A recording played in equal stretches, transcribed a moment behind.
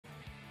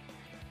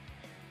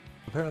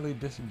Apparently,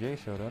 Disc J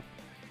showed up.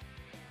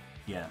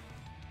 Yeah.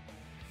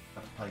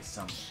 I've played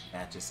some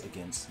matches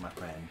against my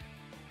friend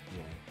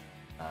here.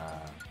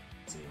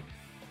 Let's see.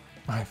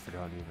 I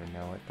don't even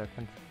know what that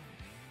country.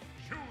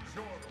 Choose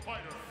your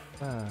fighter.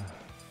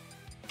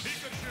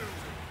 Pikachu.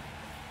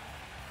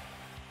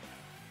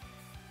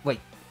 Wait.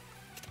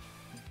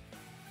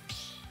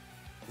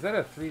 Is that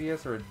a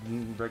 3DS or a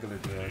regular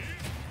DS?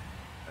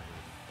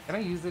 Can I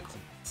use it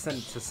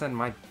to send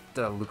my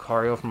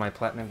Lucario from my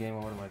platinum game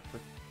over to my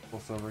full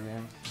silver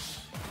game?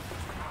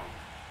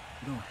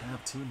 You don't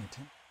have two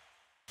Nintendo.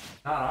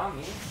 Not on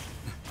me.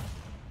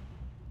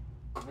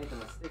 I made the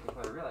mistake if I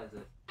realized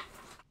it.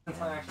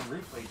 Since I actually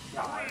replayed,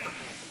 yeah.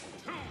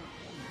 2,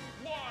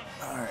 1,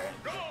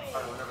 Alright. go!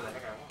 Or whatever the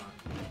heck I want.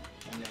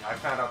 And then I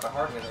found out the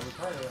hard way that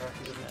Lucario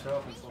actually doesn't show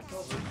up in Soul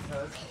Silver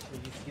because they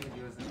used to give it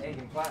you as an egg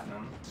in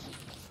platinum.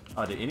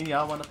 Oh, did any of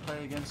y'all want to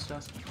play against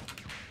Justin?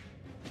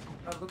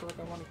 I look like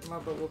I want to come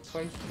out, but we'll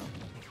play.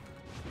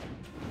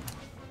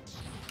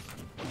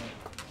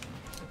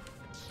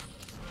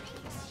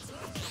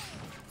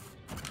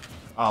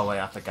 Oh wait,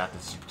 I forgot to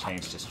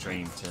change the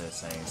stream to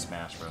saying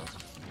Smash Bros.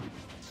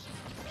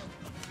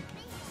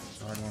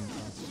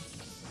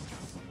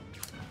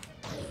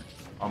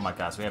 Oh my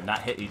gosh, we have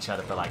not hit each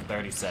other for like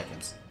 30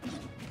 seconds.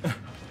 I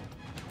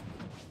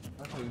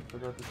thought you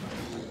forgot to say.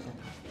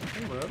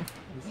 Hold up,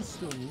 is this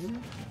still muted?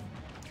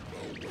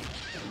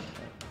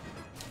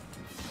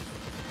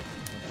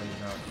 Hopefully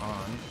he's not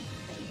on.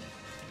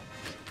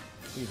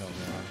 Please don't be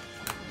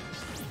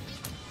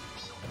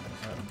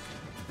on.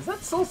 Is that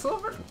Soul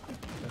Silver?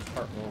 That's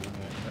part roll in there.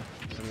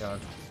 That's pretty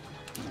odd.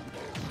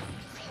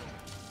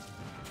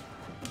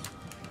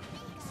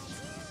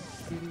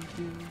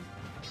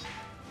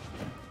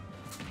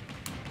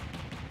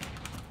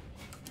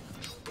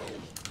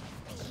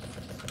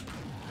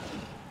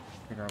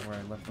 Figure out where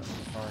I left the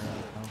Lucario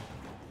from.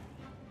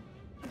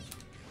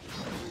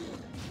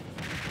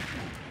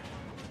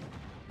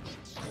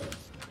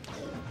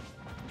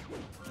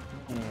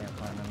 Yeah,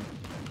 finally.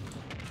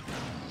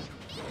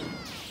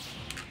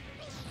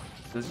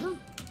 Does your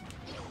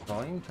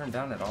volume turn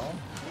down at all?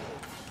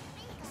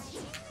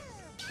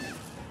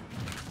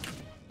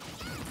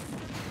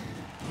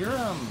 Your mic.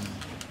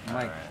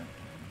 Alright.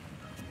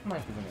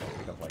 Mic isn't gonna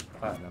pick up like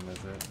platinum,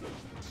 is it?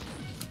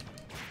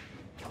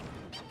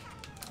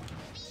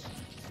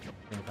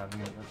 I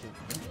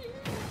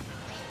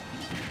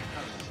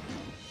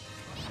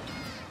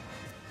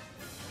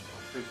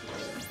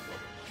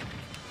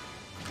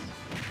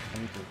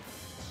need to do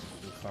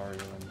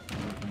Lucario and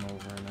move him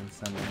over and then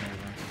send him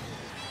over.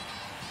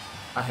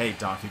 I hate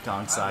Donkey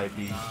Kong side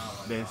B.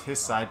 His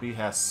side B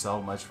has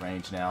so much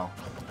range now.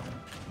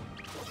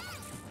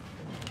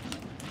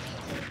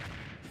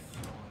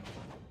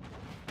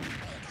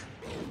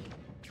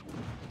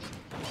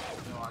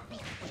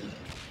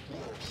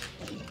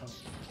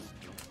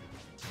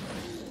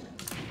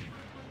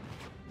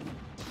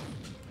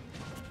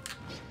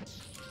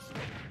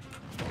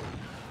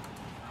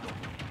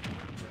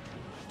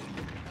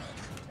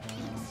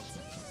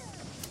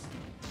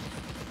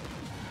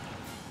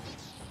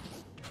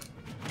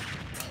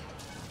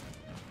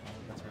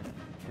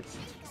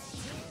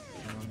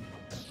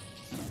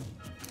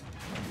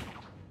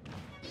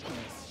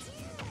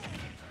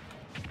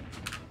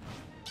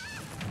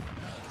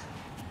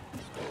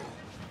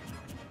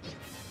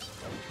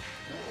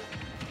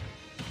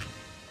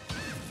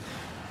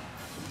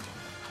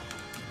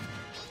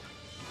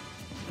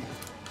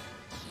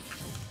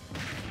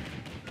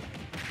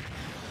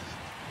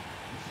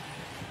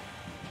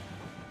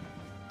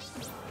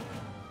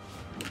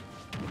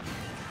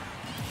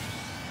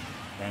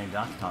 Dang,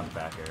 Donkey Kong's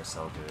back air is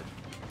so good.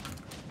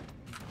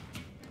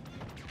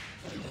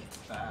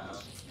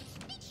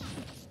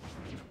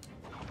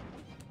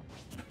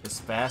 It's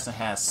fast and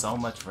has so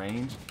much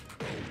range.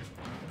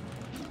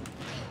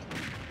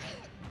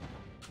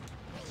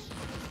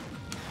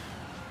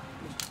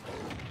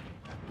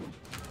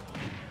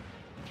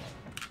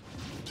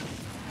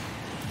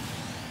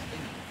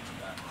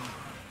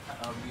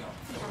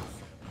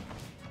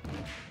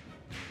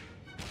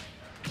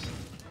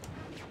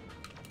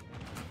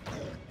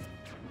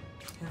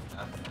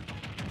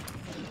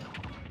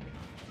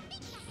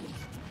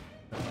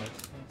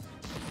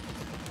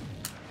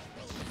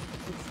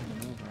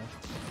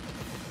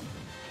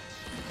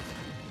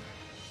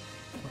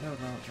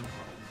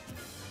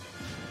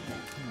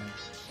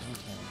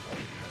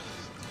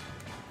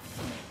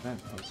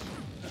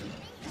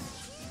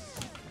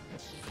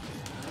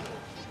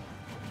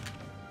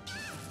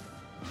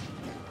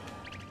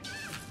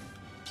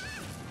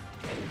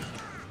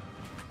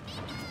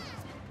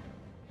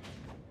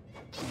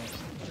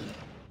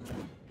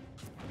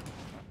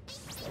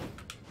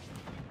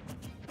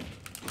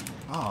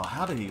 Oh,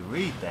 how did he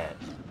read that?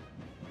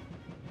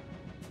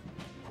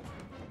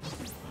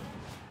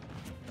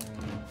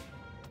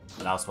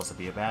 That was supposed to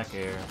be a back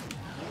air.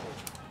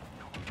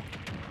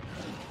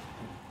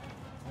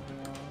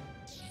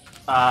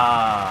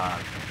 Ah,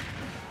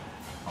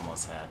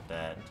 almost had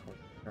that.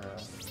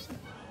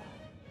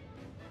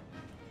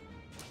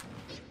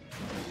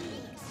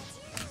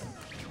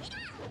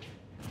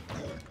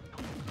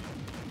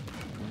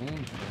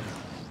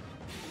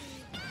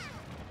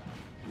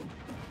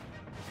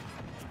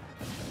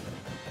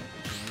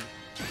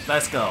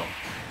 Let's go.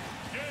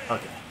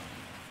 Okay.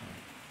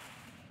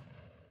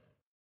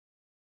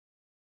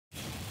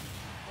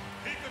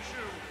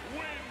 Pikachu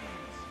wins.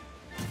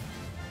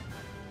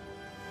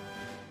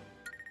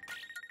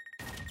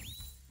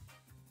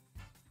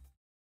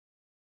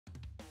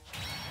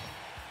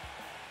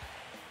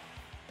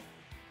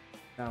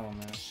 That one,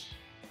 man.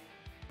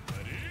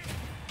 Ready?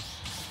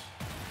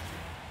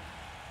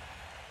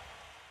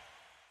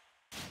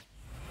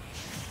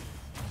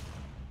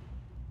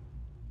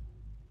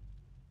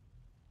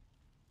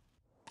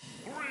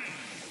 Three,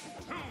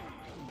 two,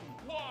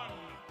 one,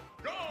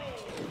 go!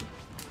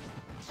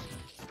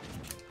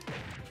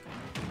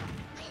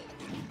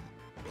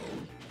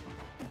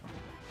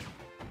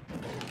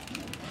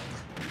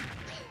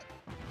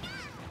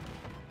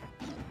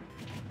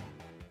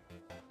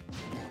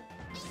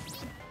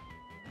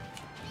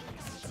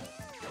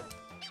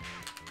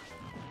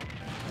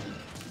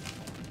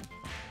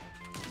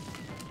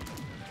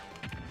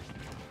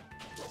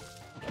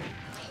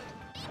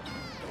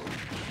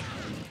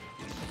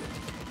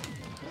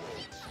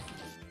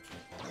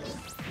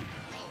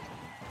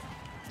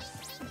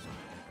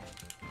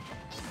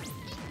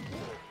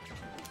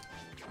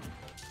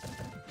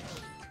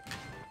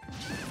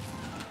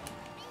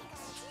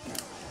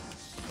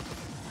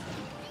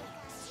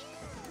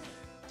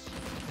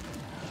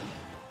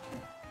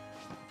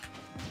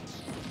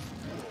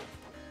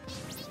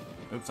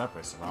 Oops, I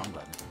pressed the wrong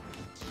button.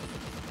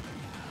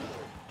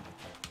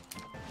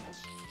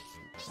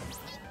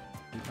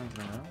 He comes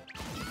around.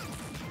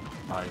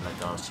 Oh, you let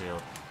go of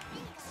shield.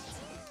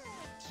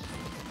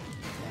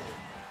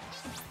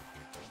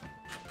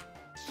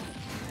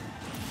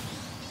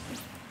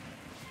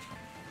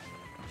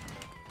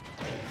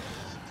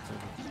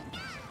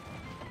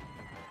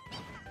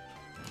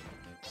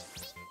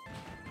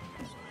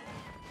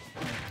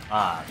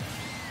 Ah.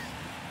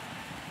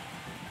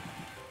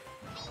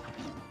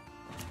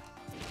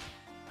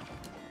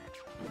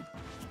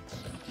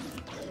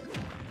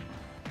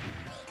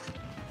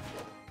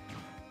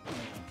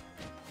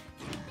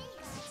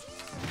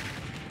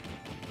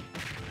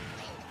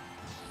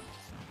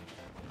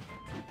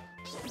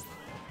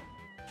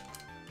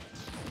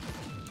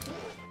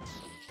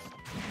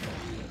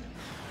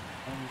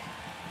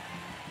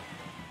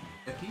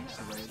 If he had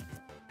a raid,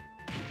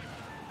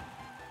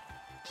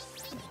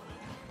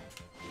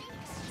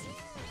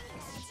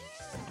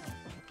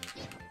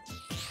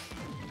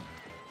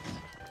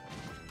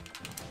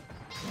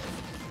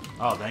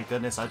 Oh, thank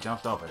goodness I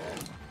jumped over there.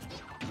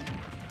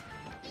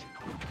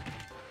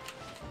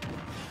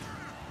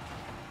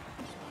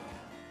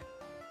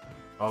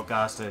 Oh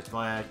gosh, there's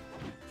flag.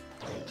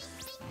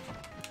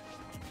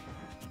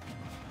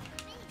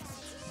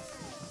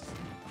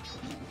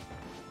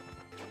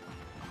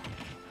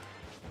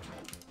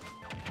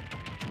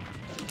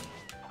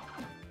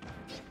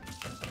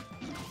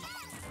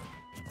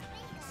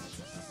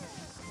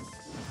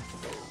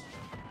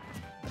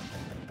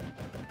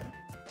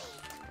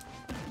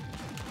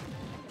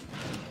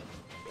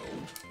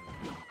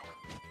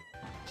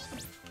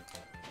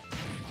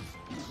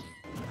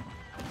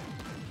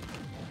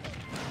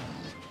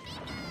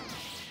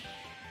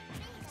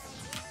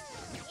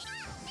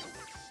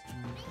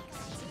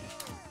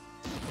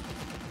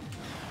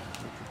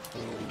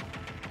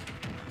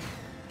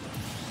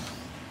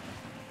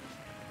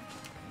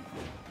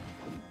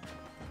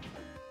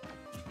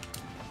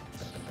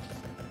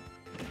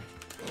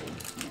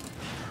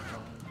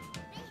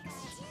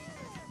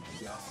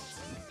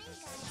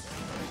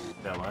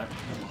 Yeah, what?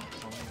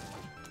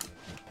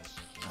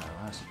 Oh,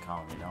 why should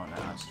call me? Don't know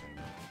I'm streaming.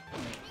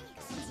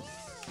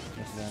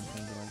 Yes, that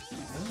thing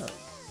like,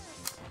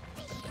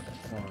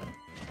 oh.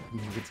 Or,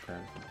 he gets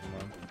cracked.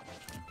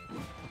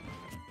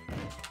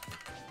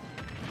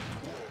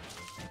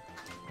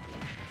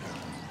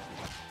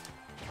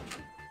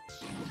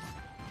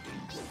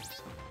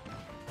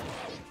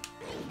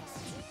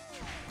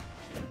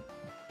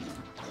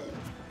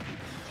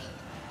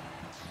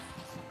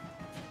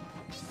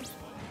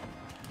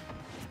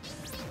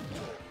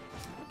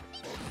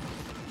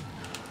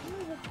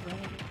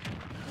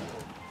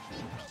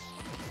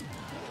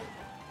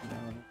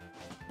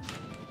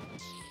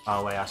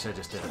 Oh wait, I should have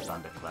just did a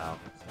thundercloud.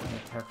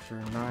 Capture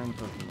 9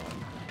 Pokemon.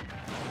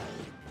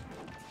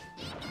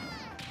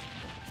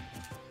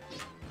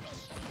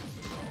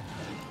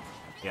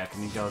 Yeah,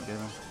 can you go get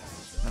him?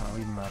 No,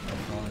 leave him out there.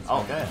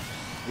 Oh, good.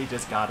 He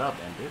just got up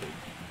and did it.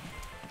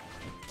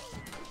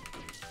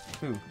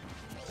 Who?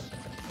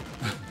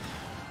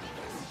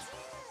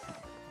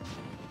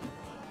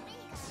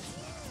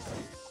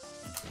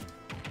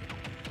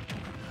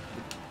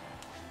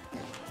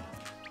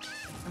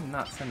 I'm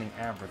not sending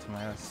Abra to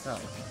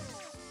myself.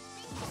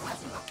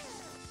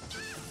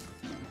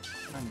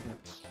 I'm good.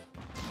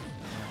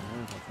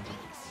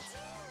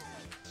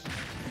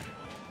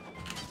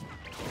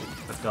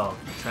 Let's go.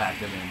 Track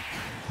him in.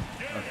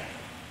 Okay.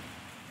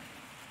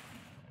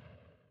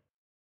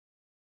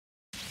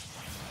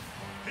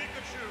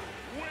 Pikachu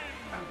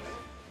wins.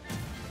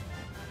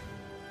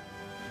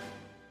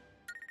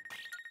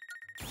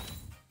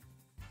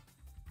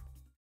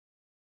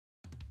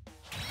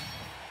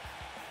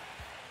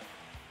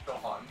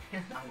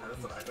 here. I know,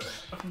 that's what I did.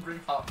 Bring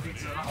hot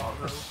pizza and a hot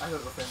roll. I did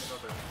the same thing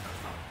over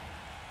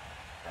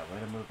Yeah, way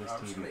to move this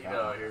I'm just gonna TV eat it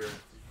out here.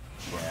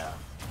 Yeah.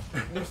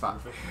 there. It's fine.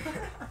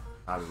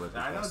 Probably would be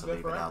I know best it's to good leave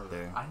it forever. out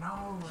there. I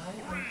know,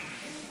 right?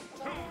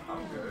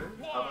 I'm good.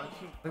 How about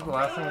you? I think the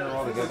last time we were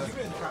all together. You've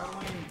been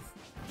traveling,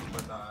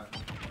 but not.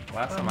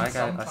 Last time I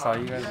saw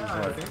you guys Yeah, was I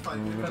what? think like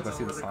When we went to go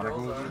depends see on the where the Sonic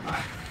girls movie.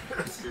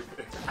 are.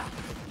 Stupid.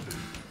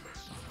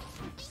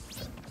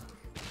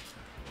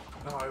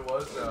 No, I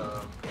was,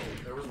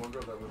 there was one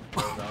girl that would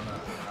go down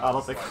that. I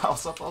don't think I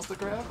was supposed to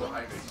grab it.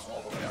 Driving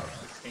all the way out to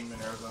Kingman,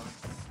 Arizona.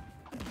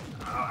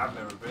 I've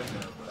never been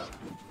there, but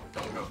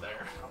Don't go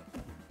there.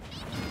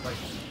 Like,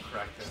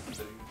 crackhead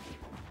city.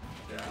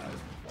 Yeah,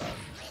 it's bad.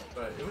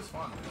 But it was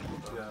fun.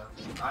 yeah.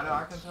 I know,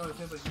 I can tell it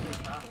seems like you've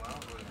been traveling. I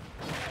was like,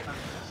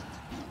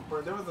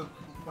 where there was a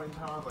point in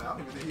time I was like, I don't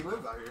even think he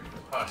lives out here.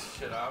 Oh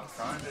shit, I'm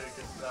trying to get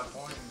to that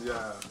point.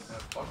 Yeah.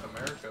 Fuck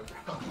America,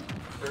 bro.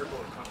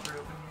 Terrible country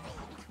over here.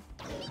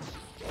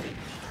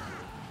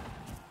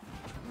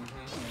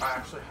 I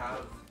actually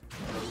have I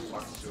was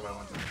talking to I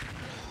went to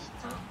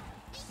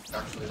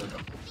actually like a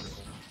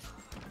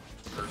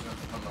person. I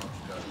don't know if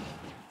she got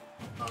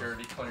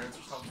security clearance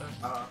or something.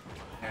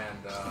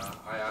 And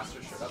I asked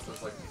her straight up, I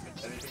was like,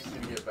 anything's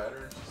gonna get better?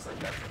 And she's like,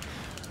 that's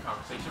a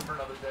conversation for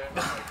another day.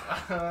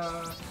 And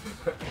I'm like,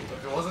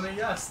 if it wasn't a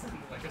yes, then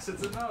I guess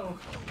it's a no.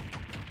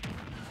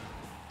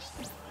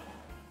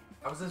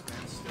 How is this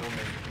man still making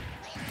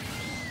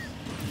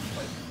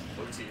like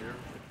low tier?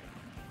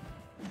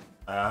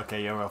 Okay,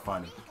 you're real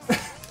funny.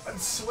 I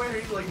swear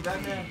he's like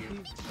that man.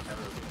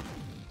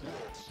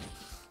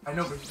 I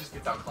know, but he just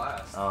gets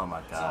outclassed. Oh my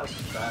It's not god. like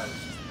he's bad,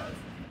 it's just has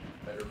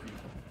better people.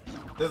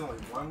 There's only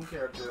one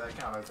character that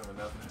counts as him and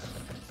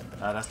nothing.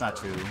 That's not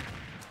true.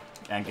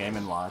 And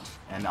Game & Watch.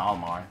 And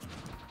Almar.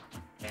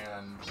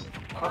 And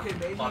Okay,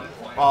 maybe- fun and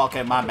playing. Oh,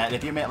 okay, my bad.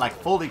 If you meant like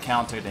fully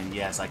counter, then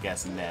yes, I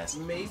guess Ness.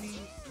 Maybe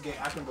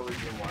I can believe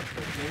Game Watch,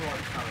 but Game Watch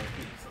kind of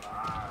peaks.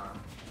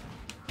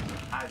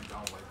 I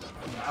don't like that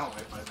match. I don't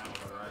like playing that one,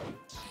 right?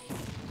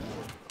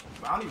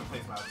 But I don't even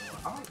play Smash anymore.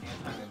 I like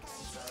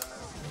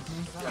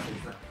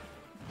anti-Nintendo.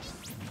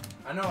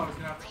 I know I was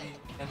gonna have to be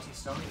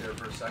anti-Sony there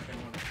for a second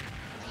when just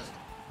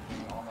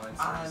doing online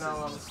I services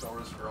know. in the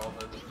stores for all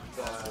the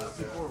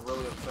People were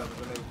really upset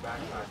when they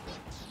backpacked it.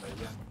 Like,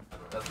 yeah.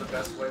 That's the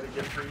best way to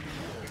get free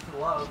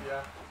love,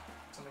 yeah.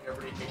 Something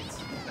everybody hates.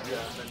 And Yeah.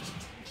 then just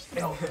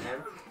Yeah, man,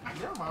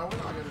 we're not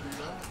gonna do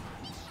that.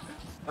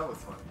 That was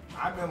fun.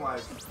 I've been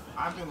playing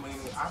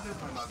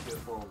my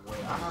PS4 way.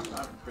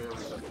 I've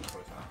barely touched the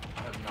Switch now. I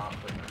have not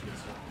played my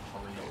kids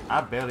probably no. I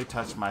barely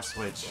touched my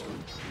Switch,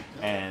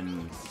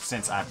 and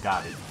since I've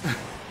got it.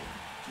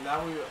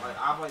 Now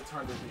I've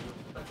turned it to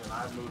and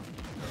I've moved to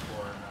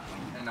PS4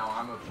 now. And now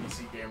I'm a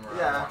PC gamer.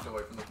 Yeah. I walked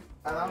away from the PC.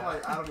 And I'm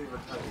like, I don't even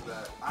touch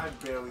that. I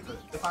barely touch.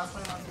 If I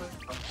play my Switch,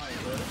 I'm playing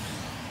good.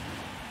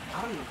 I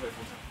don't even play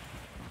Switch.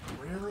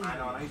 Really? I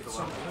know, and I used to it's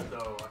so love it. good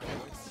though. I can't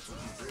wait to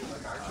Switch 3.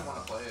 Like, I actually want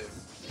to play it.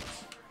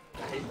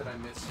 I hate that I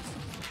missed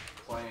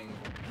playing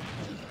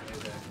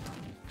anything.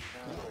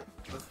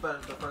 The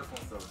first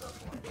one's still the best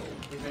one.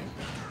 You think?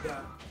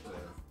 Yeah.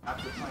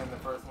 After playing the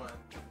first one,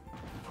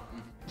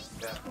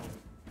 yeah.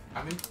 I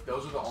mean,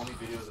 those are the only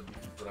videos of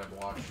that I've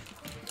watched,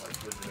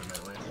 like,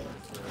 legitimately.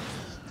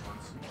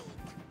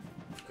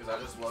 Because I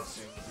just love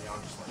seeing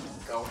Beyond just, like,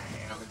 go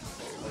ham and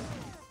just, like,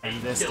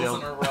 And they kills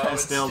in a row and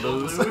still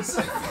lose.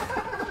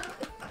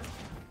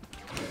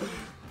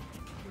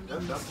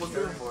 That's what's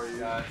good for you.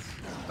 Yeah, it's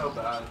so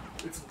bad.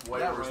 It's way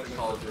That worse than ranking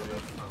Call of system Duty.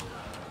 is so bad.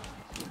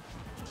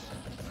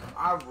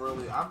 I've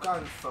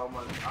gotten so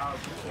much. I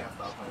can't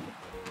stop playing it.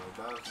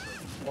 That's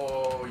just,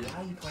 Oh,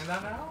 yeah, you playing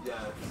that now? yes.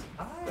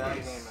 Nice. That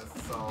game is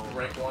so.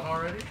 Rank 1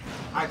 already?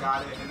 I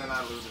got it and then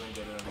I lose it and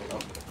get it again.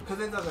 Because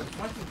it doesn't.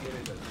 Once you get it,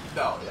 it doesn't.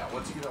 No, yeah,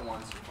 once you get it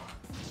once, you're fine.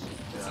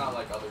 It's not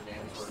like other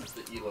games where just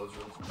the elo's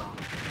really strong.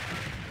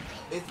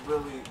 It's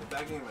really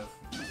that game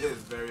is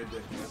very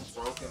addictive. It's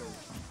broken.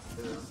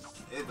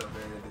 It's a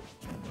very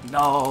addictive.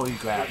 No, you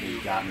grabbed me,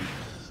 you got me.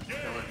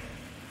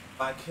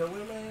 By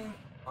Killer Man.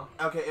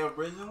 Okay,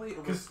 originally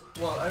it was.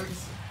 Well, I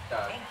guess,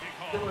 yeah,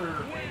 killer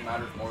name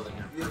matters more than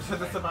your Because the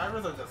name.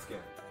 survivors are just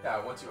scared.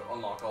 Yeah, once you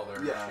unlock all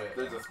their Yeah, shit.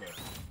 they're just scared.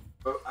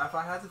 But if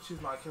I had to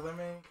choose my Killer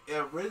Man,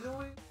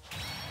 originally,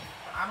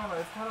 I don't know.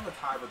 It's kind of a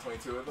tie between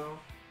two of them.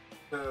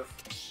 Because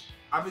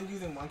I've been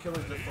using one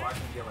killer just so I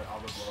can get like all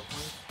the blow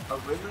points.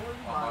 Originally,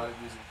 I'm not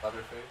using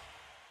Leatherface.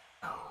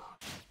 Oh,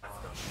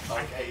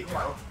 Okay,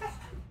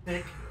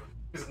 Nick,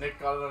 because Nick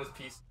got it on his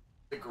PC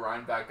to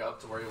grind back up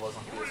to where he was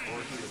on PS4. He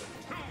was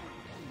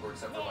or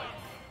except for like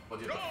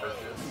what you have to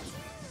purchase.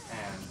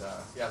 And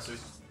yeah, so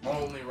he's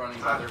only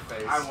running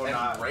Leatherface I will and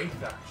not.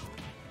 Wraith actually.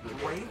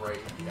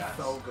 Wraith? He's yes.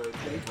 so good.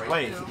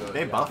 Wait, good, they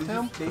yeah. buffed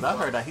him? Because I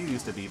heard that he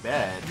used to be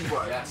bad. He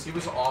was. Yes, he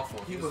was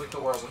awful. He was like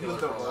the worst He killer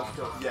was the for a long worst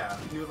killer. time. Yeah,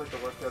 he was like the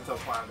worst killer until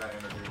Clown got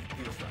introduced.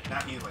 He was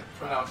now he's like.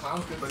 But now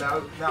Clown's good. But now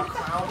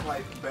Clown's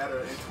like better,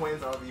 and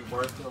Twins are the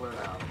worst killer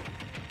now.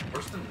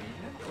 Worse than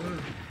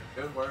Legion?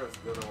 They're worse.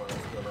 They're the worst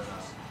killer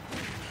now.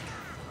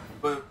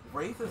 But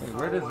Wraith is Wait, so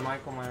where does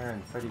Michael Meyer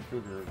and Freddy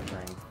Krueger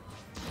rank?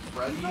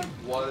 Freddy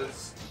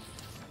was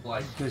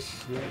like The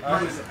shit.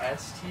 he was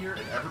S tier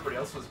and everybody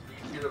else was B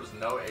tier. There was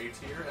no A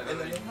tier, and then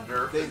they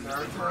nerfed him to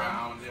the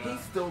ground. Yeah.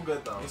 He's still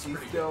good though. He's He's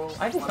pretty still.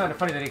 I just found it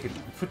funny that he could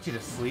put you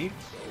to sleep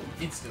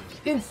Instantly.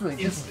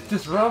 instantly. Instant.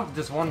 Just rub,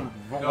 just one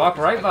No, walk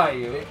 'cause right I by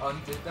think you. They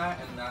undid that,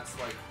 and that's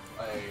like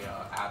a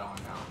add-on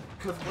now.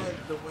 Because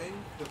the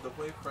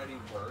way Freddy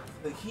works,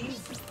 like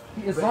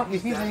As but long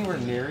if he's that- anywhere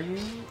near you,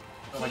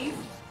 he's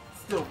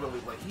still really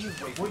like he's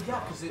way too Well, yeah,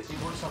 strong. because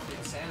it works off the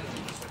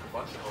insanity, just like a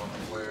bunch of them,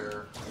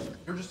 where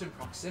you're just in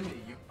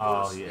proximity. You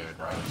Oh, go to yeah, sleep,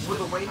 right. right? Well,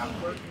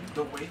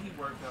 the way he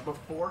worked now,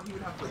 before he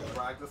would have to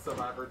drag the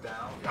survivor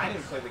down. I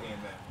didn't play the game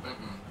then.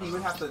 He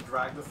would have to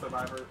drag the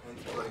survivor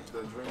into like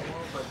the dream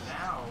world, but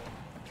now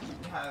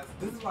he has.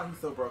 This is why he's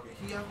so broken.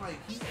 He has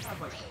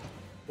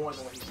more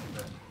than what he can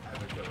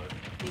as a killer.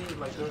 He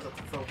like there's a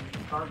so when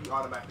you start, you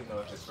automatically know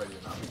if it's ready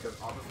or not because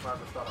all the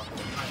survivors start off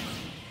with a timer.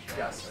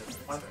 Yes.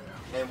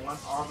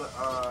 Once all the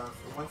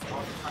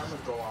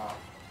timers go off,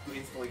 you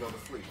instantly go to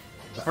sleep.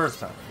 the first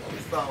time.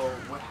 So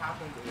what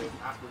happens is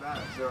after that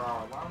there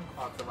are alarm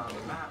clocks around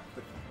the map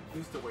that you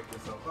used to wake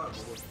yourself up.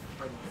 But what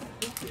Freddy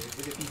thinks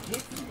is if he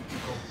hits you, you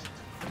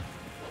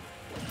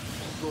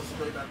go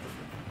straight back to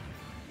sleep.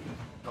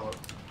 Hello?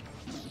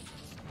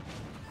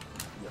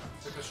 Yeah.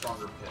 It's like a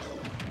stronger pit.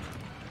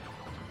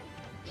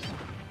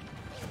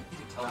 You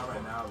can tell Not right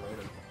him. now,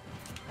 later.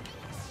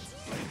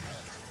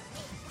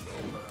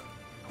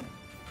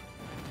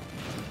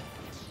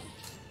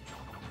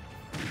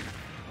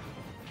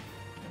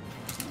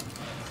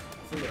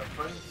 So yeah,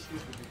 Freddy's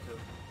stupid because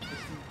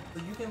so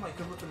you can like,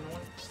 cause with the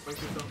noise,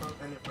 wake yourself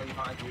up and then Freddy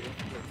finds you and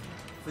hits.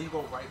 So you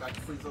go right back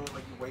to sleep, so it's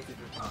like you wasted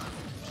your time.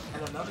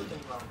 And another thing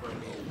about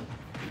Freddy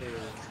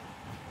is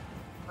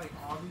like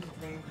all these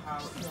things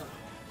have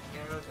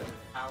snares and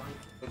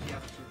pallets that you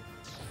have to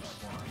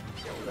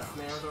shoot. The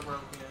snares are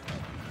broken.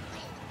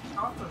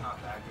 Cops are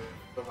not that good,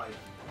 but like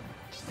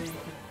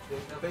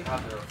They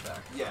have their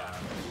effect. yeah,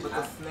 but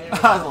the snares.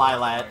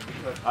 Lilat.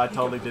 because I you can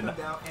totally put did them not-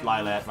 down and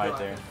Lilat still right have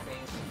there. the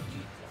same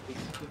speed. You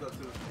can go to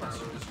the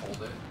So you just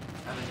hold it,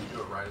 and then you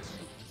do it right as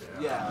you do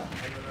it. yeah,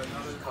 and then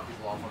another Just cut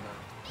people off on that.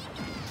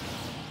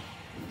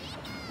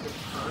 it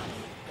hurts.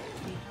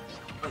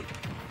 Like,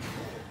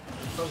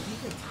 so he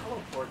can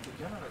teleport to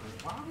generators.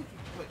 Why would you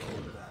click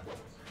into that?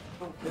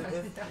 So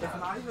it's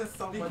not even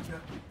so much.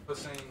 I was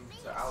saying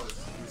to Alex,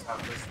 he's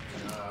having this.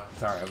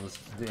 Sorry, I was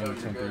in Oh, between you're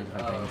three good.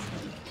 different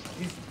things.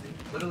 He's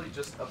literally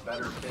just a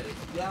better pig.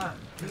 Yeah,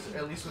 Because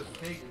at least with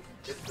pig, if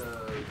you get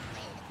the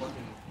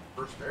fucking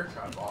first bear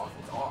trap off,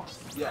 it's off.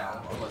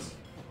 Yeah. Unless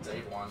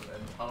save one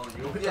and tunnel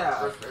you with Yeah. the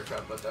first bear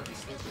trap, but that'd be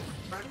stupid.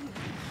 Freddy,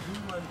 you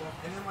run down,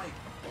 and then like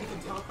you can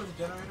teleport to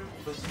generator,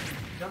 but you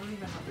don't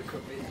even have to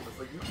commit. It's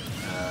like you can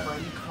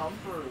Freddy come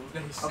through.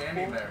 Then he's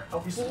standing there. A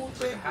He's full like a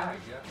figure. hag,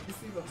 yeah. You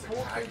see the He's full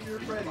like a hag, figure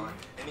he's Freddy, fine.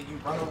 and then you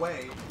run away,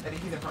 and then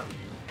he's in front of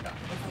you. Yeah.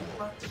 It's like,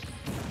 what?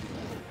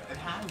 And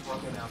Hag's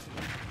broken out.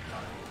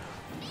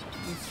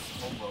 He's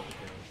so broken.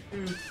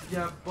 Dude,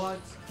 yeah, but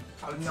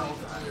I would No,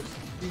 say that there's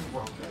he's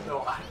broken.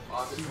 no,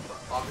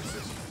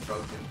 obviously it's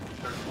broken.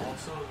 There's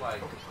also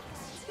like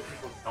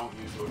people don't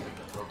use those things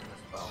are broken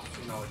as well.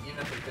 So, you know, like, even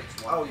if it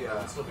fixes one, Oh, thing,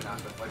 yeah. it's still gonna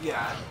happen. Like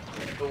Yeah.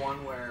 that, the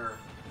one where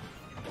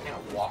you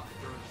can't walk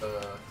through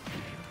the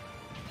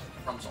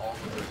trumps all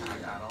of the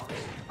tag add-ons.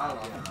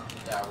 Oh, yeah.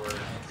 Yeah, where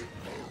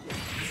it's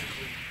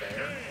physically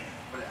there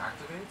when it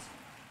activates.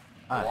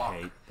 I walk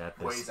hate that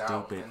the ways out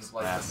stupid and,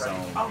 like, blast the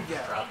Freddy zone Oh,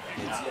 yeah. trap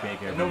thing. gets Yeah. bigger And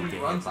when you nobody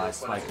get runs hit by it,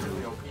 but it's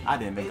really Spiker. OP. I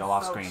didn't make It's go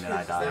off so screen and I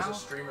cheap. There's died. a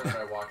streamer that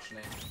I watch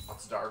named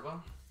What's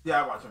Darva.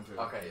 Yeah, I watch him too.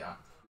 Okay, yeah.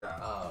 Yeah.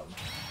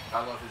 I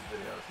love his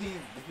videos.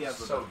 He has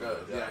the So best good,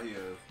 videos. yeah. Yeah, he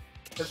is.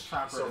 His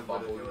trapper So is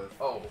bubbly. ridiculous.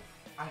 Oh,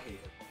 I hate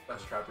it.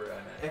 best trapper in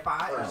it. If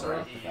I Or, ever,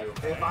 sorry, EU.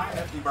 if I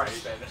ever, right,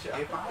 Spanish, yeah.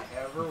 if I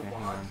ever Okay, hang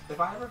watch, on. if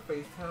I ever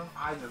faced him,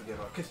 I just give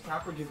up. Cause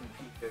Trapper gives me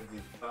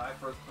PTSD. When I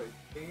first played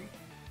the game,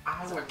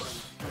 I was.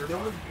 There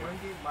was one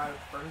game, my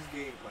first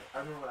game. Like I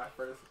remember when I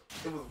first.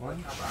 It was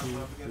one Trapper I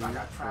played again. I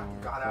got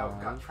trapped, got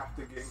out, got trapped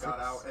again, got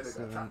out, and then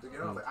got trapped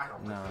again. I was like, I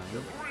don't like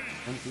this.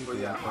 1, 2, But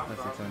 3, yeah, 4, 5,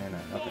 6, 7, 8,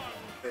 9. Okay.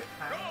 It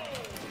had,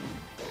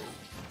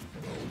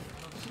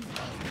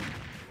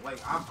 like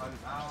I'm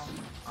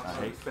I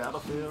hate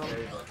Battlefield. Like,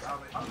 I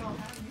was like, oh no,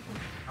 how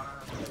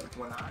do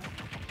you when I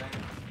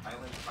played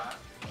Island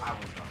 5, I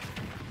was done.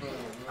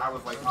 I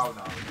was like, oh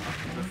no,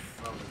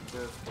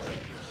 this.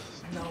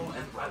 No,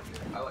 and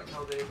I like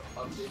how they've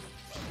updated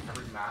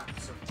every map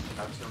so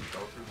have them go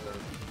through the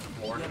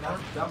floor. Yeah, anymore.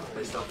 that's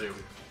They still do.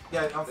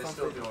 Yeah, on They some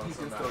still things, do on he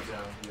some can still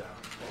maps, do.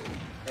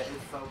 Yeah.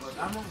 It's so good.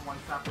 I remember one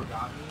Trapper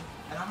got me,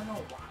 and I don't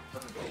know why,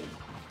 but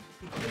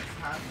he just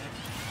had me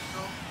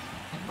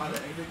by the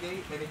exit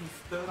gate, and then he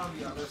stood on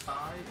the other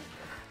side,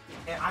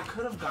 and I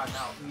could have gotten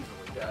out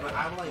easily. Yeah, but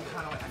yeah. I like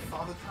kind of like I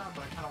saw the trap,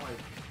 but I kind of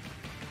like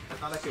I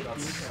thought I could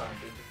That's beat him.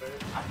 something to say.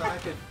 I thought I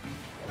could beat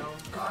him.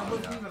 Cause I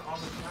wasn't even on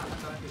the trap. I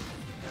thought I could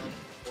beat him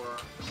or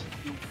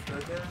he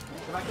stood there.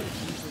 Cause I could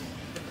have easily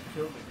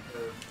killed me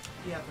because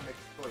he had to make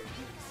a choice.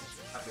 He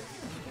had to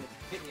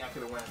hit me. I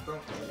could have went and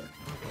thrown him.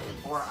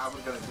 Or I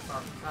was gonna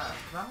disarm the trap.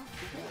 No,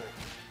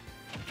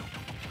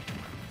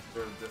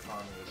 they're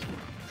disarming it.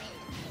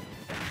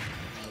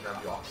 Grab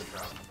you off the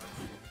trap.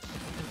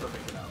 Just to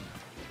make it out.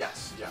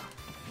 Yes, yeah.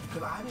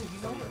 Cause I didn't, you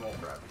know what?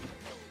 Won't grab you.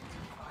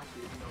 I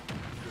didn't know.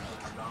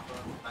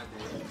 I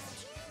did.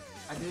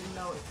 I didn't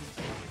know if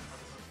he.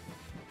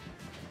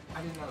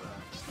 I didn't know that.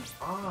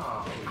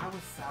 Ah. I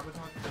was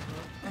sabotaging the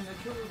hook, and the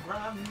killer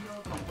grabbed me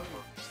up on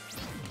wiggle.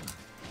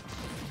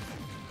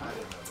 I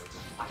didn't know that.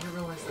 I didn't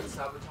realize that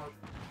sabotage.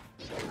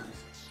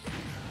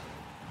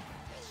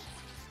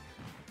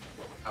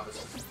 Have a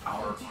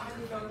power.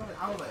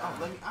 I was like, oh,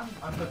 let me,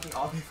 I'm hooking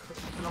all these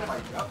hooks, and I'm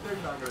like, up there,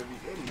 you're not gonna be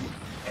any.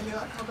 And then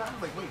I come back,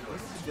 I'm like, wait,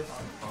 this is just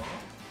on the phone?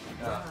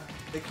 Yeah.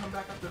 They come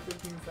back after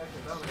 15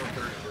 seconds. I was like,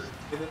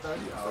 30. Is it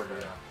 30? Oh,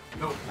 okay. Yeah.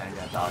 No. And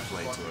got dodged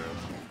way too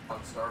early.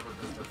 On Star, but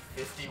there's the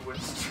 50 win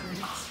streak.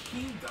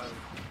 He does.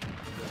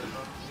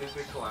 He's a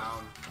big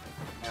clown.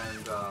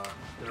 And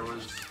there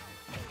was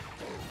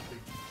a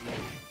big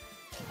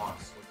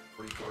box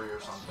like 43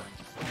 or something.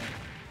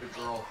 The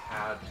girl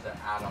had the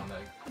ad on the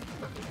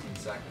 15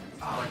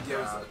 seconds. Like there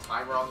was a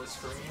timer on the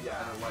screen, and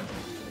it went,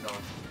 you know,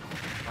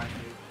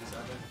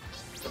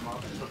 98, the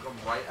month took him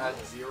right at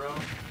 0,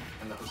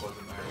 and the hook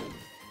wasn't there.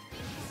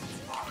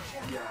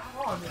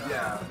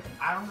 Yeah.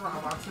 I remember I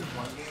watched this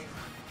one game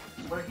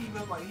where he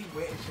was like, he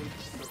went and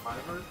chased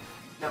survivors,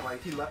 and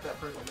like he left that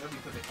person there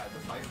because they had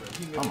decisive.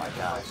 He knew Oh my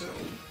gosh.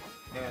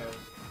 And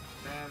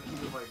then he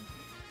was like,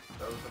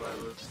 those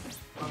survivors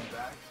come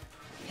back,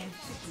 and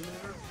she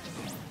literally.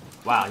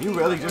 Wow, you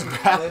really just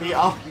grabbed me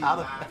off out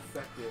of that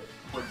second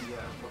for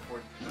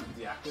before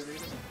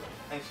deactivated,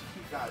 and she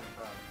got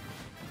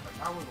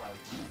like I was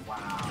like,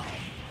 wow.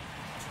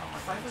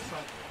 Cypher's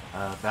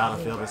like,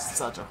 Battlefield is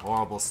such a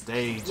horrible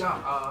stage. it's I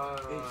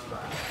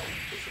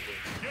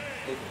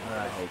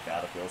hate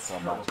Battlefield so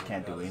much. You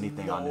can't do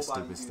anything on this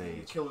stupid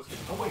stage. Killers can,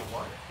 oh wait,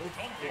 what?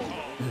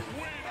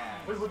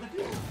 Wait, what did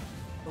you do?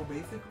 So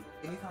basically,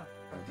 anytime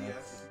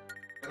DS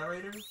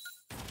generator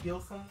kill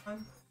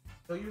someone,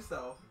 kill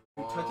yourself,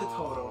 you touch a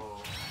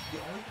total, the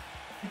only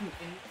you do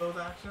any of those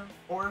actions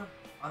or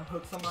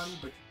unhook somebody,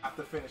 but you have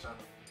to finish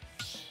unhook.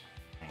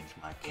 Change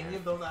my Any character.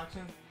 of those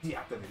actions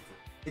deactivates it.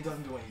 It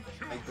doesn't do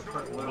anything. Like the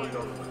person literally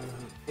goes away.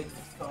 It's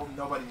so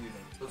nobody using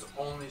it. It's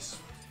only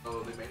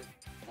they made it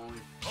only.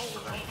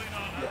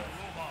 Yeah.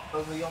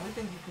 So the only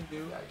thing you can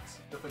do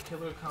if a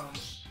killer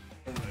comes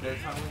and they're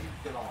telling you,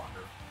 get a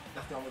locker.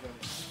 That's the only thing.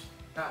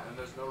 Yeah, and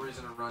there's no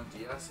reason to run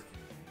DS if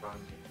you run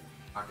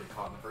not get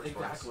caught in the first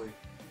place. Exactly.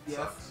 Yes,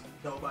 Sucks.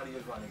 nobody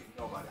is running it.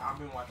 Nobody. I've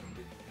been watching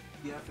it.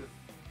 Yes,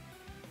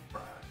 it's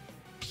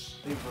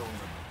trash. They ruined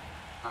it.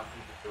 I don't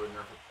think they would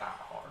nerf it that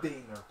hard. They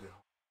nerfed it.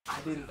 I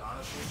didn't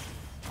honestly.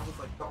 I was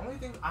like, the only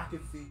thing I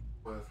could see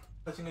was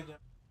touching a gem.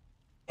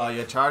 Oh,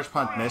 your charge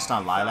punch missed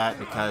on Lilac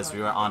because we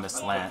were on the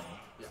slant.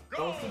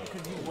 Those things,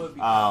 because you would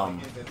be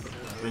invincible.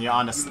 When you're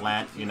on the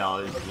slant, you know,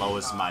 it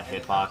lowers my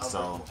hitbox,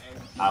 so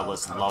I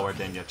was lower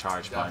than your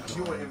charge punch.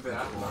 You were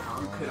invincible.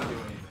 You couldn't do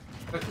anything.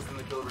 Because then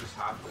the killer would just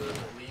have to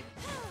leave,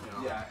 you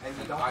know, Yeah, and you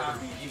and don't either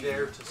have be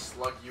there to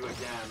slug you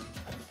again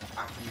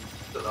after you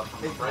stood up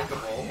from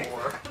Unbreakable,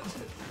 or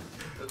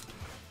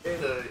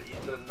to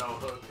eat the no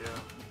hook, yeah.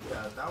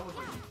 Yeah, that was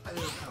like, it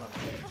was kind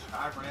of,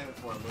 I ran it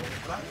for a little,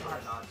 but I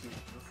tried not to.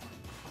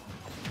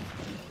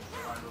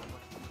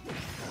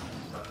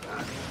 But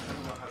I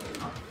didn't know how to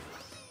talk.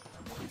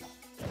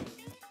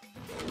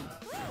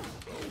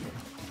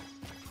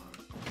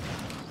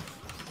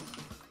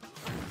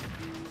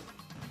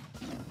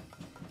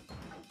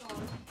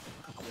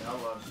 Yeah, I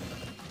love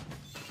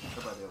it.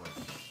 Everybody loves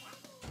it.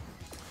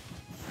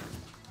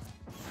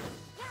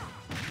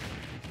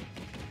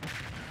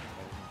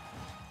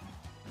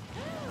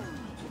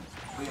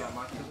 But yeah,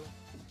 my killer,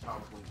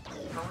 probably.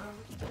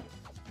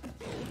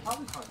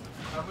 Probably Hunter.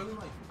 I really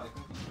like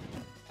fighting.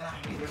 And I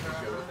hated her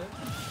after that.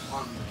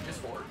 On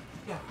PS4?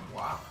 Yeah.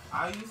 Wow.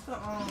 I used to,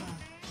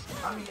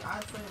 I mean,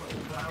 I'd say, like,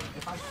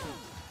 if I could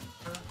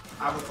her,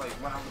 I was like,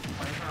 when I was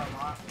playing her a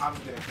lot, I was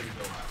getting pretty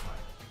good last night.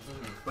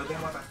 But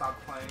then once I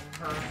stopped playing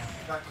her,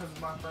 because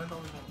my friends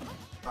only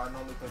so I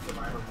normally play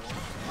Survivor more.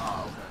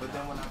 Oh, okay. But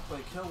then when I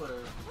play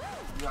Killer,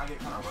 you know, I get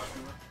kind of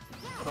rusty with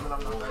some of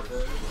them not that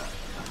good.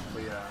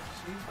 But yeah,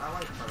 I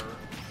like her.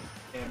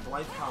 And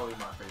Blight's probably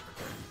my favorite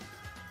character.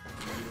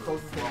 The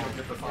closest thing to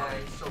get the Yeah, fire.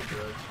 he's so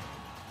good.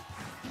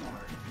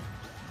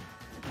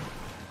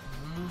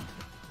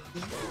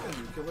 Did you see the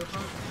new Killer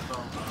post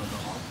from the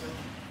All-Star?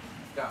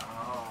 Yeah,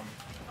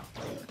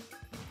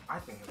 I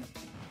think it's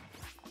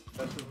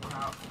that's the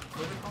crowd.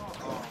 What is it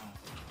called?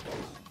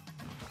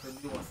 The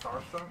new one,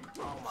 Starstruck?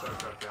 Oh my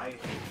Starstruck, god. yeah. I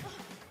hate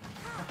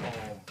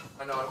it.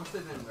 I know, I wish they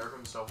didn't nerf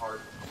him so hard.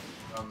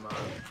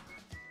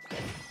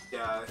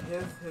 Yeah,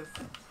 his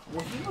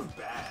well, he was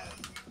bad.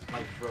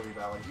 Like, really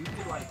bad. Like, you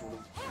could, like,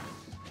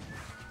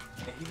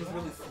 and he was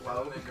really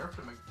slow. They nerfed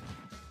him.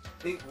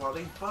 They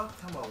buffed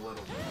him a little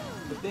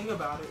bit. The thing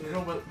about it is, You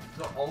know, but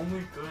the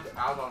only good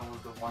add-on was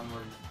the one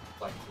where you,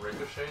 like,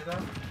 ricochet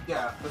them.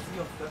 yeah, but see,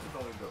 that's the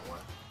only good one.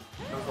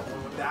 That was the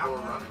only one That people were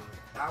one, running.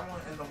 that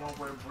one, and the one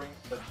where it brings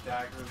the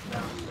daggers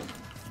down.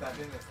 7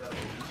 instead of 8.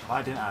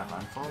 Why didn't I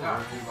run forward? Yeah,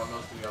 I think about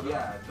most of the other.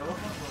 Yeah, those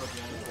ones were like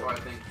the only So I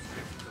think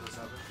 6 to the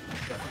 7.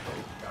 Yeah.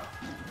 Yeah.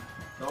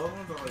 Those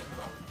ones are like,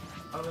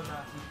 other than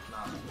that, he's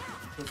not.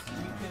 Because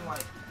you can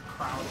like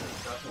crowd and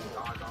stuff and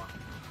dodge on.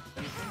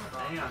 And the thing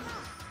about And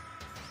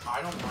I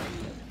don't like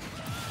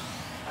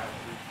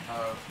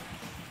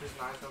his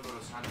 9's don't go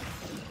to center.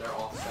 They're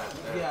all set.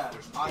 Yeah,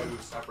 There's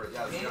two separate.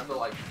 Yeah, so you have to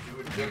like do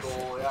a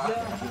jiggle. yeah,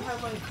 Yeah. he had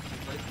like,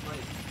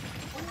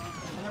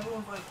 and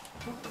everyone's like,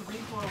 who's the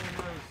recoil when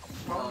there's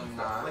problems?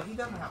 nah. Like, he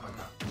doesn't have like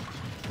that.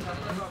 At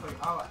first I was like,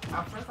 oh,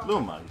 at first I was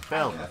Luma, you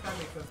failed. that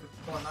makes sense. It's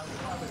going on. I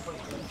was like,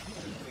 wait, he's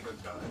a pretty good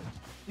guy.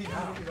 He's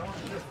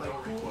just like,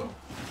 cool.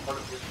 Part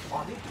of his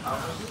body. I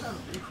was like, this has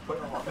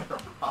recoil on their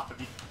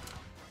body.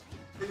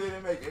 It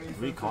didn't make any sense.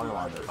 Recoil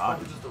on their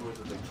body. Just the way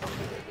that they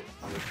target it.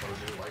 They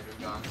target like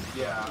a gun.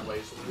 Yeah.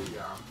 Lazily,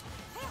 yeah.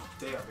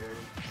 They are very.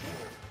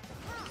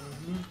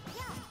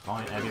 If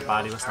only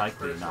everybody was like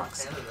Actors from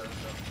Knox. Canada,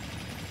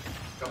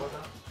 so. Go with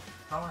that?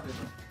 How I did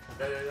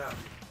it? Yeah.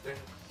 They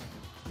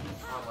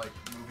on like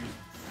movie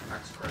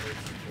tax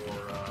credits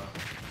or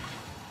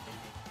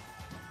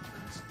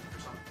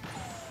something.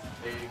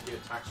 They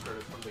get tax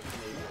credits from the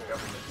Canadian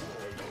government.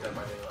 They get that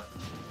by daylight.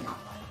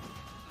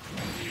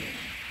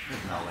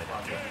 No, wait,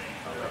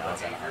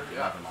 That's accurate.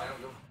 Yeah.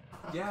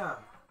 Yeah.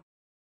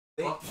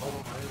 They. Well, all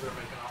the money they're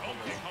making off of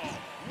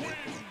it.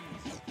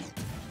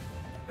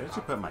 Where did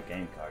you put my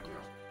game card?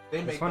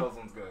 They make one? those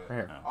ones good. Right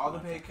here. All the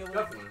paid killers,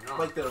 Definitely not.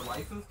 like their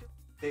license,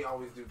 they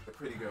always do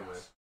pretty good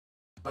with.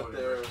 But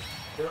their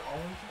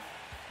own.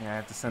 Yeah, I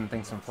have to send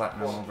things from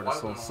Platinum over to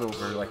Soul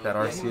Silver, like that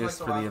Arceus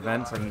for the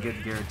event, so I can get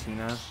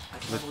Giratina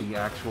with the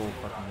actual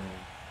fucking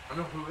I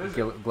know who is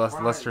it.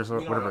 Lusters or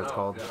We don't whatever it's know.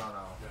 called. We don't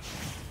know.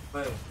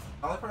 But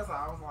the only person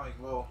I was like,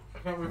 well, I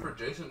can't wait for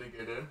Jason to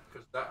get in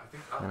because that I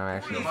think. And I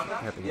actually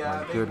have to get yeah,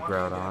 my they good want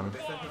grout to get him, on. but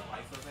they sent his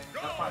licensing.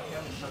 That's why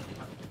him and Chucky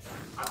have to.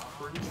 I'm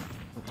pretty.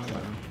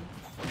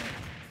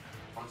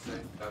 I want to say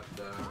that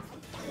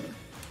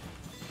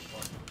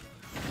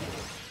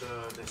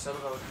they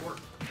settled out of court.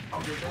 Oh,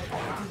 did they?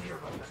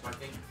 So I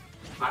think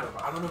I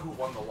don't know who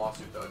won the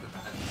lawsuit though. It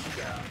depends.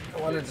 Yeah.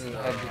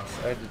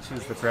 I had to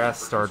choose the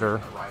grass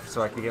starter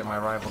so I could get my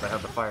rival to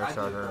have the fire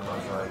starter, and I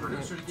was like,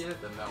 Producer to get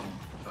it, then they'll.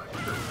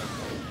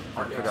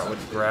 I forgot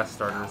which grass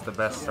starter is the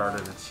best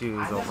starter to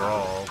choose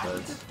overall,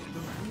 but The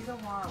reason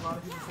why a lot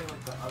of people say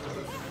like the other.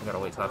 I gotta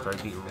wait till after I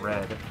beat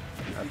Red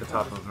at the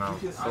top of Mount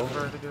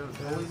Silver to go,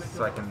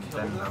 so I can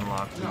then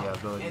unlock the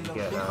ability to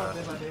get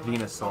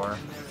Venusaur,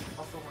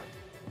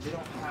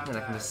 and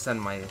I can just send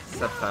my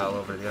Sceptile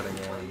over to the other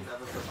game,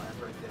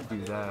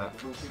 do that,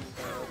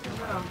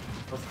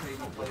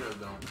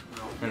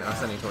 and I'm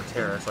sending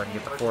Torterra so I can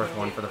get the fourth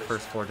one for the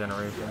first 4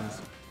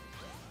 generations.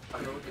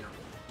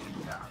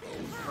 Yeah.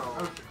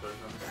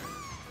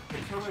 The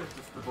killer is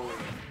just the bully.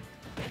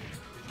 Did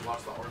you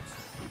watch the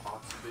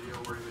Arts video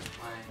where he was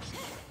playing?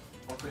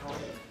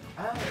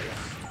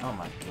 Oh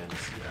my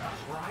goodness.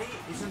 Yeah. Right?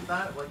 Isn't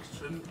that like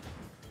shouldn't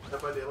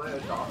Dead by Daylight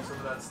adopt some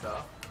of that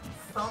stuff?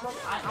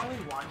 I only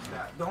watched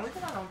that. The only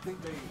thing I don't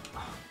think they.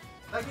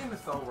 That game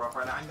is so rough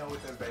right now. I know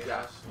it's in beta.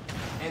 Yeah.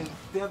 And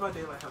Dead by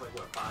Daylight had like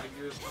what, 5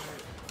 years on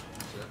it?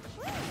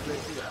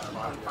 Yeah,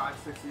 like 5,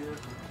 6 years.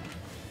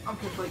 I'm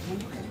like when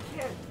you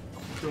can't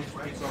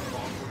direct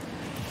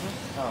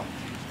Oh.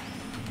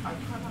 I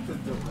try not to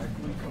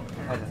directly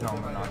compare. I just know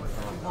I'm not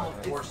Well,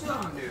 Of course it's still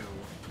not. new.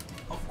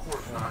 Of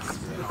course not.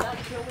 Is that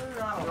killer? I don't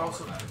They're know.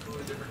 also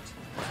completely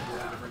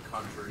different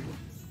country.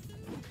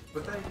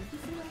 But then, did you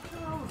see that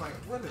killer? I was like,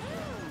 what is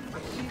that?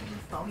 Like,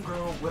 she's some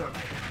girl with a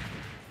knife.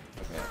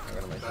 Okay, I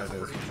gotta make sure I That's a do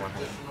this pretty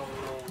beforehand.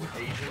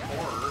 traditional Asian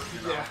horror.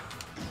 You know? Yeah.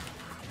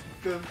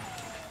 Because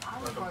I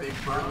was Like a big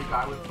burly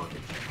guy with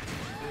fucking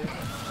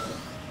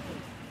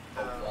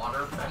a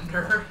water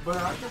bender. But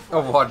I just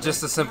Oh, what?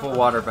 Just a simple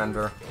water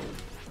bender.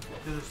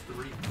 There's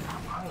 3.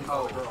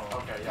 Oh,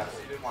 okay, yeah. So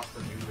you didn't watch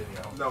the new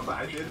video. No, but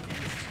I did.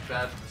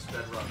 Sped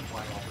run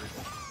playing all 3.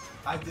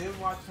 I did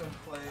watch him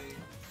play.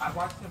 I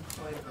watched him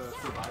play the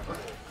Survivor.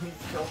 He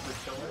killed the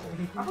killer.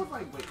 I was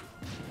like, wait,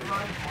 am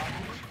I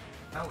watching?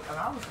 And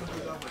I was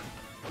confused. I was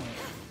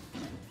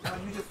like,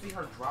 and you just see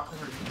her dropping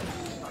her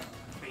knees, like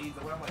fades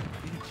away. I'm like,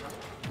 did he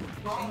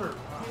drop her?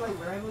 He like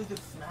randomly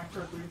just smacked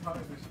her 3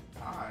 times and she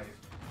died.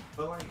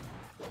 But like,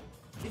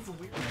 it's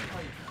weird.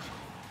 Like,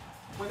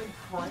 when they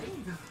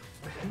praying,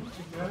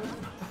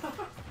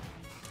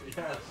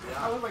 Yes,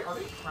 I was like, are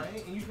they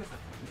praying? And you just like,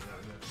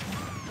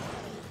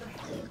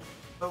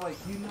 but like,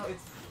 you know,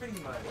 it's pretty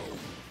much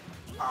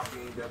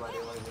copying Dead by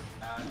Daylight with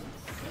that.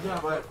 Yeah,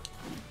 but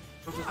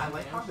I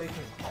like how they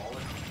can crawl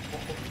it.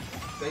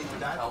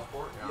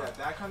 Teleport, Yeah,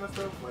 that kind of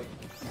stuff, like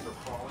the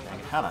crawling.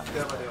 Like, how did I Dead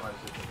miss by that? Daylight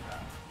just like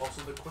that.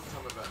 Also, the quick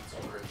time events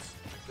where it's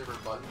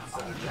different buttons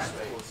that are That's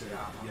just cool space.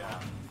 too. Yeah.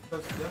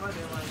 Because Dead by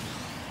Daylight,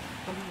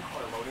 some people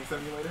call it loading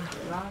simulator.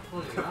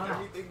 Exactly.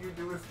 Everything you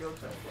do is skill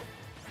check.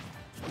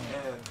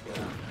 And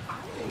I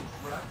think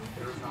what I think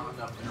There's not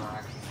enough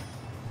interaction.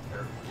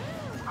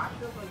 I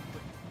feel like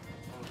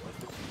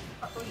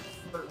I feel like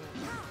certain,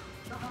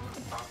 you know how many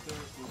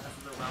doctors who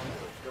messes around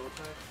with skill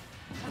check?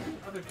 I think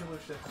other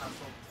killers should have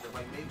some,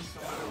 like maybe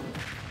some little,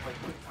 like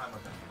quick time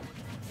event.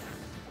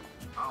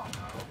 I don't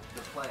know,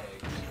 the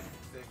plague,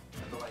 they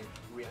have to like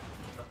react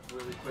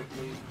really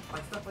quickly,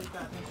 like stuff like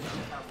that. They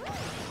should have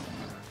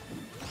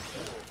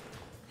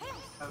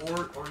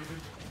Or even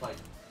like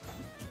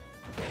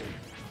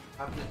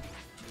have it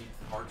need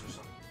cards or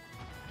something.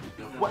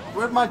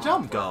 Where'd my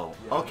jump go?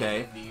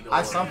 Okay,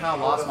 I somehow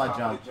lost my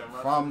jump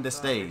from the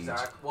stage.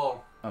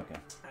 Well, Okay.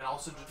 and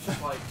also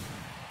just like,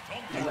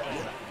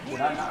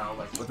 Would I know,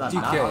 like would that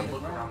DK. not?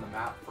 look around the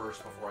map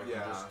first before I can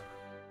Yeah. just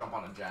jump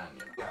on a gen. You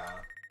know? Yeah.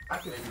 I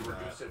could Maybe see that.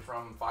 reduce it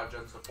from 5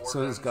 gens to 4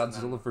 So is gens,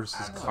 and then Godzilla versus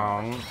add some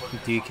Kong, extra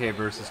equipment DK on it,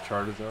 versus yeah.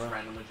 Charizard? It's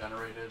randomly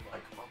generated,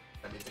 like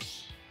anything.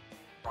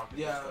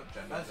 Yeah, Like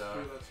Gen that's Nita,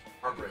 true. That's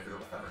Heartbreak or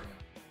whatever.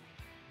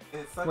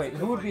 It sucks Wait, because,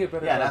 who would like, be a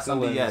better Yeah, that's Godzilla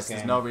something. in Yes, this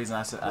there's game? no reason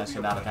I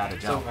should not have had a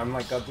So jump. I'm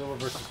like Godzilla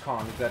versus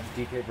Kong. Is that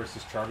DK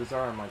versus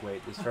Charizard? I'm like,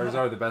 wait, is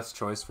Charizard the best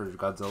choice for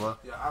Godzilla?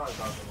 Yeah, I like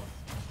Godzilla.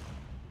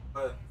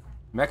 But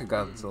Mecha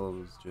Godzilla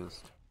was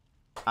just.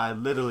 I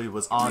literally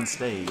was on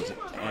stage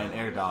and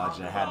air dodged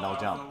and had no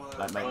jump.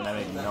 That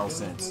made no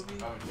sense.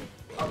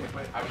 okay,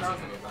 wait, I haven't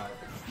seen it.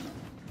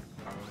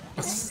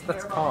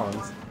 That's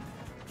Kong's.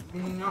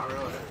 Not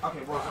really. Okay,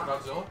 well,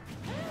 Godzilla?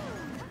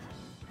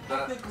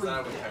 That technically,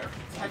 I would care.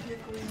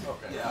 technically,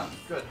 Okay. yeah,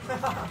 Good.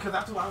 because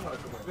that's who I wanted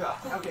to win.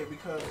 Yeah. Okay,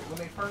 because when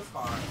they first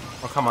fought,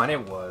 Oh come on, it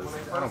was.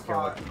 I don't care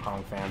what the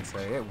Kong fans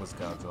say. It was I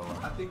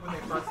Godzilla. think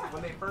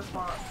when they first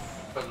fought,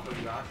 But who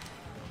you got?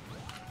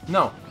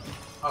 No,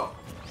 Oh.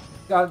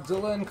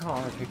 Godzilla and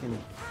Kong are kicking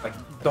like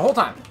the whole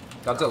time.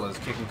 Godzilla is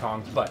kicking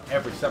Kong's butt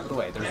every step of the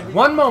way. There's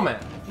one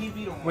moment he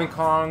beat him when once.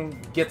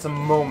 Kong gets a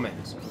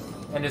moment,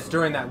 and it's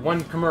during that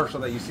one commercial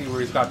that you see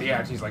where he's got the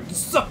axe. He's like,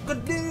 "Suck a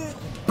dick!"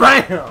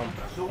 Bam!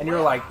 And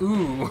you're like,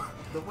 "Ooh."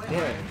 The way Yeah.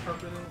 I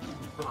interpreted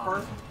it, the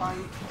first fight,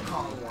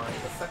 Kong won.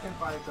 The second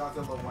fight,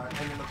 Godzilla won.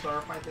 And then the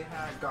third fight they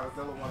had,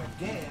 Godzilla won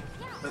again.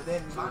 But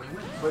then,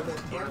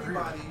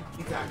 everybody,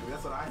 exactly,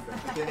 that's what I said.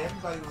 But then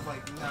everybody was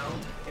like, no,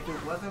 if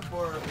it wasn't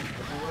for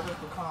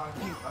Kong,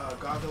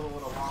 Godzilla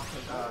would have lost to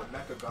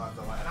Mecha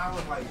Godzilla. And I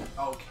was like,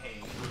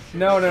 okay.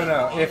 No.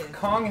 If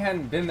Kong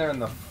hadn't been there in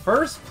the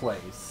first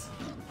place,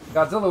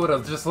 Godzilla would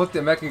have just looked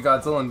at Mecha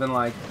Godzilla and been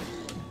like,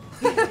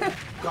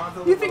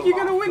 Godzilla "You think would've you're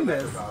gonna lost win to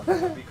this?"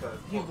 Mechagodzilla because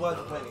he was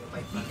winning.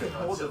 Like, he could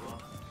hold it.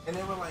 And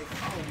they were like,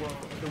 oh, well,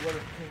 if it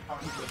wasn't King Kong,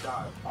 he would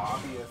die.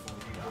 Obviously,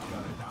 he was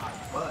gonna die.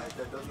 But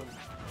that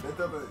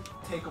doesn't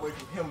take away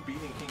from him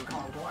beating King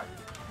Kong twice.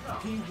 No.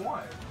 He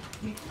won. Of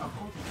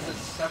course, It's a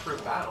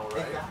separate battle,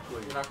 right?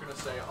 Exactly. You're not gonna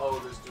say, oh,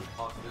 this dude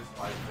lost this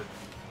fight, but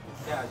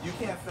yeah, you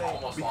can't say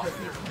Almost because lost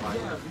a different fight.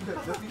 yeah,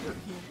 because just because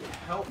he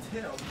helped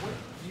him win.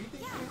 Do you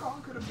think King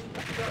Kong could have beat him?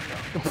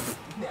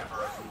 No, never.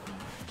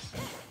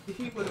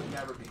 He would have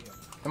never beat him.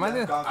 Am I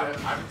the- I Godzilla,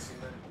 haven't seen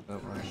that. Oh,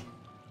 right.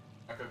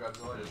 Mecha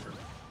Godzilla is for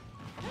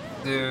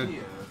 "Dude,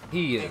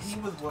 he and is he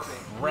was whooping.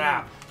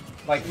 crap."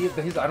 Like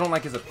I don't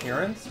like his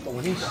appearance, but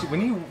when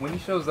he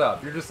shows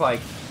up, you're just like,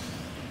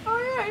 "Oh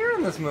yeah, you're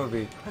in this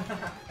movie,"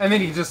 and then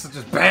he just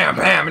bam,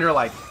 and you're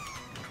like,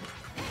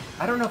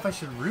 "I don't know if I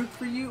should root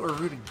for you or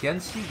root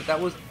against you," but that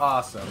was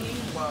awesome. He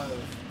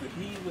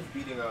was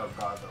beating up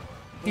Godzilla.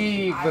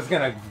 He was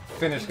gonna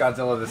finish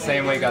Godzilla the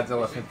same way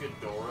Godzilla Is it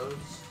finished.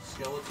 Ghidorah's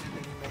skeleton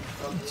and he makes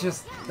Godzilla?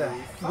 Just the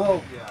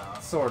Yeah.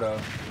 sort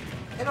of.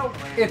 In a way,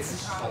 It's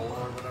soul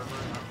or whatever.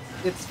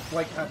 it's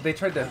like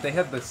they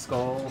had the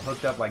skull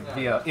hooked up like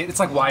via. It's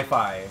like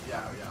Wi-Fi.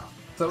 Yeah.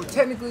 So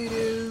technically it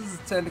is,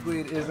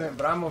 technically it isn't,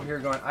 but I'm over here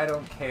going, I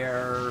don't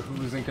care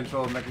who's in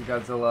control of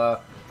Mechagodzilla.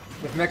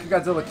 If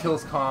Mechagodzilla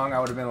kills Kong, I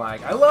would have been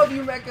like, I love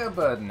you, Mecha,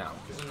 but no.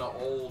 Because in the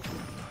old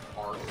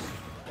arcs,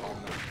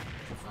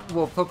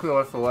 Well, Tokyo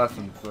left the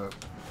lesson, but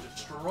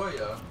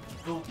Destroya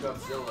killed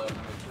Godzilla and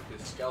they took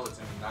his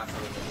skeleton and that's how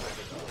they made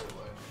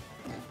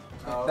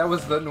Mechagodzilla. that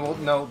was the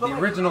the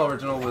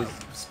original was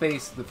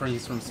Space.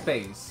 He's from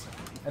space,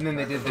 and then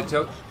they did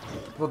the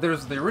well.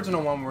 There's the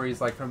original one where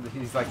he's like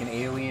an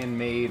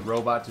alien-made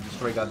robot to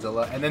destroy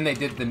Godzilla, and then they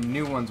did the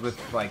new ones with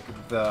like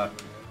the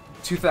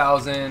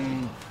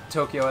 2000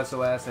 Tokyo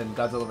SOS and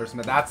Godzilla vs.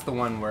 Mecha. That's the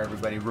one where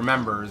everybody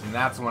remembers, and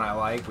that's the one I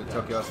like, with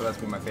Tokyo SOS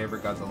being my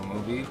favorite Godzilla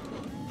movie.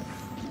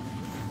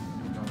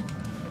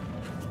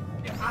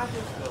 Yeah, I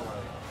just feel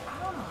like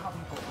I don't know how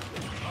people.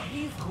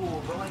 He's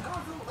cool, but like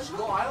Godzilla, like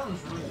Skull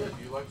Island's really good.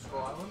 Do you like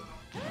Skull Island?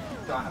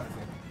 No, I haven't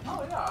seen it.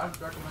 Oh yeah,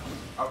 I'd recommend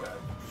it. Okay.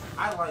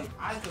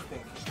 I just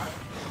think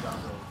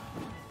Godzilla.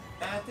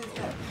 And at this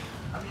point,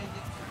 I mean,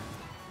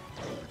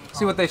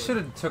 See, what they should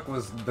have took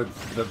was the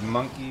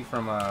monkey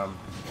from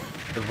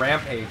the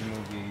Rampage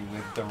movie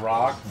with The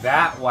Rock.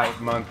 That white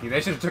monkey.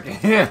 They should have took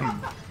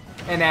him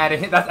and added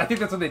him. I think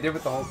that's what they did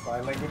with the whole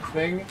sign language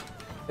thing.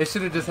 They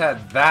should have just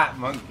had that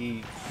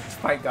monkey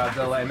fight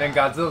Godzilla, and then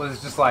Godzilla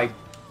is just like,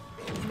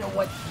 you know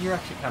what? You're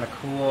actually kind of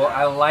cool.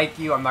 I like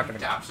you. I'm not gonna.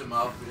 Daps him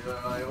up.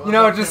 You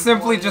know, just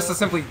to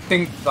simply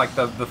think like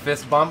the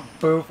fist bump,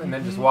 poof, and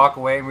then just walk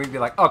away, and we'd be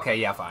like, okay,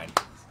 yeah, fine.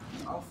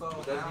 also,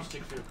 Then you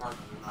stick to your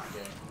partner and not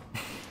gay.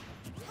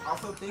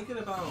 also thinking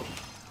about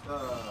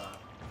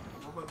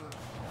what was it?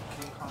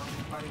 King Kong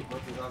fight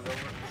versus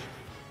Godzilla.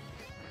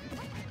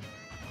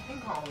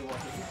 King Kong only won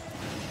 50.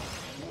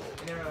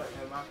 And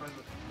my friend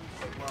was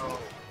like, well,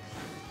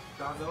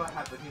 Godzilla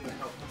had the human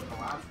help him in the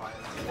last fight,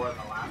 or in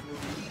the last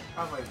movie. I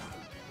was like,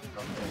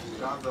 okay,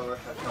 Godzilla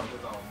has helped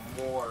his own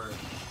more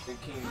than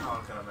King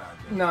Kong can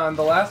imagine. No, in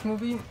the last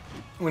movie,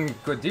 when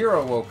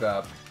Ghidorah woke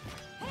up,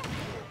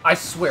 I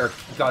swear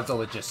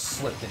Godzilla just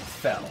slipped and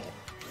fell.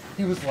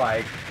 He was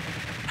like,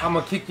 I'm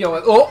gonna kick you.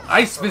 Oh,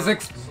 ice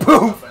physics,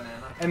 poof!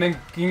 And then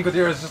King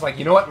Ghidorah is just like,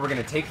 you know what? We're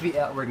gonna take the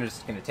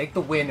just gonna take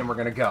the win and we're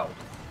gonna go.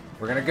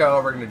 We're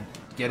gonna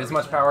get as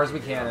much power as we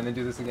can and then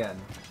do this again.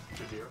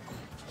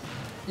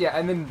 Yeah,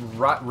 and then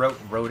Rodan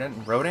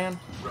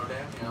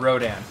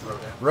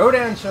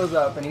shows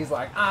up and he's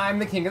like, I'm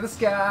the king of the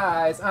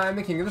skies, I'm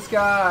the king of the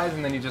skies,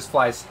 and then he just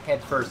flies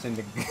headfirst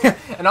into.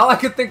 And all I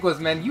could think was,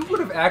 man, you would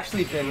have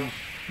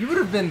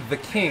been the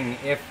king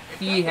if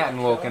he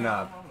hadn't woken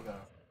up.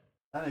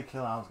 I didn't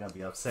kill him, I was gonna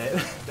be upset.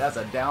 That's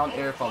a down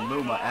air from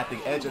Luma at the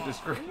edge of the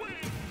screen.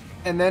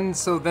 And then,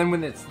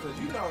 when it's...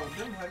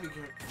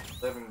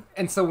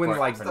 And so when,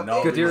 like,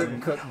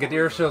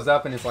 Ghidorah shows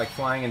up and is, like,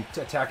 flying and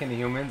attacking the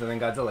humans, and then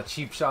Godzilla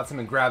cheap shots him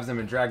and grabs him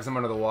and drags him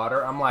under the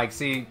water, I'm like,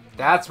 see,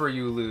 that's where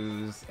you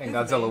lose, and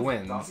Godzilla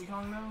wins.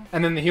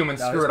 And then the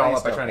humans screw it all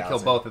up by trying to kill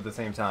both at the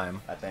same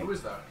time. I think. Who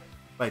is that?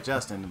 Wait,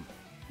 Justin,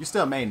 you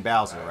still main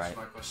Bowser, right? That's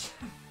my question.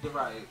 You're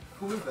right.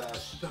 Who is that?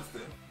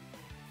 Justin.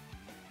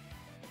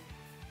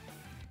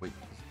 Wait,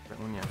 that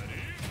one, yeah.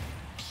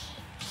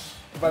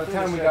 By the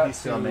time we got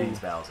still mains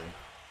Bowser.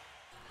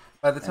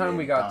 By the time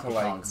we got to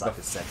like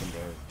the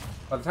secondary.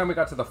 By the time we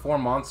got to the 4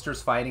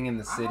 monsters fighting in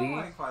the city, I don't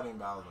like fighting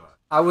Bowser.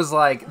 I was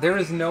like, there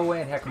is no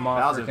way in heck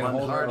Mothra can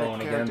hold her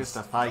own against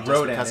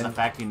Rodan because of the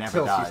fact he never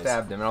until dies. she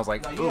stabbed him, and I was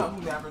like, you know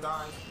who never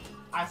dies?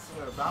 I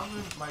swear,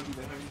 Bowser might be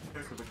the heaviest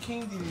character, but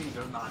King DDD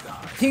does not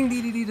die. King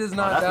DDD does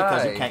not that's die.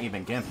 That's because you can't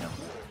even give him.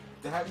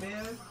 That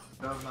man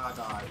does not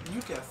die.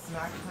 You can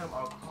smack him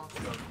across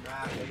the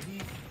map, and he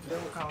still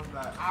comes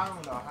back. I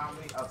don't know how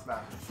many up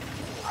smashes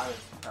I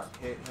have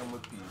hit him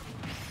with these.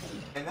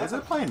 And that's Is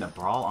it playing the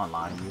Brawl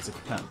Online music?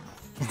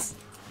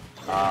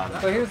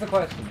 So here's the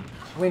question: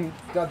 when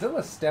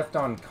Godzilla stepped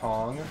on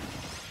Kong,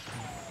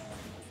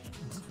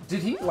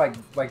 did he like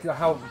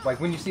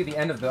when you see the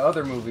end of the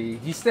other movie,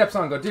 he steps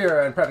on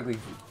Ghidorah and practically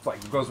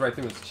like goes right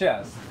through his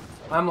chest?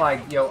 I'm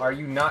like, yo, are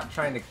you not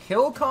trying to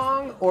kill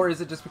Kong, or is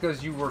it just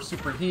because you were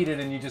super heated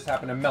and you just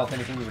happened to melt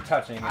anything you were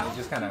touching, and it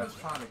just kind of...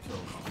 trying to kill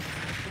Kong.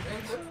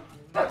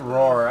 That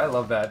roar, I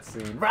love that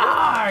scene.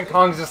 Rah! And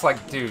Kong's just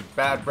like, dude,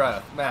 bad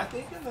breath. Man,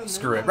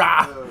 screw it.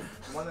 Rah! The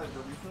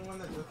recent one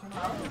that just came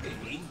out, I don't think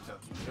they hate each other.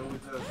 It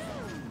was just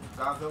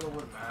Godzilla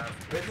was mad.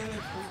 But then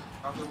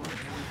Godzilla was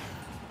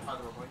trying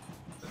to replace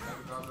the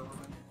second Godzilla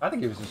thing. I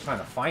think he was just trying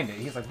to find it.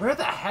 He's like, where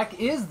the heck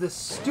is this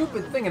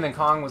stupid thing? And then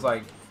Kong was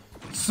like,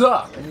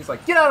 sup? And he's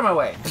like, get out of my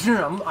way.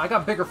 I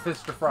got bigger fish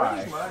to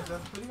fry.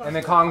 And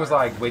then Kong was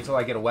like, wait till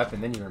I get a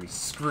weapon, then you're gonna be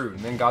screwed.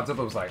 And then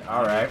Godzilla was like,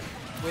 alright.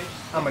 Wait,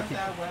 I'm gonna keep...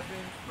 that weapon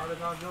part of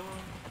Godzilla?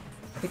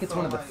 I think it's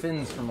one of the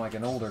fins from like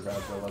an older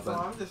Godzilla. So But...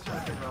 I'm just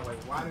trying to figure out,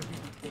 like, why do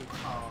people think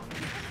Kong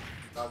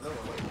Godzilla?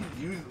 Like,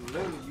 he's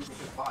literally using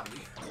his body.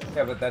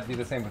 Yeah, but that'd be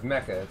the same with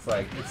Mecha. It's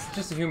like, it's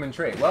just a human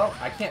trait. Well,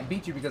 I can't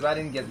beat you because I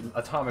didn't get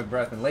atomic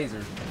breath and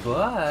lasers,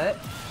 but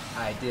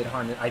I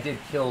did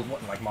kill,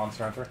 like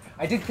Monster Hunter,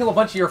 I did kill a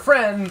bunch of your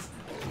friends,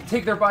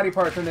 take their body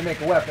parts and they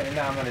make a weapon, and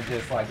now I'm gonna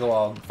just like go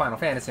all Final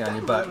Fantasy on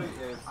you, but...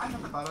 I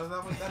never thought of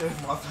that one. That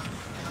is Monster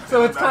Hunter.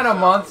 So it's kind of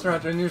Monster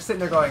Hunter, and you're sitting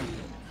there going,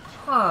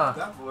 huh.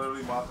 That's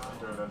literally Monster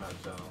Hunter in a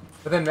nutshell.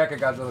 But then Mecha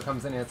Godzilla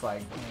comes in and it's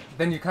like,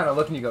 then you kind of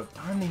look and you go,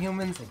 darn the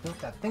humans, they built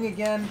that thing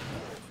again.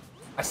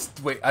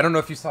 Wait, I don't know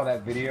if you saw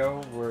that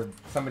video where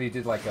somebody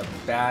did like a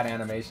bad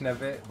animation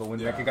of it, but when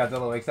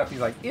Mechagodzilla wakes up,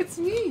 he's like, it's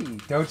me!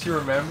 Don't you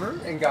remember?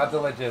 And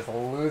Godzilla just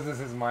loses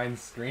his mind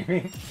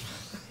screaming.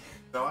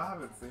 No, I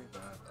haven't seen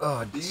that.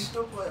 Oh, do you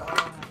still play,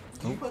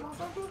 do you play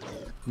Monster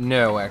Hunter?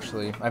 No,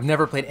 actually. I've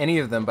never played any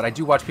of them, but I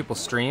do watch people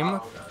stream.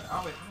 Oh,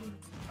 okay.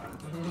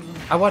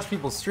 I watch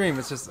people stream,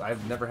 it's just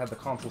I've never had the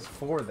consoles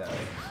for that.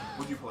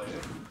 Would you play it?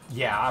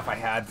 Yeah, if I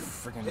had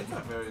freaking... It's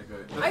not very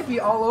good. I'd be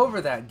all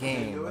over that The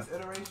game. newest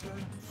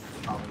iteration?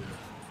 Probably.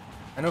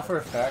 I know for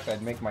a fact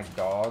I'd make my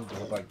dog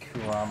look like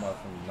Kurama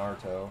from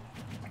Naruto.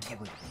 I can't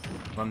believe...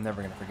 I'm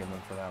never gonna forgive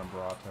them for that on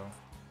Boruto.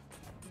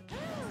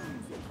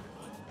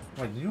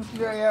 Wait, did you see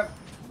that yet?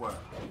 What?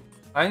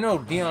 I know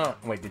Dion...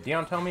 Wait, did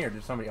Dion tell me or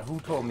did somebody... Who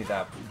told me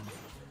that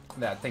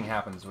thing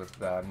happens with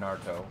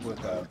Naruto,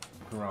 with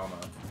Kurama?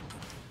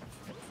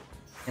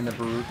 In the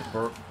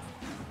burrito.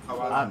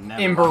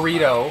 In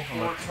burrito.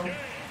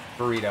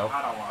 Burrito.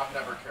 I've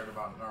never cared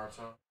about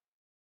Naruto.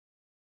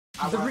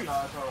 I watched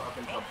Naruto up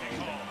until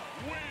Pain.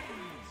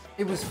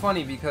 It was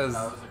funny because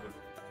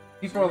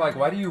people are like,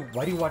 why do you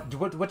watch?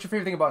 What's your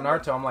favorite thing about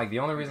Naruto? I'm like, the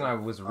only reason I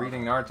was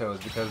reading Naruto is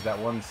because that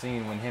one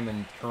scene when him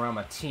and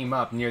Kurama team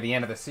up near the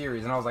end of the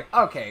series, and I was like,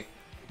 okay,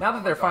 now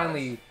that they're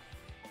finally,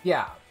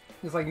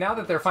 it's like now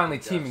that they're finally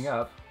teaming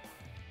up.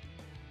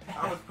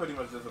 I was pretty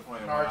much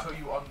disappointed. Naruto,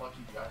 you unlucky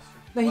bastard.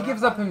 No, he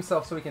gives up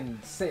himself so he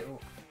can say,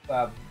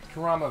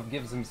 Kurama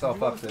gives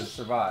himself up to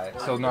survive,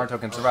 so Naruto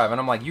can survive. And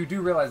I'm like, you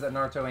do realize that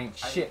Naruto ain't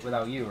shit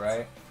without you,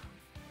 right?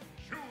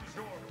 Choose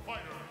your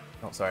fighter.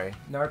 Oh, sorry.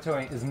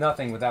 Naruto is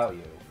nothing without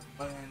you.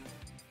 And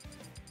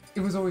It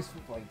was always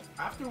like...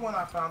 after when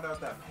I found out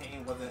that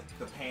Pain wasn't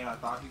the Pain I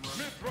thought he was,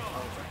 I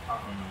was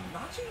like,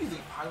 not you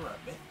using Pyro at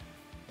mid.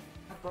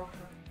 That broke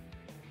her.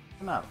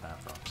 Not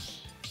that, bro.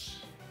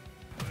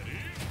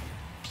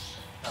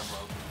 That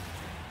broke her.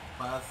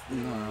 Busted.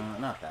 No,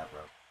 not that, bro.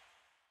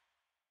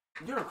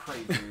 You're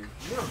crazy.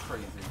 You're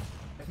crazy.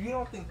 If you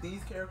don't think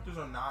these characters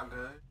are not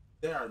good,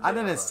 they are. I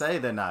didn't say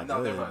they're not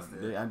No, they're good.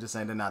 busted. I'm just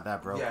saying they're not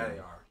that broken. Yeah, they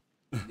are.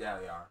 Yeah,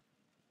 they are.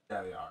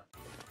 Yeah, they are.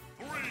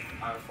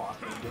 I fought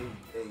them.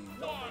 They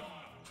don't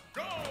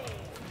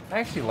I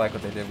actually like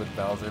what they did with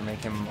Bowser, make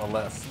him a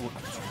less...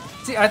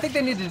 See, I think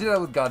they need to do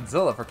that with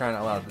Godzilla for crying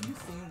out loud. Have you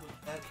seen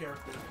that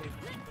character?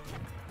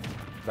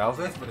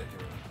 Bowser? That's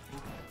ridiculous.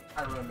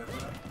 I remember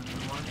that.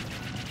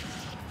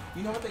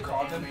 You know what they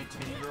called him?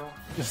 girl.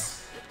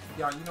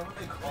 Yeah, you know what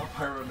they called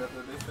Pyro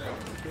Method? They said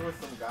there was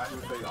some guy who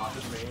was saying off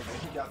his name,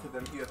 and he got to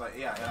them, he was like,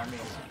 yeah, and I mean,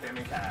 him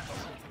and Cat.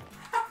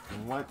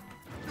 What?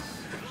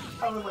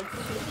 I was like,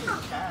 him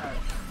and Cat.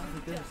 I was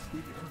like, they're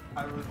stupid.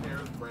 Pyro's hair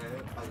is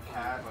red, like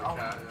Cat. Like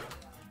Cat,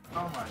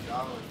 Oh my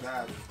god, like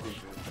that is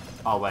stupid.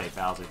 Oh wait,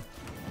 Bowser.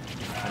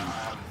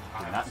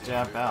 Do not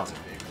jab Bowser.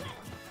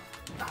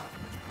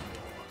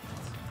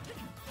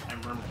 I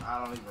remember,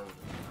 I don't even remember.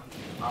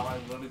 I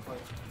like literally play.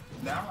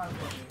 Now I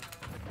play.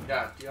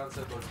 Yeah, Dion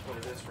said let's play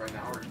this right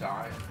now or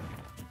die.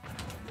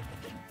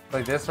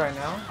 Like this right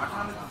now? I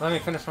kinda just, Let me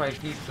finish my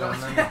pizza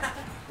and then...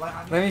 like,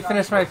 I Let me just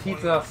finish got my to a point-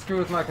 pizza, screw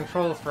with my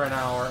controls for an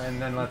hour,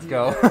 and then let's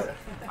go.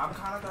 I'm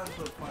kind of gotten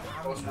to a point.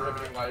 Most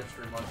riveting live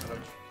stream on Twitch.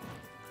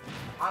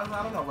 I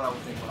don't know what I would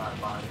think when I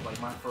buy it. Like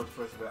my first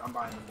choice, but I'm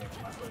buying this game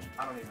for my Switch.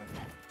 I don't even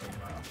think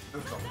about it.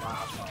 This is a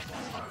lot of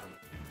stuff.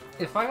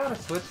 If I got a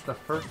Switch, the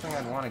first thing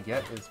I'd want to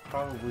get is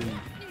probably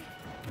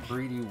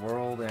 3D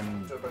World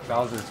and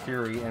Bowser's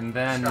Fury, and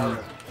then... Oh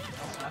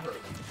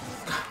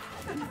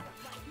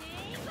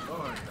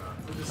my god.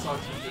 I just saw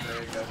two today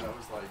again that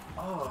was like,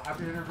 oh,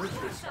 happy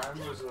anniversary.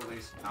 Skyrim was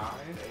released 9,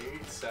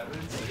 8,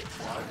 7, 6,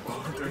 5,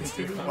 4,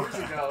 3, 2 years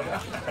ago.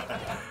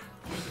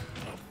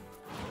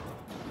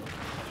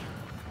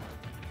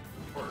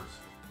 Of course.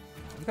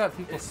 You got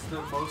people... It's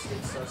the most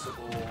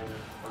accessible.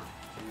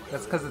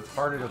 That's because it's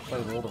harder to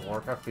play World of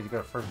Warcraft because you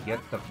gotta first get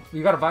the...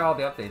 You gotta buy all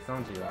the updates,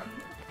 don't you?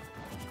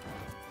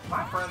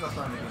 My friends are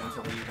starting to get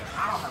into League, and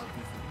I don't have a PC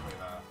to play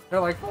that.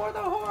 They're like, for the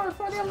horse,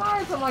 for the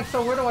alliance! I'm like,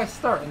 so where do I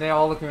start? And they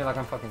all look at me like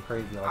I'm fucking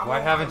crazy. Like, why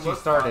haven't you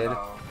started?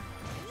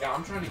 Yeah,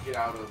 I'm trying to get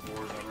out of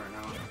Warzone right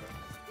now.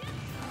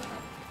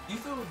 You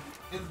still...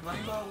 Is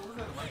Rainbow... What was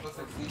it? Rainbow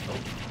Six Siege?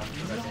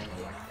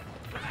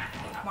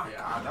 Oh my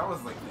god, that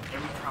was like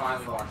every time I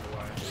Finally saw walked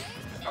away.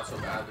 It's not so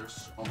bad, there's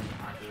so many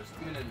hackers,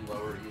 even in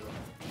lower elo.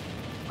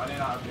 I did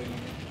not been.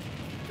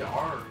 There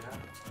are,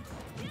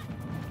 yeah.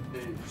 They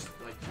just,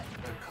 like,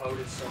 the code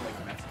is so,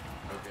 like, messy.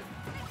 Okay.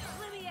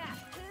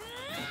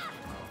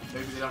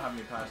 Maybe they don't have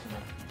any passion.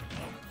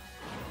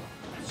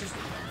 It's just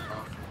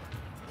rough.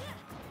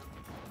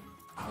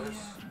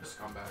 There's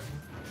scumbag.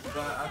 But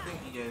I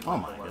think EA is Oh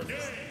like my the worst.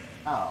 goodness.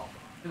 Oh.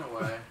 In a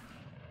way.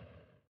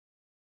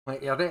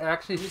 Wait, are they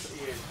actually... It's EA's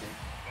game.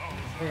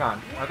 Hang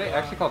on, are they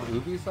actually called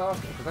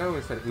Ubisoft? Because I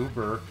always said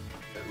Uber.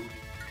 Yeah, ooh.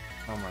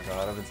 Oh my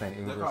god, I've been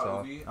saying They're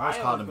called Ubersoft. Ubi. I always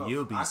called them I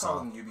Ubisoft. call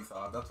them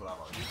Ubisoft. That's what I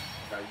like.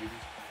 Yeah, Ubi's.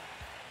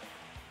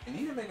 They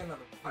need to make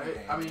another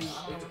game. I mean,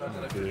 it depends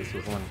on if Do you're this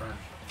with one. French.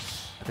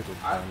 I think we're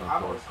I've fine, of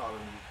always course. called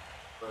them Ubi.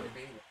 What But do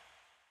you mean?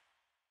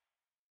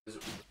 Is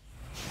it...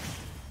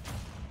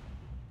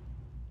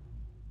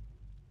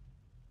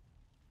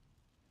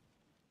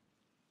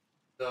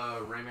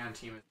 The Rayman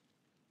team is...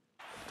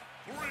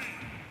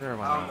 Sure,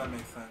 why oh, not? that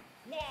makes sense.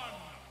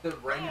 The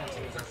Rayman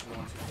team is actually the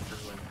ones who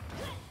first win.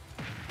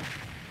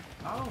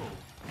 Oh,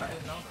 I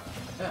didn't know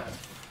that. Yeah.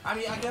 I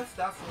mean, I guess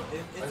that's what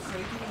it's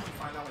crazy when you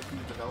find out like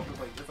these developers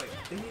like it's like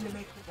they need to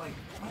make like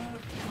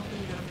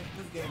something gonna make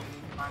this game, and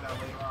then you find out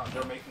later on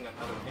they're making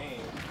another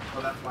game,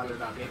 so that's why they're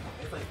not making.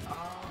 It's like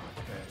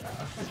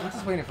okay. I'm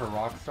just waiting for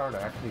Rockstar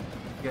to actually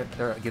get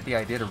the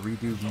idea to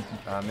redo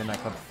Midnight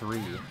Club 3.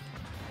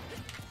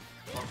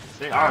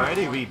 They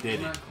already redid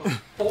it.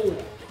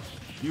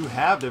 You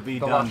have the The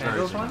redone Los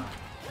Angeles version. one?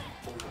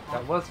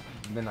 That was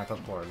Midnight Club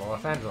 4.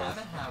 Los I Angeles.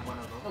 haven't had one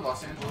of Oh, those.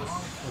 Los Angeles.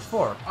 It was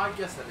 4. I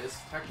guess that is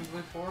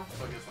technically 4,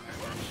 so I guess the next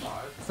one is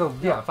 5. So,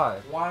 yeah,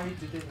 5. Why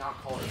did they not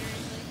call it?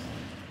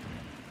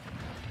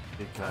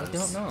 Because I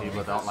don't know.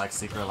 people don't like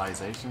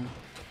serialization.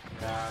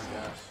 Yeah, I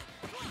guess.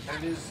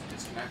 And it is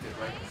disconnected,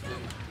 right?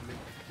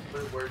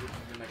 'Cause where did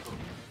the next one?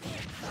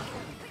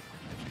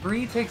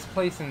 3 takes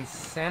place in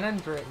San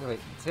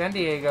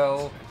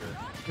Diego,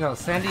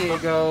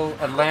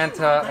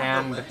 Atlanta,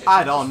 and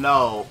I don't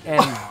know.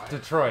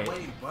 Detroit.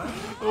 Wait, what?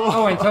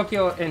 Oh, and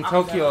Tokyo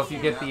if you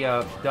get the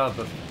dub.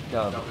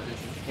 Double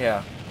edition.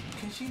 Yeah.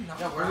 Can she not?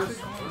 Yeah, where grab is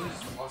it?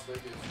 Las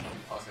Vegas?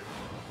 Los Angeles.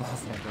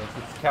 Los Angeles.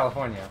 It's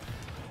California.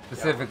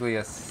 Specifically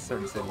a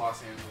certain Where's the city.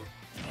 Los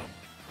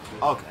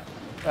Angeles? Okay.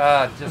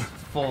 Just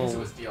full. It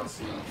was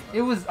DLC.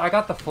 It was. I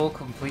got the full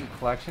complete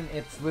collection.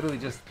 It's literally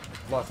just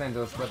Los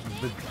Angeles, but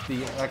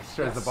the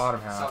extra is the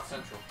bottom half. South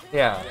Central.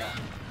 Yeah. Yeah.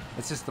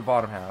 It's just the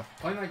bottom half.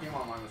 Playing that game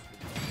online was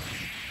pretty good.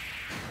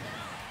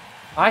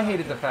 I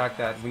hated the fact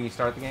that when you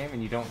start the game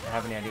and you don't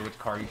have any idea which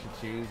car you should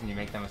choose, and you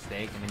make that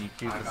mistake, and then you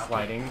choose the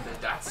sliding.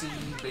 The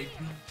Datsun, baby.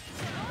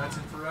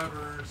 Datsun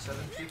forever.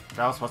 750.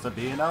 That was supposed to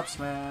be an up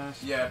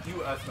smash. Yeah, if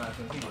you up smash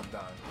him, he was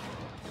done.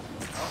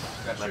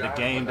 But the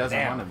game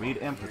doesn't want to read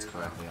inputs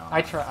correctly on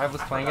it. I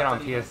was playing it on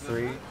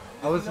PS3.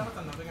 I was. You know what's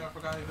another thing I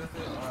forgot he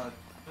listed? What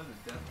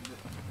is it?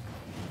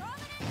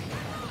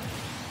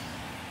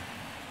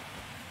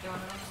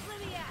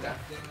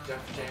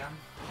 Def Jam.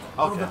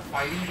 Okay.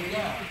 Fighting game.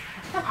 Yeah.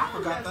 I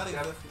forgot that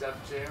existed.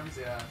 Def Jams,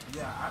 yeah.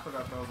 Yeah, I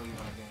forgot that was even a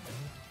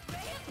game.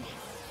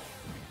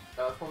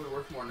 That's probably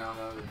worth more now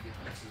that the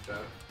X is dead.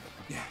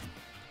 Yeah,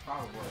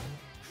 probably.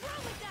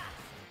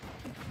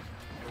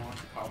 They want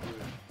to copy it.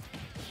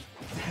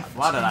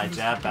 Why did I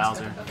jab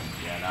Bowser?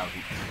 Yeah,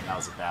 that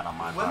was a bad on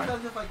my Wasn't part.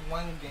 that just like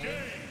one game?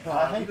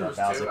 I hate There that was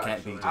Bowser two, can't be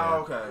actually. jabbed.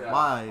 Oh, okay. Yeah.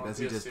 Why On does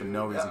he just for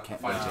no PS2, reason yeah,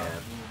 can't be fight.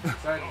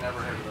 jabbed? So I never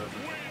heard of those.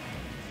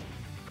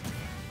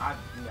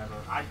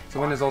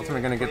 So when is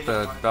Ultimate gonna get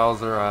the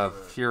Bowser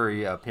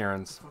Fury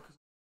appearance?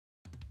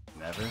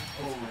 Never.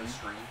 Oh, the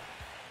stream.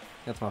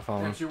 That's my And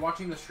phone. if you're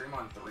watching the stream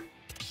on 3,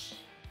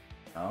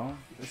 No,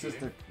 this is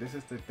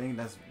the thing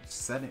that's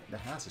setting that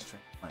has a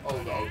string. Like, oh,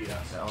 the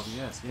OBS. the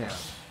OBS, yeah.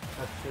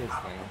 That's his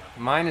thing.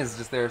 Mine is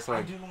just there, so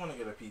I do want to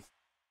get a piece.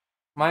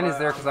 mine is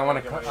there because I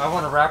want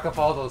to rack up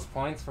all those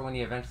points for when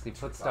you eventually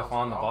put stuff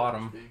on the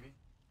bottom. Baby.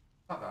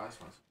 Not the ice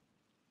ones.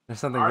 There's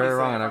something very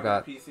wrong, and I've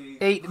got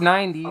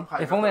 890.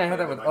 If only I had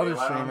that with other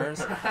streamers.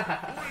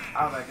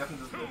 I was like, I can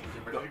just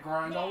Ready to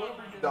grind all over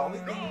again. The only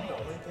thing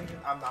is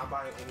I'm not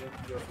buying any of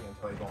the DLC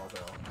until they go on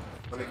sale.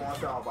 When they go on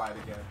sale, I'll buy it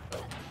again.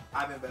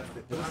 I've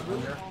invested.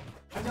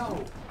 I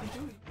know. I do.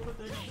 You know what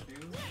they're gonna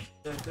do?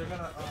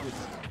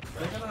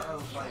 They're gonna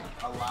like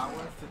allow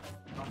us to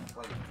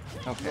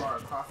like do our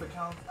cross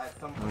accounts at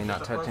some. Let me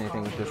not touch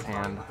anything with this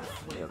hand.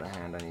 The other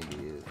hand I need to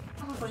use.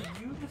 I was like,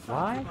 you just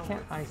Why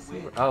can't I see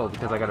it? Oh,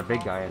 because I got a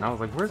big guy, and I was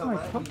like, where's my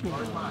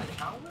Pokemon? my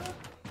account with?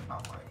 Oh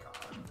my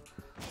god.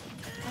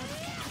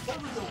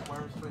 That was the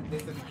worst thing. They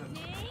said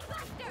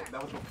because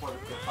that was before the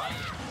PS5.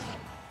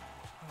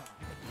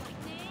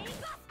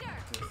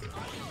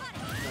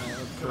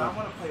 Cause I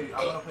wanna play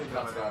That's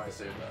Devil not to May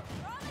save that.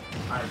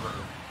 I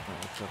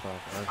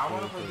agree. I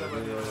wanna play Devil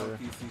May on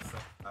PC so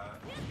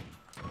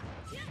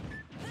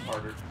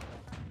Harder.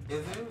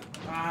 Is it?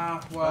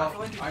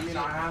 Well, I mean,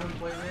 I haven't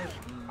played it.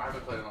 I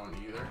haven't played it on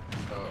either.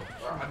 So,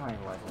 or I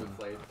haven't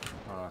played.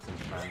 Oh,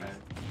 since Friday.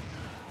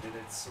 And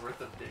it's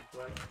worth a big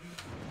play.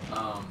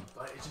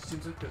 But it just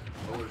seems like the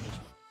controller's just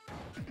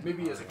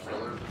maybe as a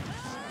killer.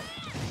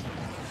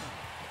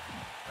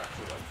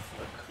 Actually, like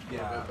flick a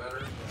little bit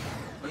better.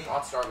 Like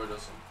Hot Starler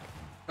does some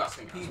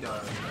disgusting. He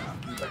does. Yeah.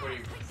 Like when he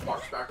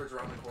walks backwards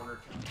around the corner.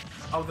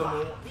 Oh, the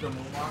moonwalk.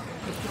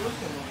 Because killers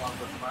can moonwalk,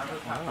 but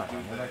survivors have to do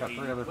And the I got 3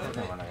 other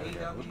Pokemon I gotta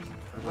get. AW, Whoops.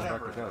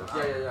 whatever. Back it goes.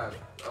 Yeah.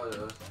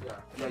 Yeah.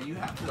 Yeah, you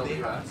have to.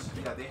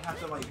 They have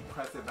to like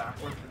press it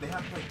backwards. They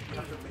have to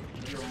like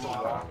make your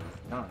model.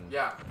 Done.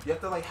 Yeah. You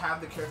have to like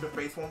have the character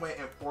face one way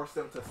and force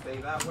them to stay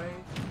that way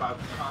by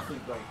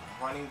constantly like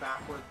running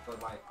backwards,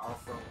 but like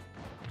also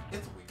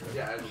it's weird.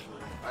 Yeah,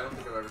 I don't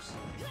think I've ever seen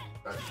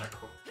that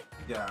cool.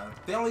 Yeah,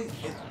 they only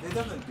it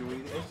doesn't do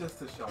anything. It's just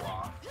to show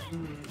off.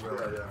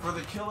 Really. Yeah. For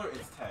the killer,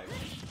 it's tag.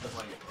 It's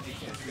like you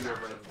can't see the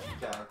red.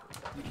 Yeah,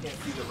 you can't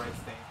see the red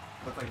stain.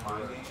 It's like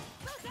mind game.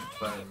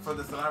 But for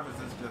the survivors,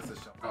 it's just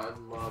a show. I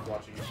love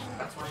watching it.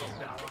 That's why I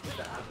wanted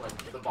to add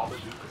like the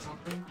Babadook or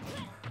something.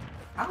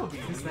 That would be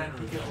Because then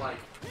he could like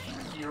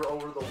peer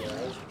over the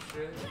walls and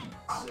shit.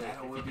 Oh,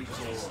 that would be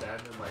cool.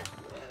 Standing like,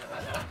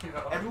 you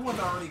know. Everyone's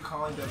already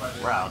calling Dead by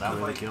Daylight. Wow, that because,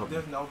 really killed me.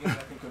 There's no game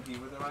that can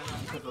compete with it right now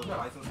because of the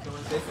license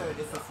killers. They said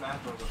it's a Smash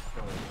Bros.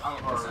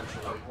 Killer.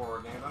 Or a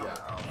horror game. I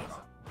don't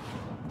know.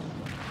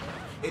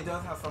 It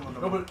does have some of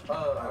the No, but I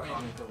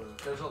iconic mean,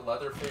 killers. there's a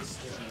Leatherface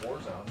in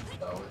Warzone,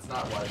 though. It's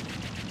not like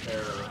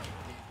their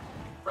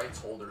rights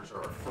holders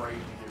are afraid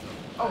to give them.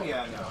 Oh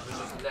yeah, no. There's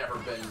just never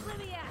been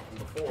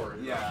before.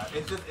 Yeah,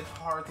 it's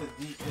hard to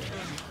it's gonna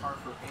be hard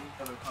for any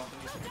other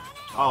company.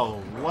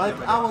 Oh, what?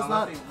 I was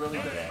not. They really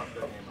did fuck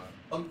their game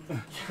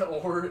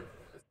up. Or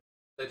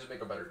they just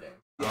make a better game.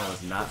 I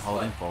was not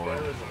holding forward.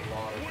 There's a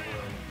lot of room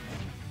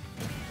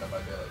that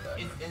might be like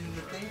that. And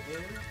the thing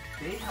is,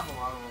 they have a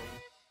lot of room.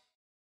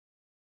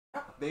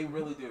 They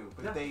really do,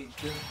 but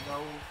there's no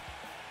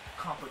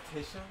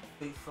competition.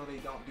 So they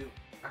don't do.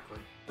 Exactly.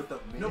 But the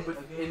No, minute but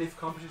a game- and if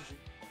competition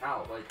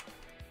out, like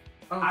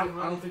I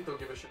don't think they'll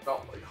give a shit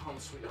about like Home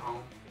Sweet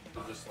Home.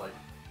 They'll just like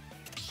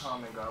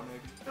come and go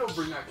maybe. they'll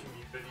bring that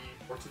community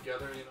more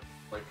together, you know,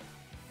 like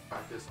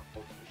practice on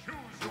both,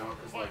 you know,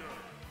 because like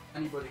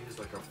anybody who's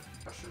like a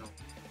professional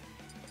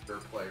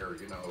player,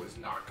 you know, is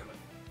not gonna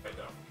play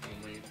that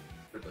only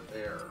for the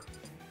they're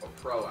a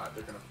pro at.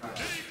 They're gonna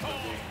practice the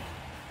game,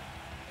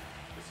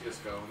 the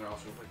CS:GO, and they're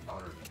also gonna play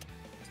Valorant.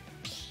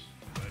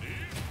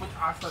 Which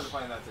I started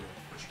playing that too.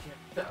 But you can't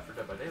do that for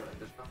Dead by Daylight.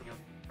 There's nothing else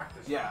to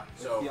practice. Yeah,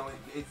 So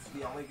it's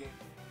the only game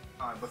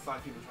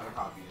besides people trying to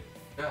copy it.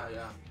 yeah,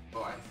 yeah.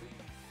 Well, I think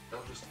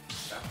they'll just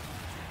that.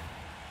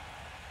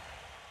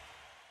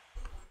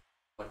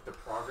 Like the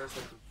progress,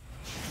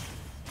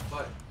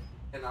 but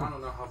and I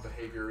don't know how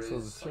behavior is So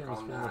the stream like, is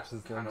on pretty that much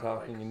just them kind of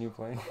talking like and you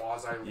playing.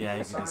 quasi Yeah,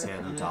 you can see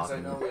them because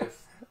I talking. know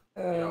if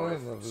you know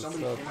if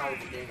somebody came out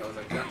with a game that was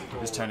identical,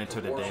 Just turn it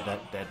to the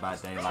Dead by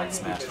Daylight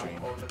Smash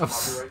stream. Own the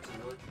copyrights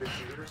and military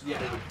shooters, Yeah.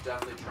 they would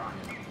definitely try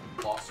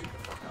and lawsuit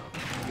the fuck out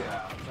of it.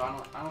 Yeah. So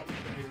I don't think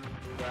they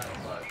would do that,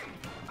 but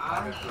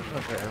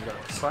Okay, I've got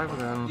 5 of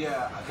them.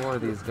 Yeah. 4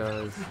 of these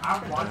guys.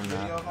 I've watched And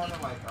that. videos on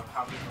it, like of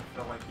how people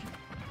feel like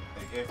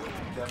if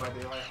Dead by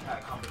Daylight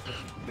had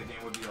competition, the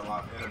game would be a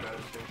lot in a better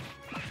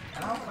shape.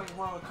 And I was like,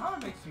 well, it kind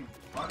of makes you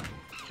fun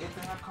if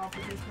they have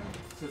competition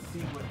to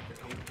see what they're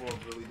capable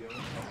of really doing.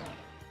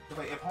 Cause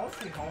like if Home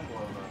Sweet Home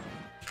World,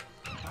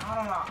 I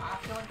don't know, I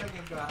feel like that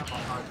game's gonna have a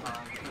hard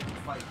time because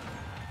it's like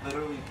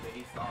literally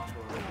based off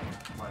of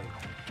like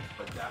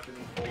a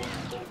Japanese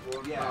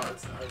old yeah,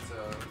 it's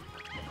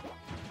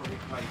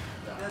like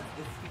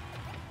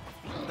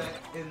that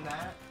in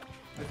that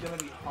it's gonna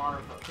be hard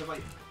because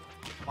like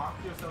lock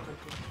yourself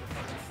into a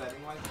certain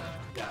setting like that.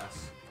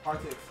 yes. Hard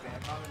to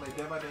expand on it. Like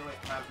Dead by Daylight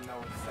has no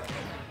setting,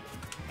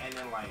 and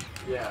then like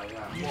Yeah.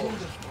 you can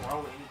just throw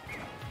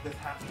anything. This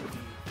has to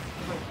be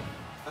like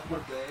that's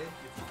what dead.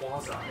 It's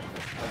quasi, like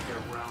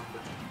they're around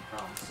the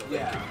realms, so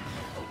Yeah.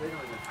 they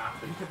don't even have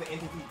to. Because the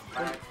entity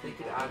They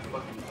could add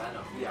fucking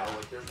venom. Yeah.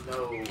 Like there's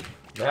no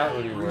That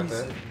would be worth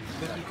reason. it.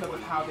 just because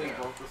of how they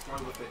wrote the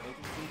story with the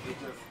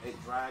entity, it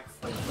drags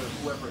like so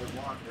whoever it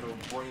wants, it'll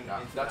bring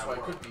Yeah, into that's that why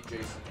it world. could be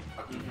Jason.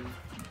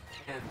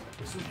 And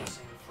this was the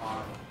same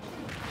thought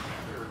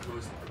here, who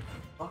was like,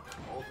 fuck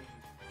all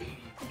these 80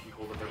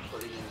 people that they're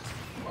putting into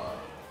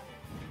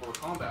Mortal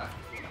Kombat.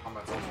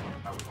 Kombat's also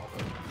that was all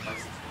the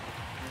license.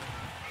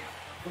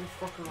 What the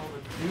fuck are all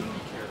the new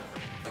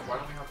characters? Like, why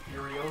don't we have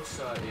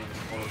Furiosa in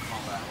Mortal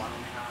Kombat? Why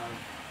don't we have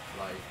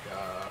like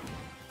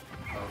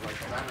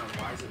Venom?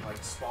 Why is it like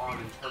Spawn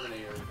and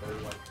Terminator?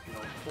 They're like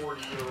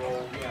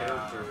 40-year-old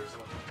characters.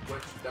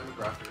 Which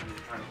demographic are you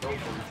trying to go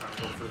for? Are you trying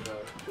to go for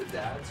the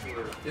dads who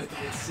are 50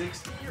 and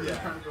 60, or are you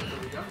trying to go for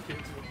the young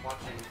kids who are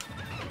watching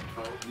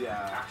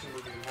action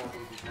movies and horror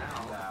movies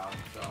now?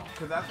 So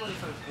Because that's what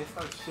it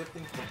starts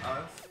shifting from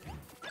us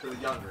to the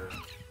younger.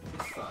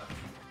 It sucks.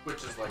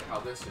 which is like how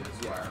this is.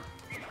 Yeah.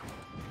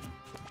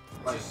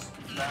 Where Like just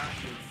that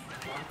is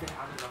why don't they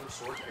add another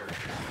sword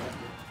character?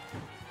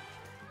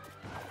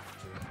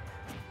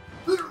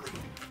 Literally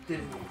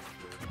didn't move.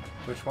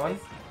 Which one?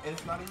 and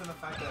it's not even the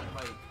fact that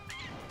like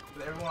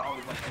everyone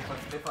always like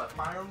if a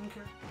Fire Emblem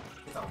character,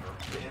 it's over.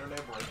 The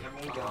internet breaks,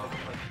 everyone gets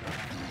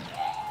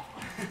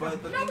like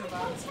but the thing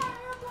about it,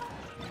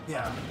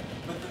 yeah.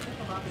 But the thing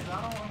about it is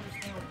I don't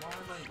understand why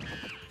like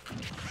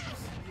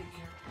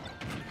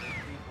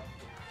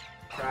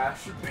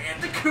Crash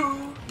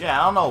Bandicoot!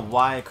 Yeah, I don't know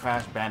why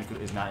Crash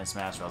Bandicoot is not in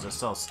Smash Bros. It's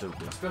so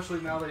stupid.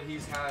 Especially now that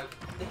he's had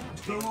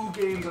 2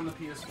 games on the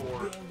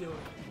PS4.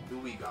 do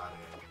we got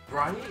it?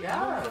 Right?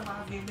 That's the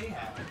last game they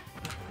had.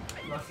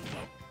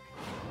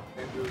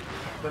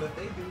 But if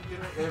they do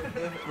get it,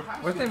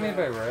 if Weren't they made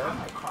by Rare? I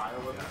might cry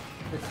over that.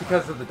 It's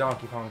because of the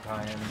Donkey Kong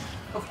tie-ins.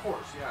 Of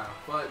course, yeah.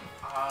 But,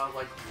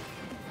 like...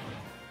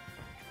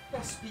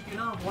 Yeah, speaking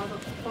of, why the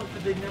fuck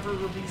did they never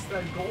release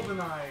that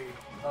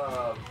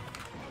GoldenEye,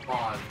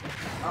 mod?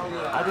 Oh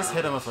yeah. I just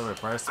hit him with a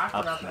reverse I up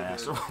forgot they smash.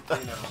 did. What They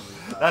the- never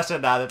released that. That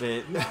should not have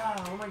been.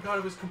 Yeah, oh my god,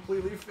 it was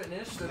completely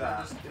finished and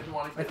I just didn't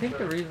want to I get think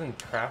the reason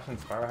Crash and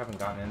Spyro haven't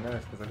gotten in there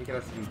is because I think it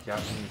has to be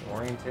Japanese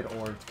oriented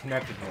or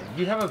connected to it.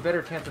 You'd have a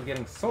better chance of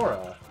getting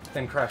Sora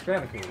than Crash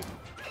Bandicoot.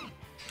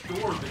 Sure,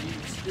 but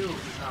even still,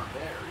 he's not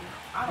there.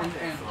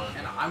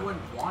 And I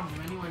wouldn't want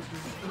him anyways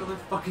because he's another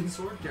fucking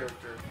sword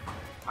character.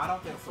 I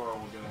don't think Sora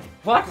will get in.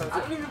 What? I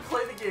didn't even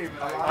play the game.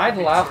 And I'd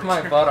laugh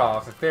my butt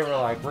off if they were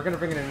like, we're gonna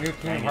bring in a new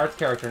Kingdom Hearts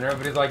character, and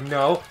everybody's like,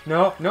 no,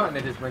 no, no, and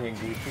they just bring in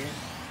Goofy.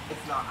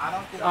 It's not. I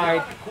don't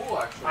think. Cool,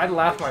 actually. I'd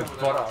laugh my Some of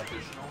butt them are off.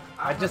 traditional.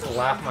 I'd just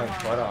laugh my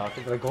butt off.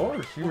 They'd be like,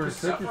 oh, she was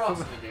sick or Sephiroth's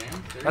something. in the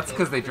game. That's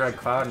because they drag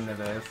Cloud into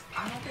this.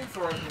 I don't think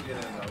Sora can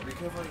get in though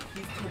because like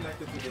he's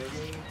connected to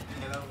Disney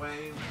in a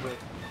way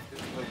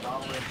with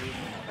Donald and Disney.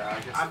 Yeah,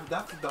 I guess.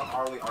 That's the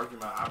only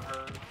argument I've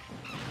heard.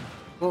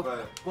 Well,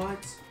 But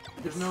what?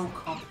 There's no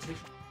competition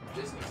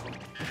from Disney. So I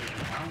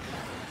don't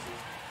think this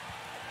is.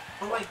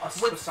 but like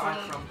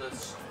Aside from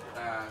this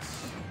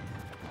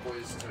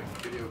boys to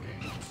video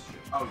games shit.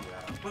 oh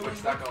yeah, but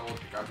Which like, that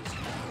got just.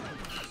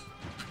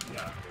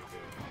 yeah.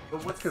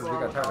 But what's 'cause we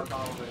Sora got tired without of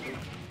Donald and Disney?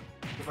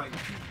 It's like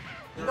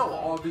No,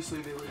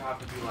 obviously they would have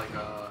to be like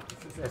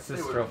It's they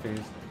just would- trophies.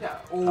 Yeah,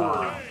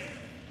 or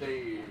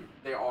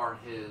they are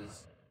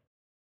his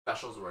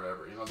specials or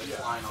whatever. You know, they're Yeah.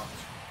 flying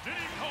off.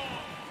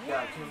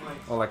 yeah, cause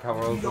like Well, like how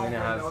You don't Rosalina bring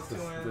has those two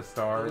in. the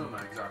star. No,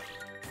 exactly.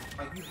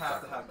 like you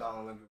have to have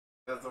Donald and Goofy.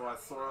 That's why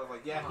Sora's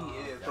like yeah he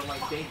is, but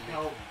like they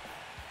help.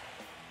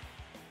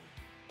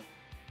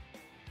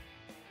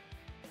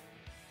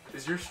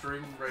 Is your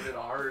stream rated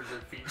R or is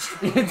it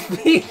PG? It's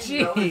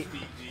PG. No, it's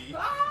PG.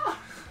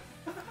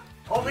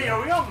 Oh, wait,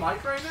 are we on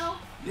mic right now?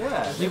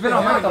 Yeah. You've been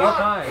on mic the whole We've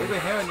time.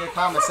 been hearing your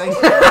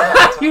conversation.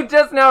 You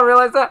just now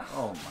realized that?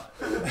 Oh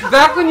my.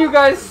 Back when you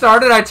guys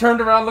started, I turned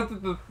around,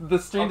 looked at the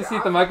stream to see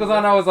if the mic was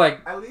on. I was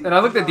like, and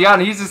I looked at Dion,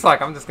 and he's just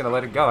like, I'm just gonna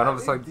let it go. And I'm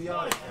just like,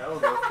 Dion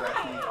tells us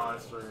that he's on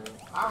stream.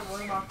 I'm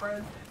one of my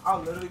friends.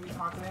 I'll literally be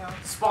talking to him.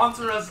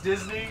 Sponsor us,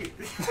 Disney.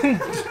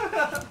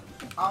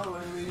 I'll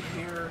literally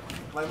hear,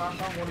 like, my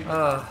phone won't even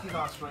he's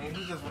on stream.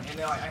 He just went in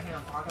there, like, I hear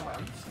him talking, like,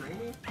 are you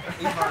streaming?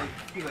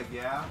 He's like,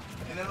 yeah.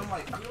 And then I'm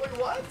like,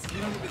 what?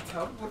 You don't even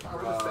tell me if I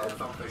would have said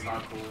something. It's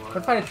not cool. what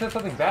if I had said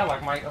something bad,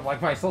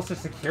 like my social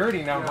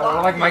security number,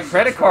 or like my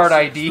credit card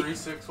ID?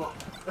 361.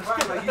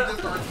 Right, like, you just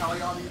start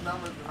telling all these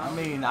numbers. I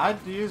mean, I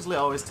usually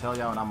always tell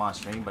y'all when I'm on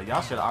stream, but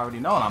y'all should already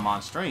know when I'm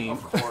on stream.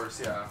 Of course,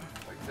 yeah.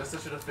 Like,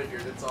 Jessica should have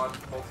figured it's on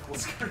multiple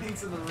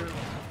screens in the room.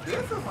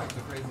 This is, like,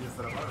 the craziest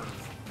set of others.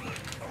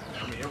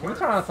 I mean, it Can we works.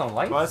 turn on some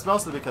lights? Well, it's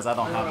mostly because I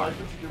don't have my. What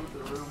you do with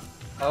the room?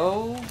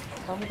 Oh,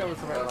 tell me that was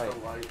the right That's light.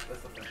 the light.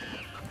 That's the thing.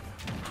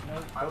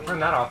 Don't turn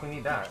that off. We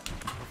need that.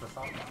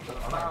 I'm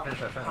not gonna finish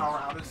that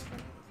Power sentence.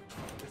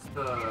 outage. It's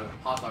the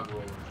hot dog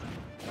roller.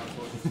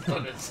 That's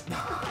what it's done.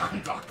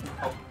 I'm talking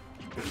about.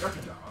 Good job.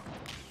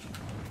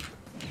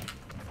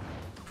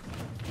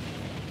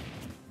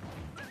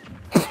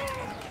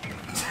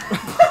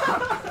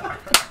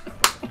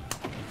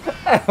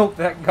 I hope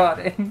that got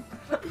in.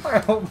 I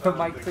hope the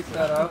mic picked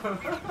that up.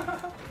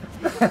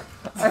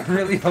 I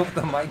really hope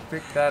the mic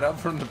picked that up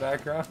from the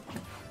background.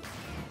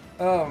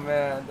 Oh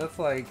man, that's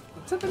like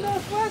to the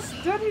northwest,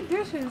 dirty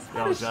dishes. How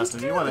Yo, did she Justin,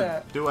 do you want to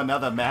that? do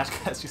another match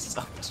because you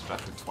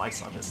self-destructed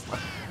twice on this one.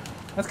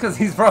 That's because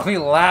he's probably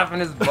laughing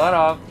his butt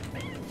off.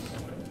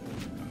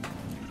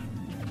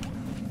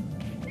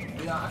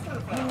 Yeah, I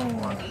started playing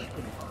Overwatch. It's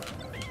pretty fun.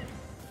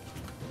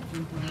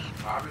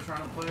 I've been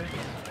trying to play.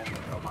 Oh my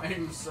god, my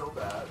aim is so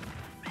bad.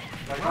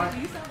 Like, Bro,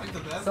 you sound like the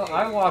best. So game.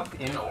 I walked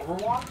in. in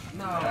Overwatch?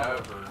 No.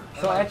 Never.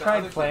 So I Like the tried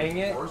other playing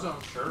it.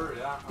 Warzone, sure,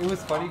 yeah. It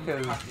was funny I'm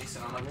 'cause- half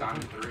decent. I'm like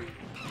Diamond 3.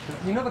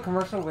 You know the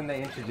commercial when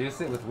they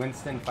introduced it with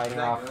Winston Is fighting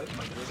that off? good?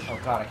 Like, really? Oh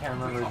god, I can't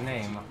remember his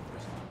name. Oh,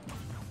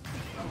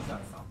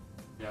 that's something.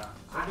 Yeah.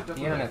 The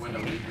internet's Win a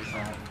gonna league be or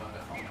something,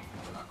 but I'm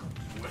not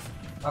gonna win.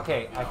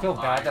 Okay, I feel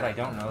bad that I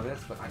don't know this,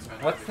 but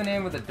what's the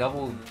name of the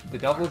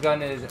double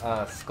gunted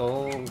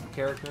skull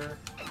character?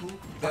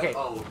 Okay.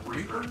 Oh,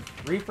 Reaper?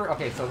 Reaper.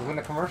 Okay, so when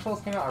the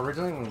commercials came out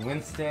originally, when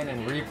Winston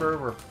and Reaper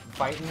were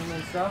fighting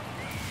and stuff,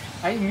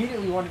 I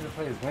immediately wanted to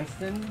play as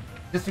Winston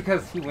just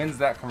because he wins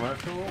that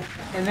commercial,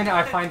 and then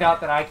I find out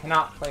that I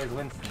cannot play as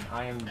Winston.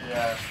 I am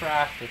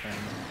trash with him,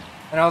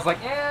 and I was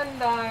like,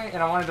 and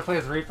I wanted to play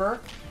as Reaper,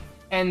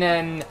 and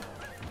then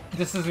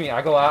this is me.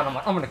 I go out and I'm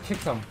like, I'm gonna kick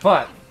some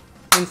butt.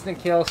 Instant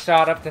kill,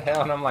 shot up to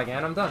hell, and I'm like,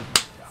 and I'm done.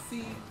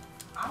 See,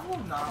 I will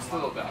not.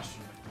 Still a Bastion.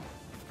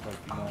 Like,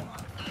 you know.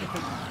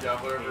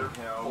 Yeah, whatever.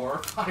 4 or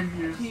 5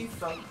 years. He's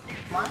so.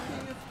 My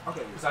thing is.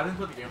 Okay, Because I didn't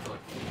play the game for like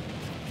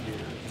years.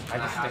 I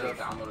And I just had stick it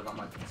downloaded on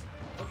my PC.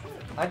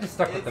 I just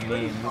stuck with the it's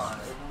really memes. fun.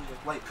 It really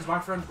is. Like, Because my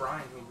friend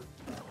Brian, who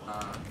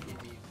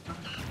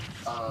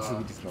So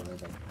we just go there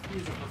then.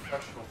 he's a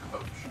professional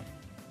coach.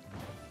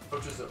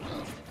 Coaches at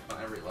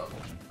on every level.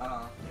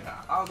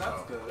 Yeah. Oh,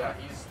 that's good. Yeah,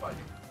 he's like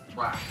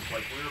rash.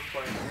 Like we were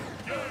playing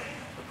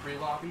the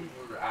pre-lobby,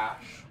 we were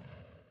Ash.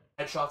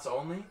 Headshots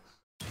only.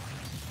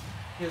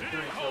 He had 30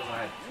 kills and I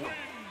had 2.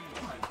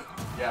 Oh my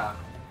god. Yeah.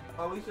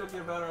 At least you'll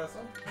get better at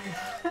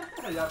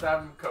something. You have to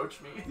have him coach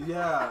me.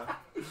 Yeah.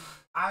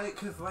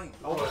 Cause like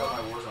Oh, I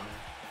got my Warzone.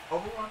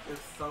 Overwatch is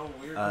so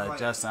weird. 'cause, like,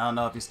 Justin, I don't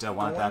know if you still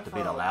want that to be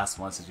the from last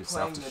one since you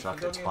playing self-destructed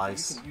Nintendo games,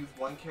 twice. You can use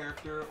one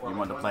character or You like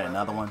want to one play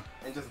another weapon one?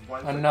 and just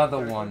one. Another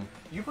character. one.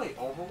 You play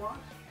Overwatch.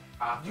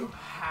 You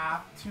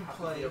have to Have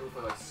to play. be able to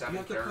play like You 7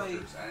 have to play.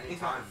 characters at any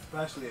time.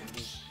 Especially in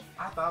me.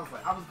 I thought I was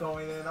like I was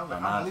going in. I was like No,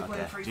 I'm not only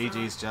playing okay. Tracer.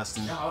 GG's,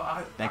 Justin.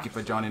 Yeah, Thank you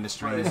for joining the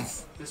stream.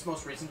 This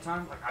most recent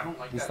time, like I don't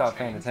like You that stopped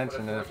paying change,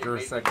 attention but I to feel it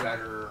like for a it made me second.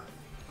 better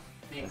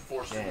being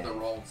forced into Yeah. the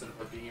role instead of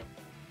like being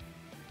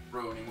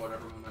ruining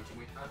whatever momentum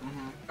we had.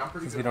 Mm-hmm. I'm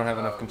pretty Because good we don't have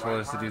with, enough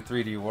controllers to do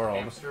Reinhardt, 3D World.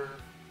 Hamster.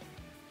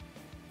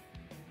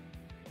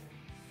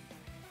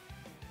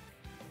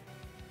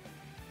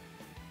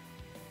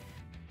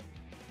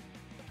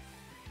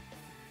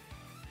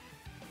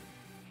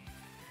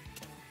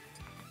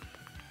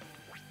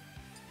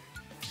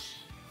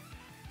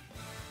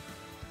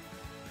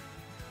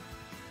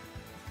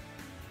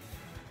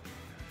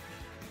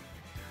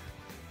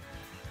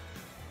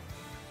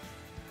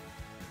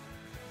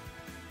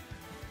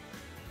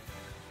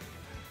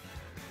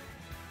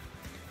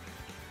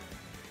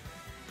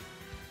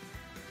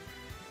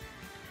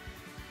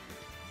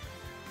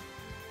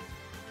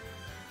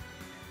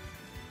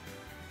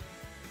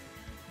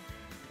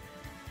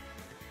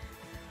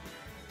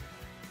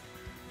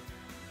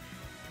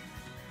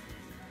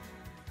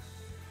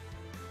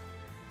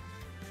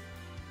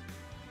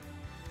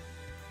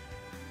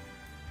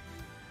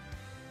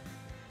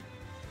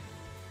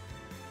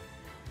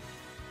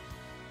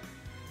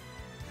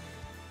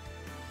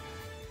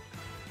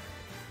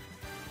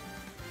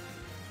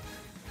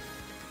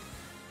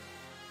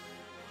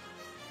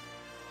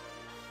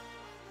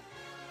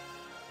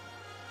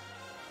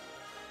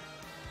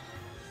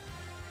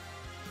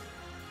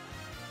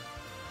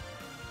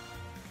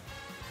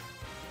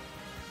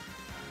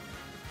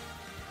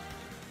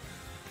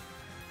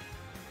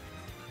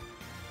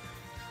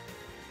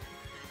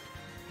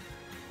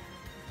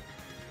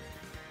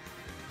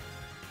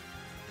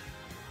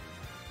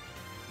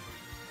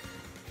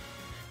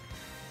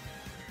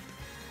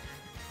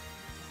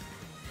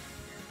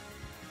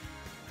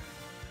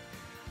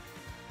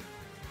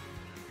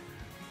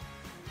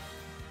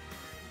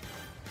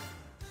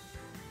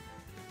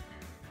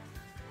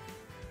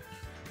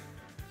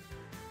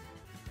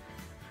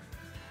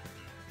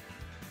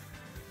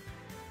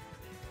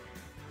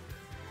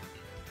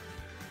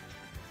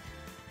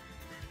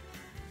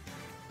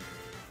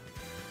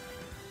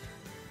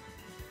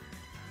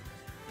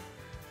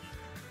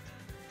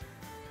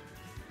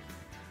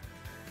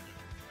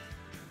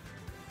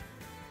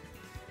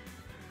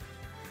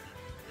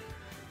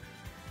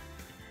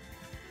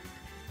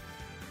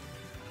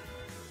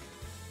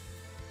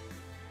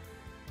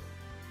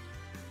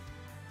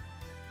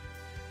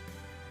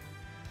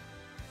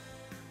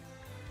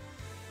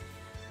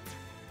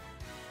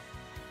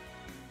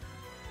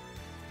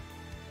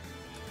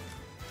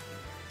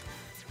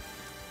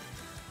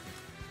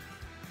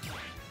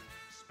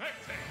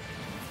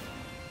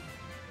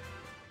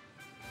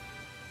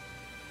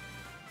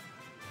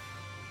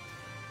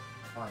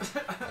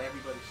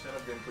 Everybody shut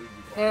up then, please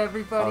be quiet.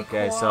 Everybody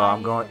Okay, quiet. so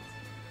I'm going.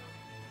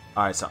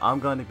 All right, so I'm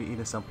going to be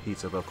eating some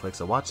pizza real quick.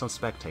 So watch some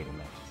spectating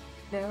matches.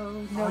 No,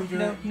 Oh, no, you're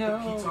no, gonna eat no.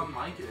 the pizza on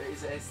mic?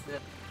 Is the...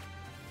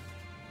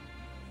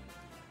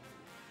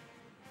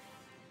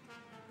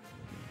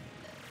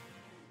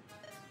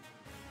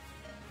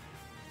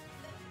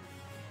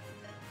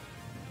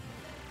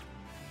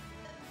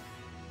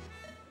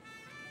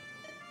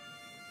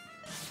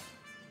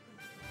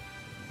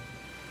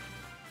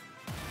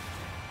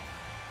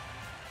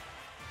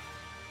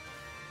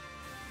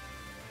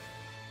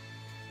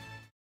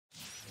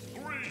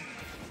 Three,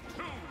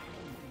 two,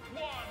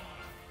 one,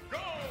 go!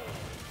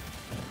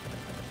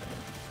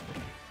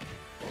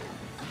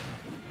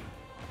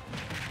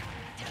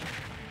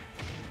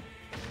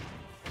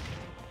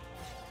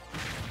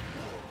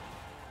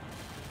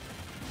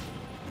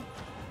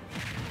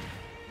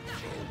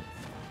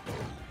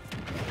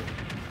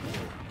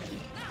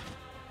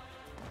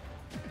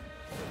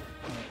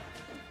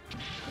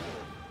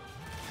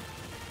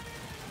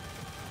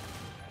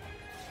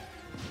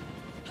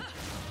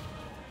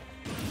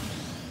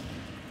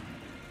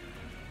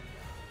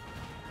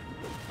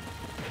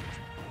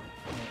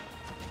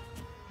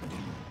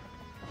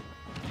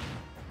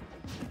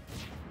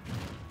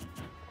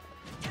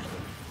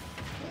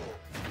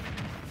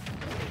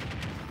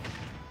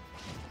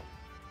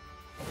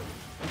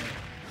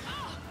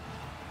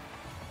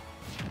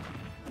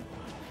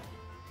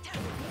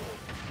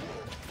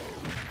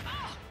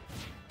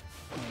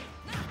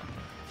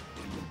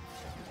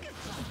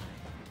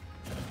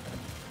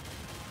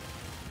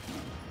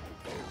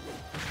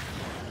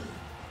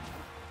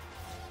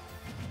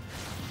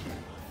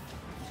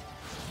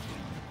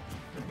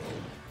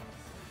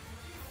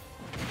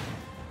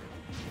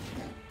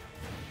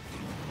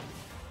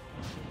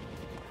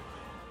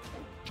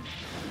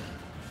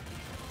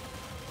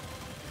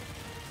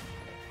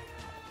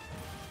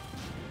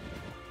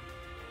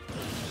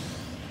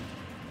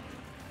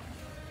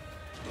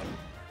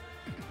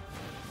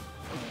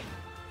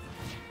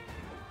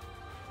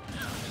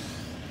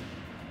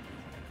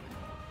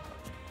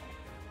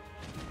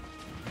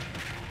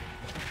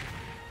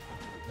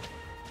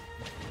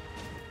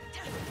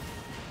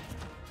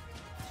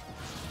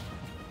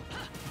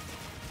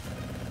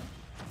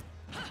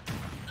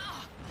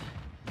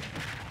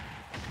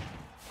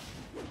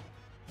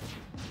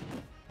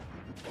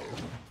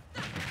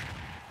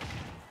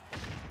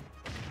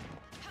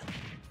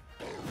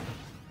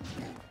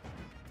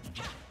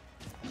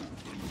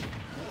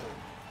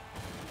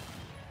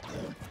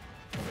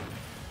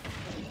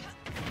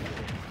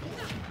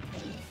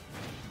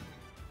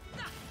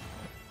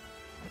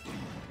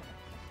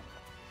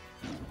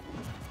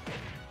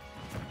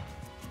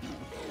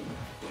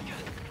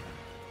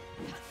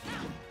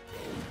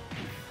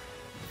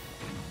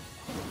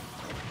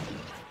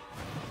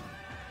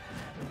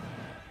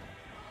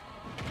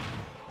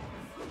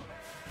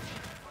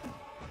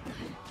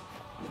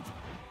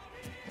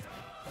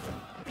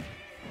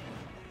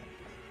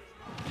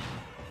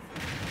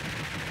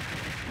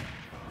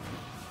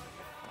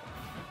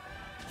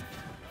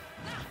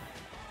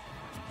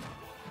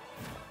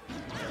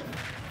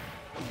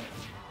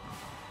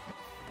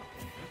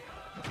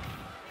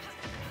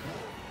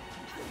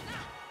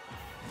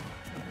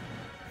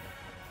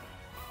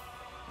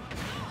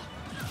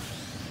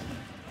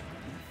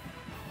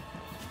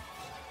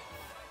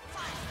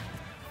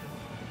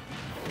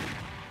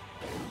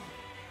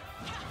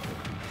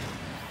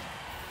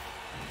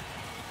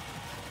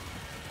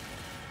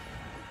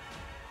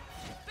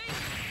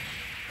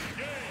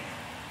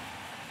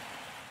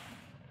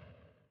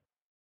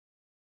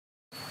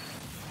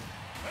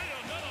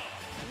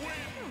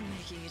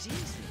 Making it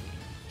easy.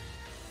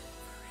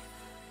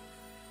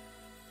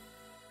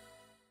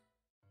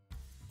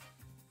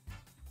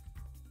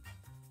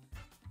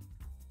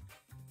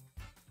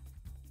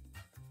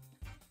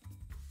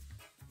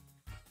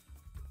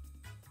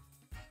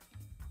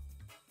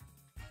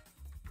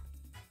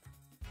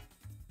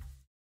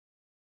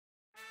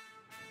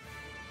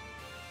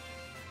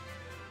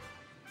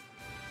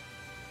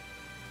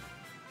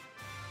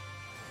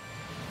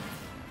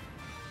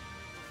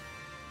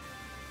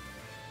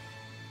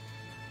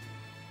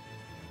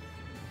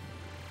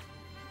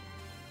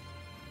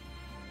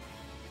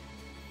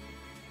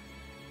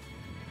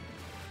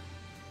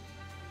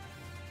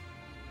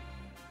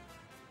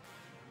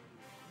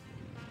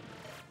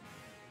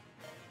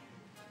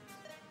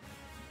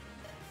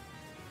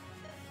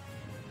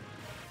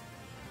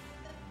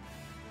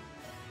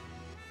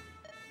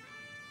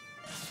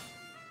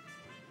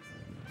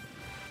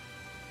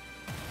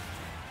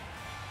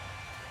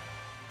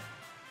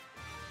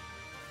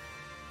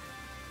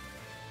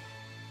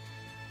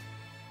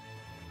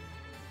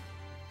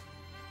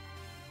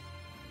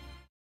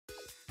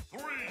 Three,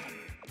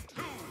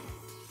 two,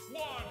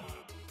 one,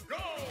 go!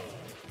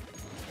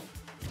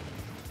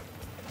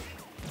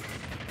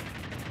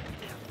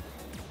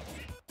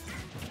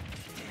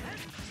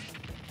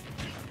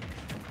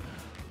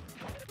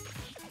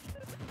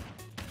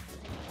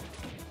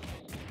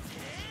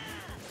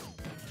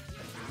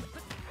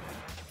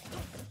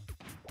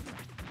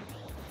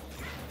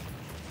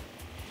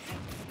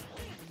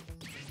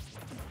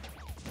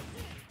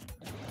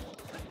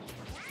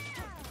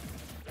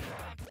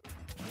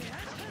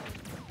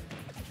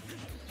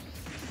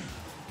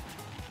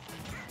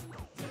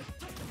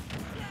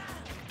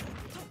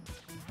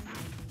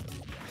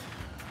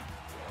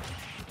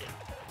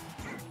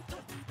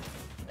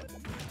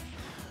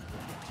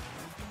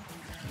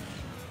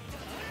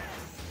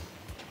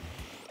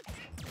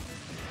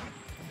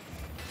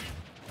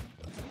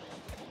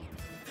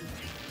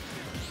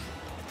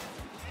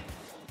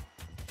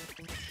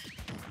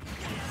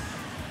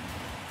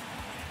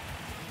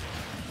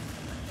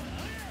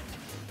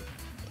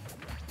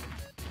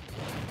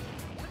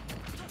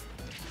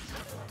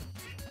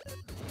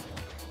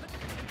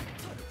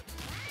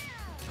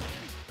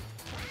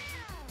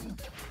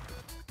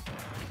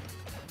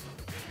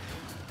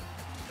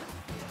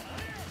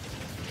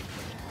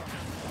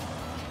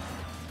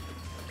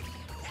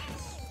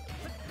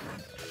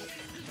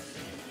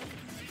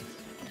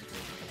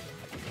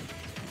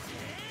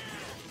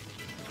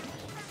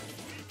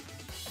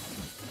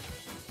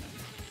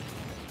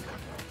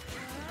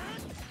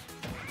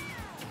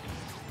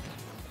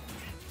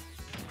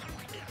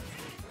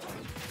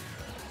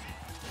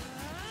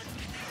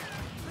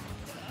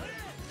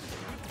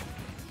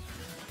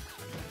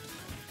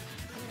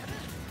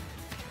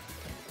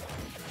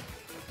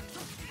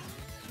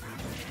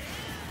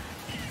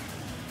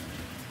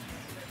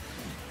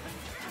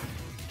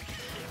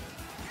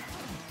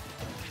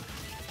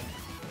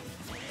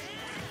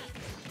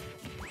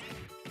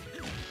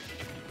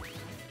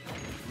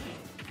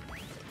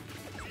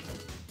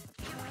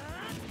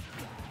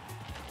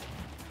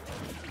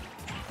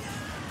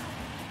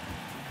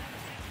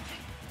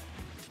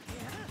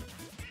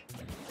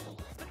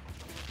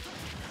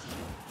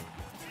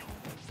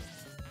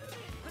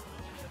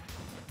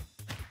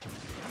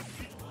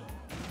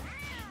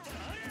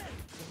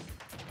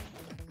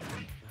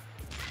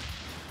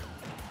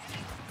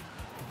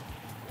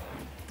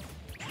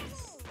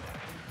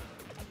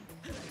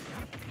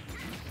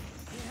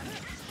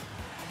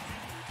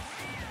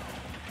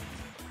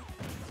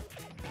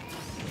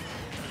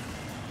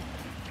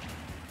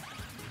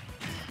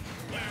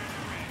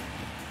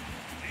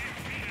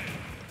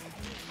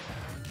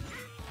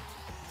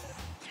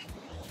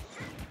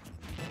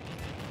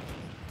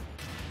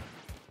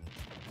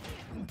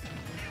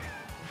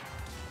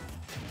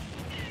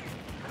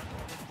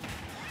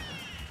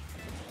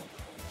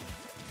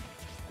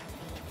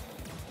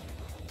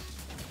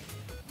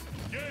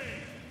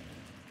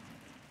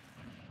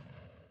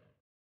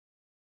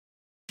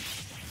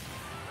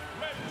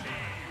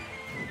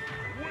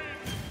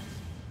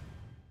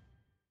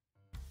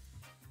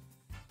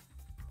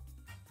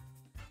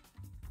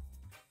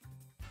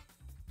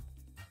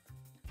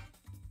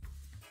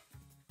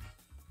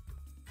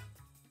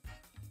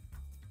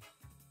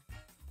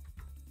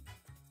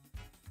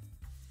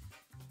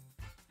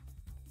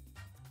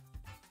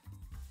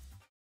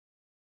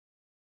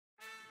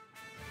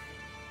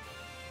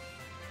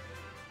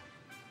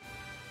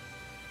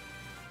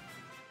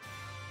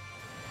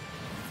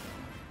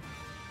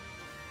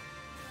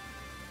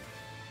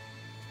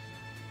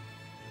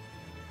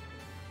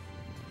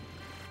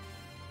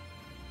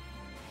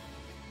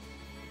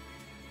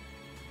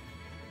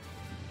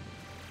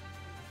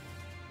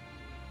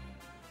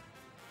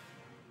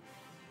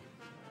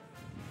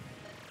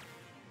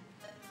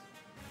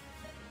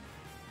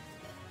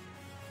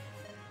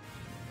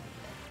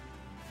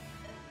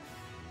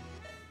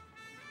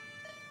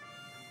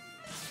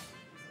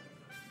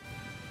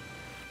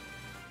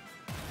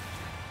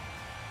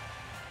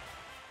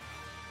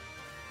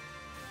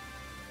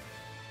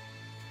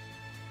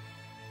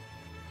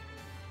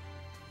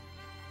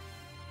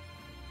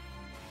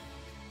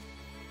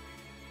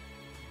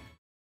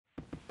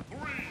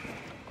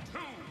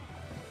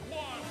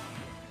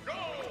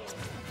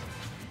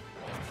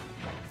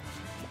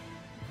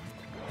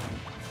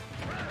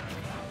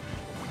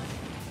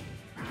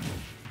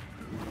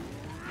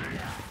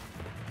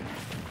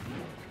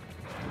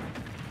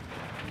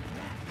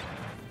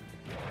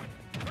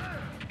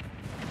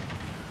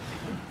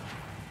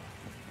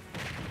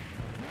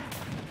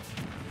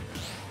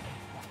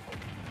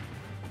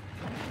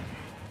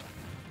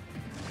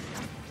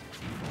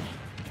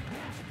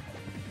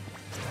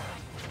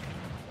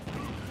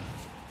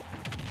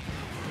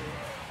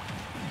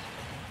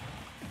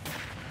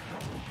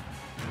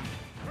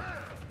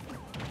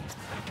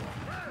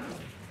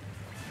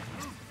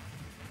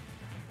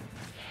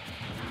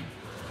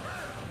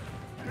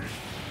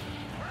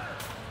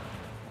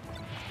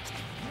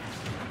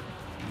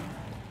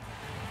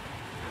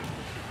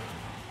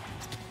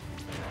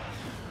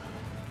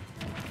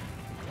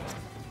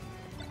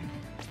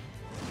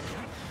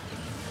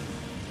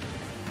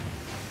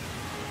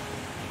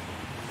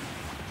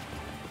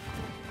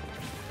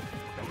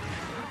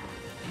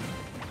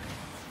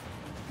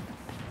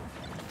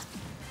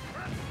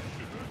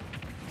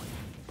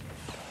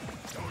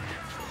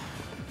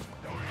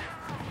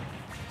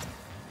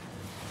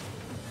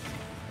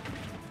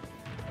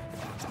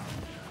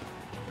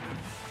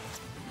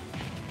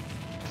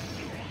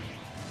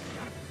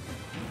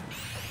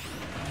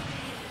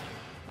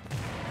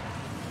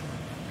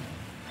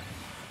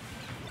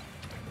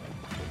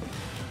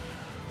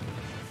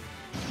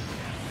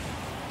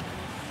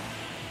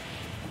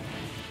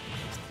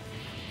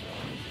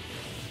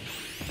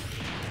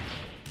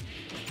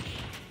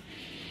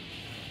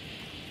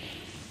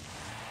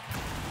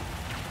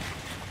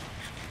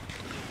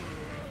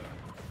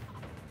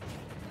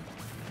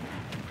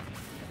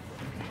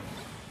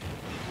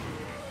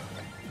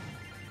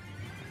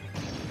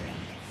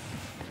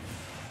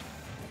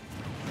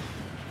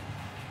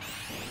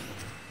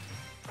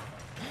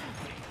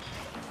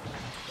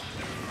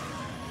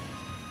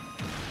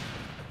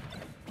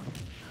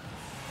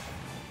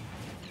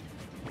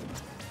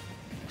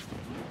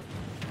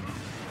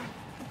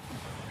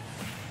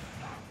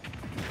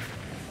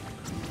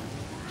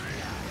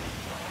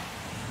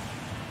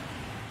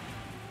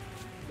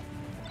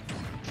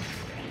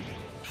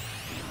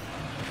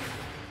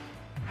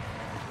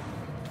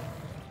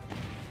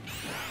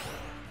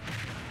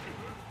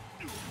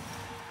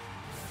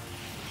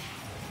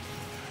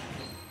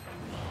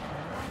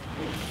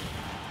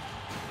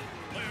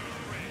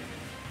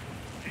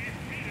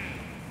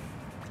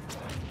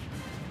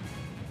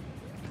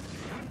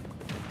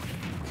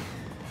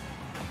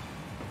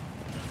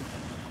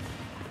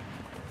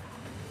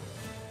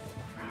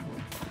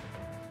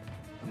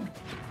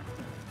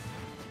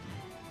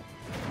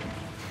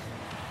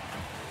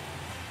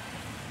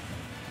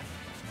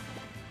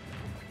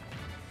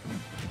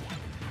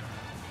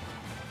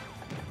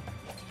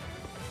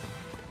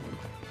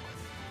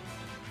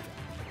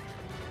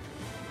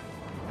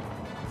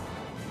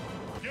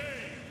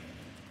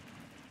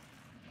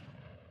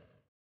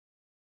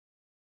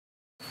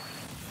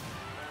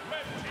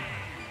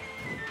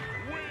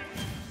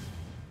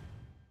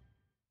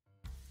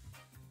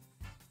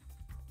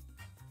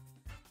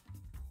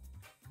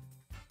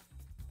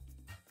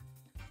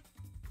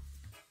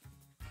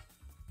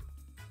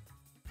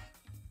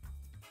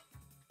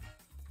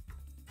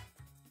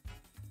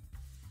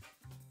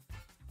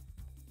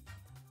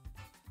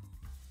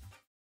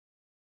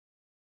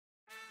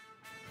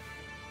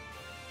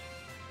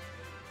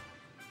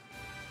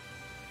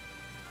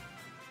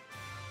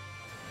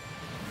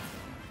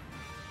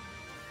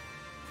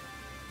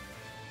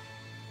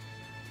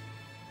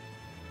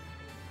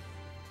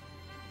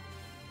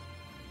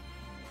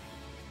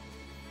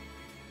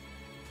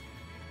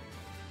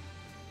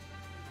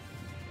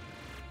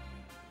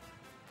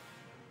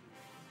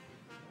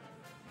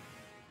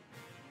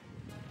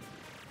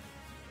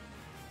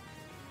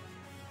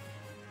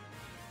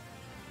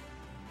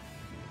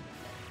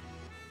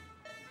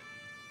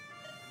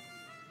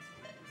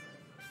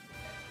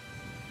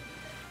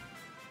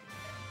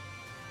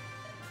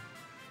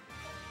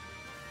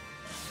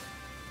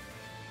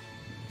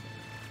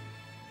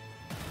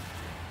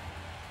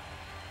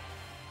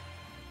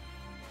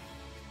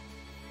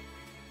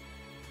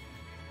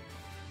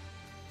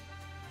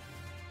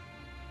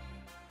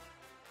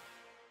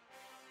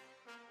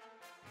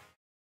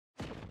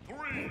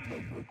 Win!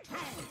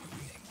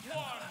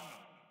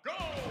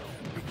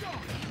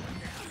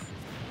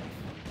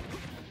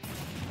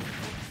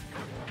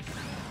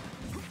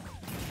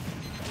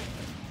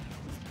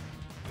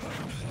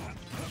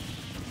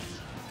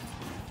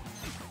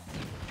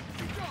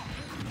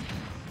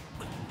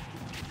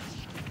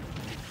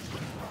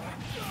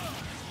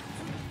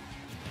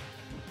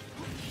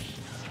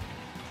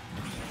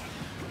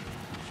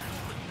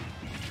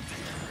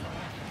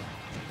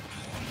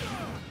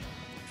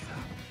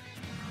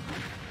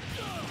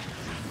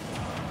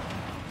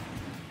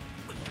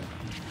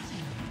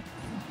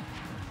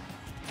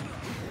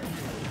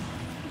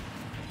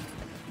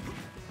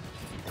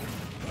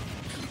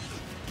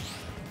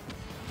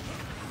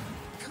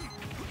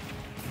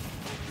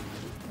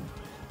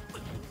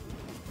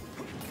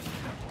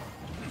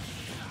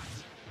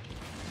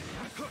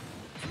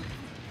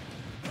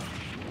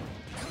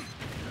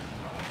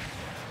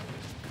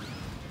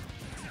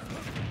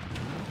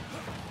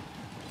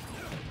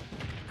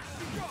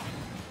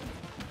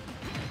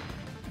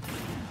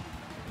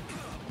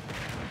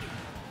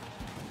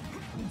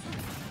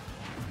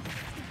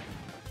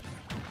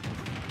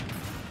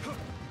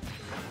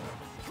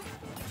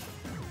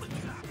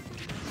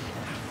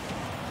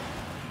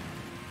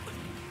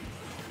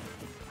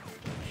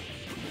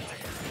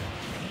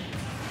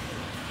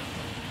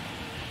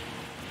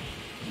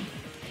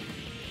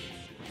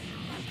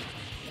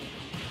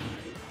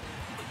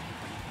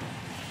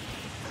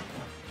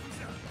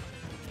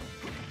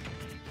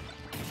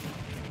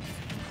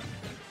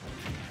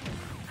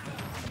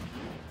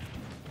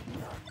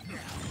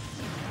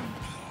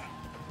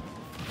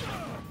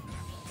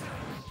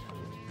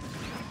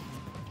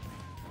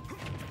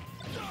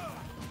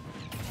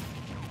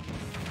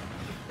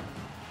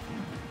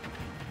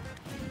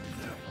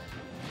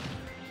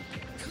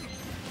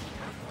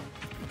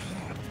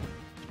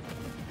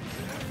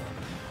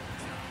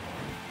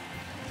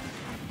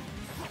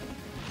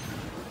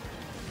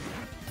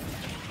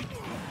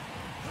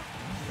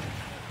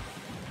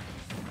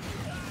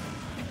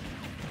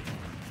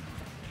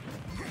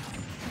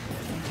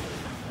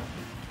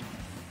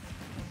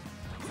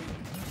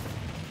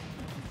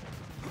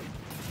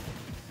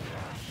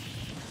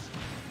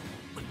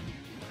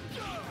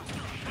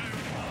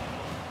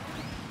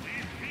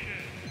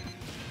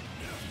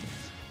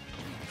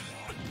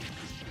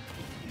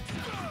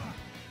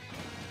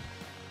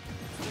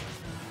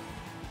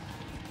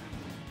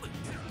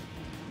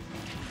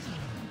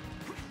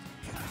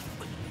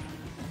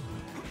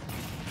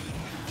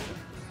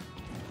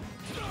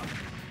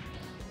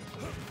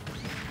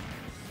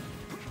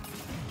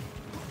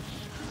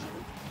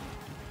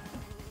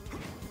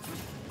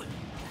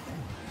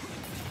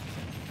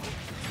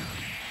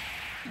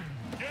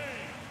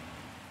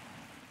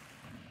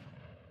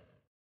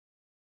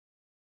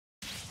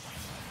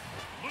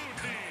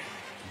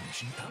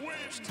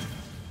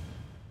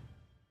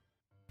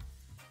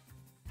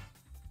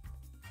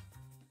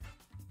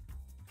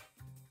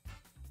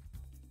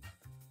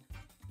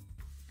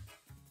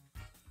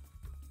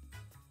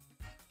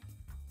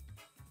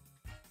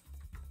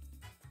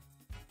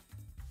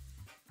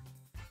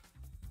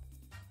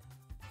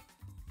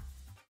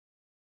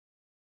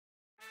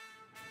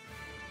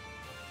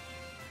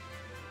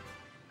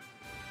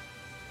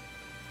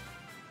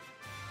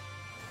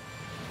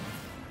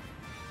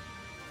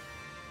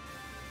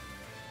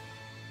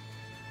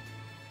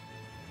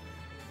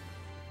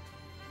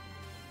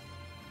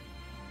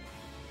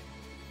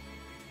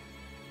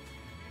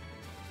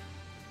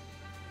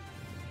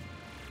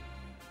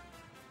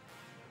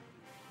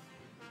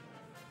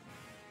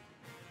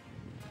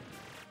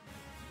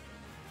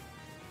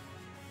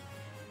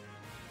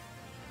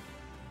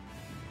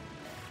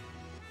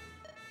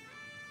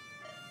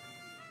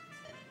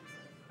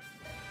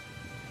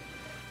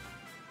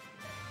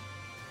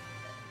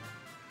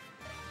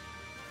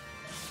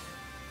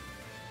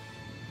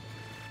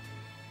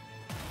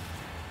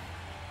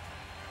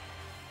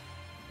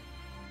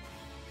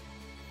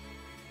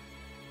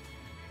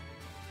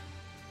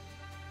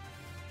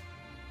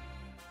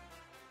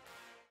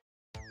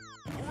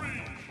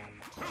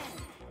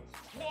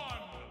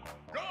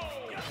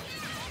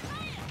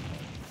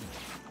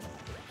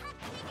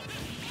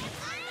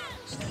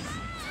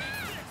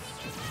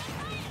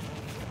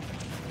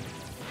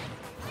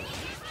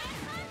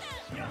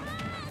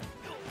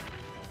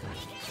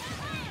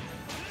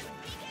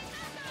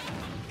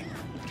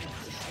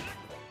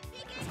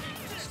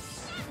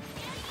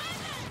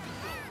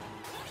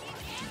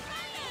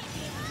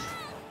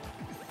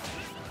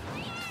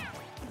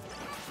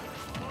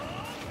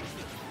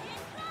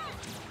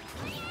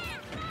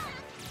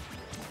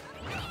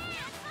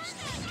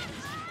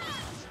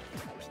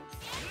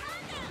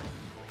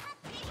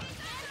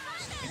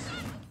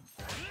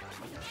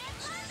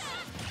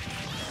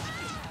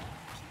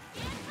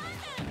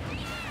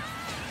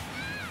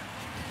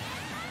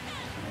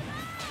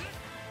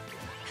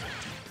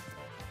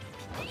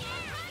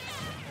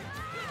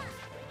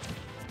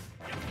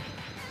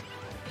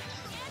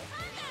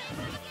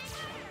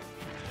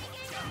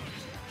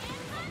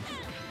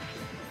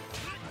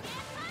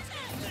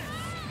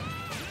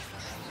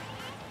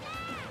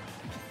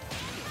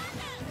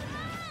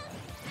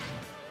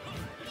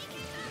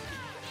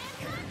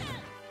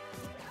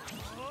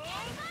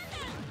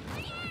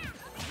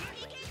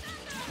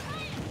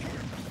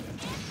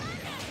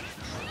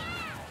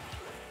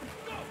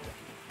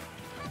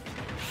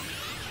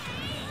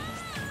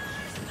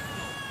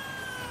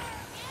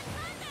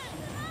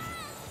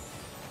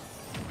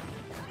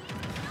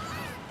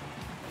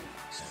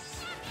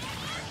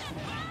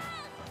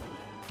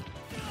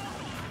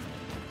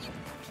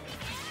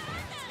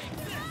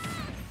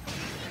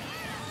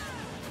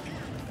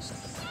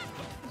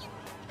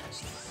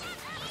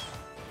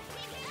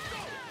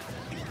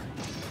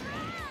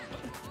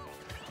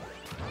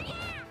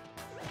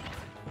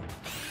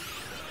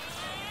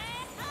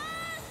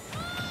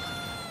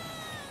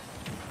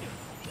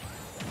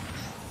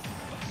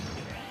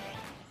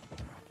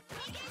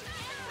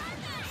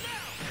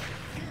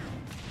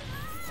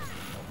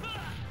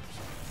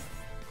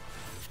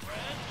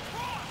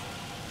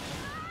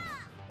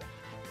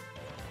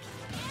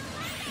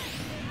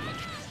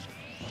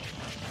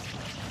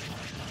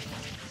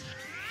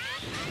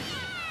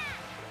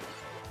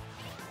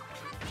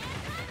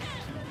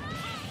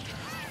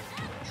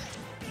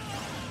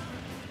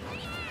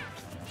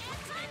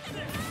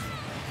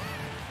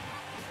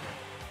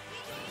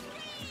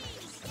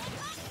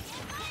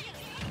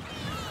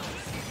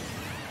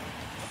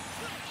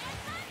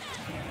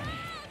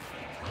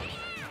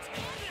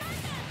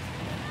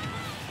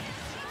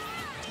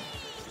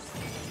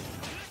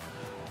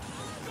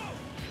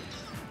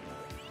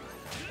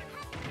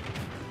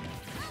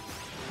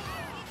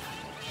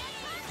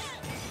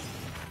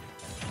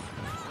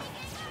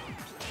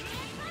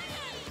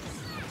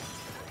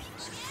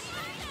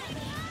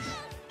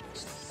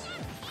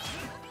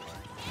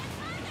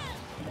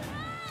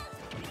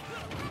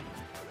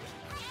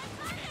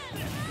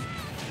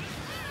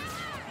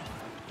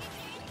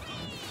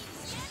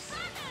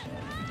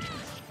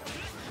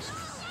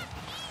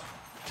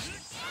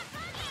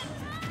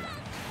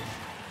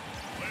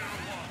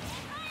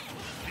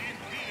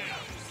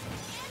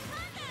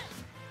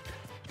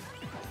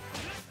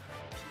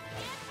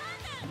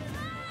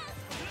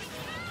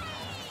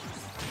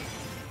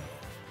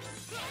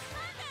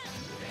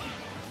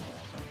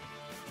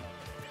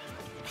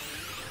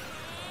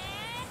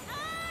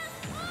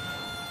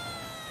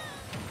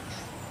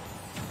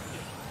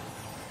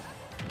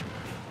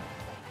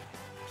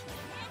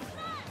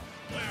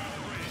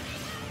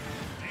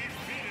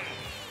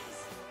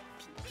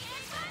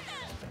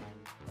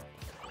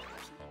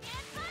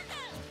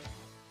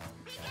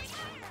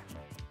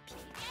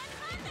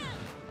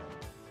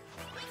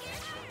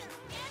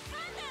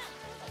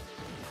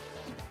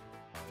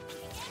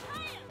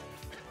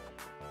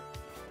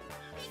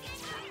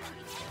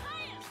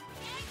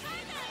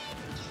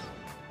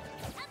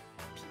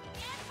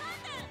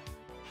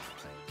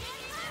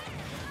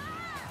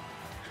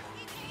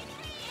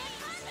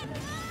 Lucas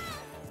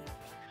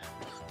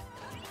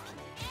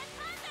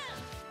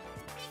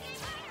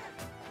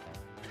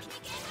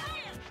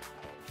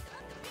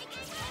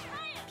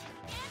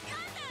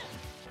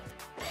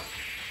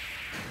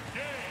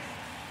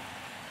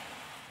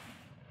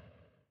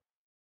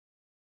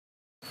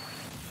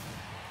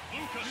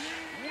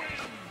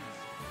wins!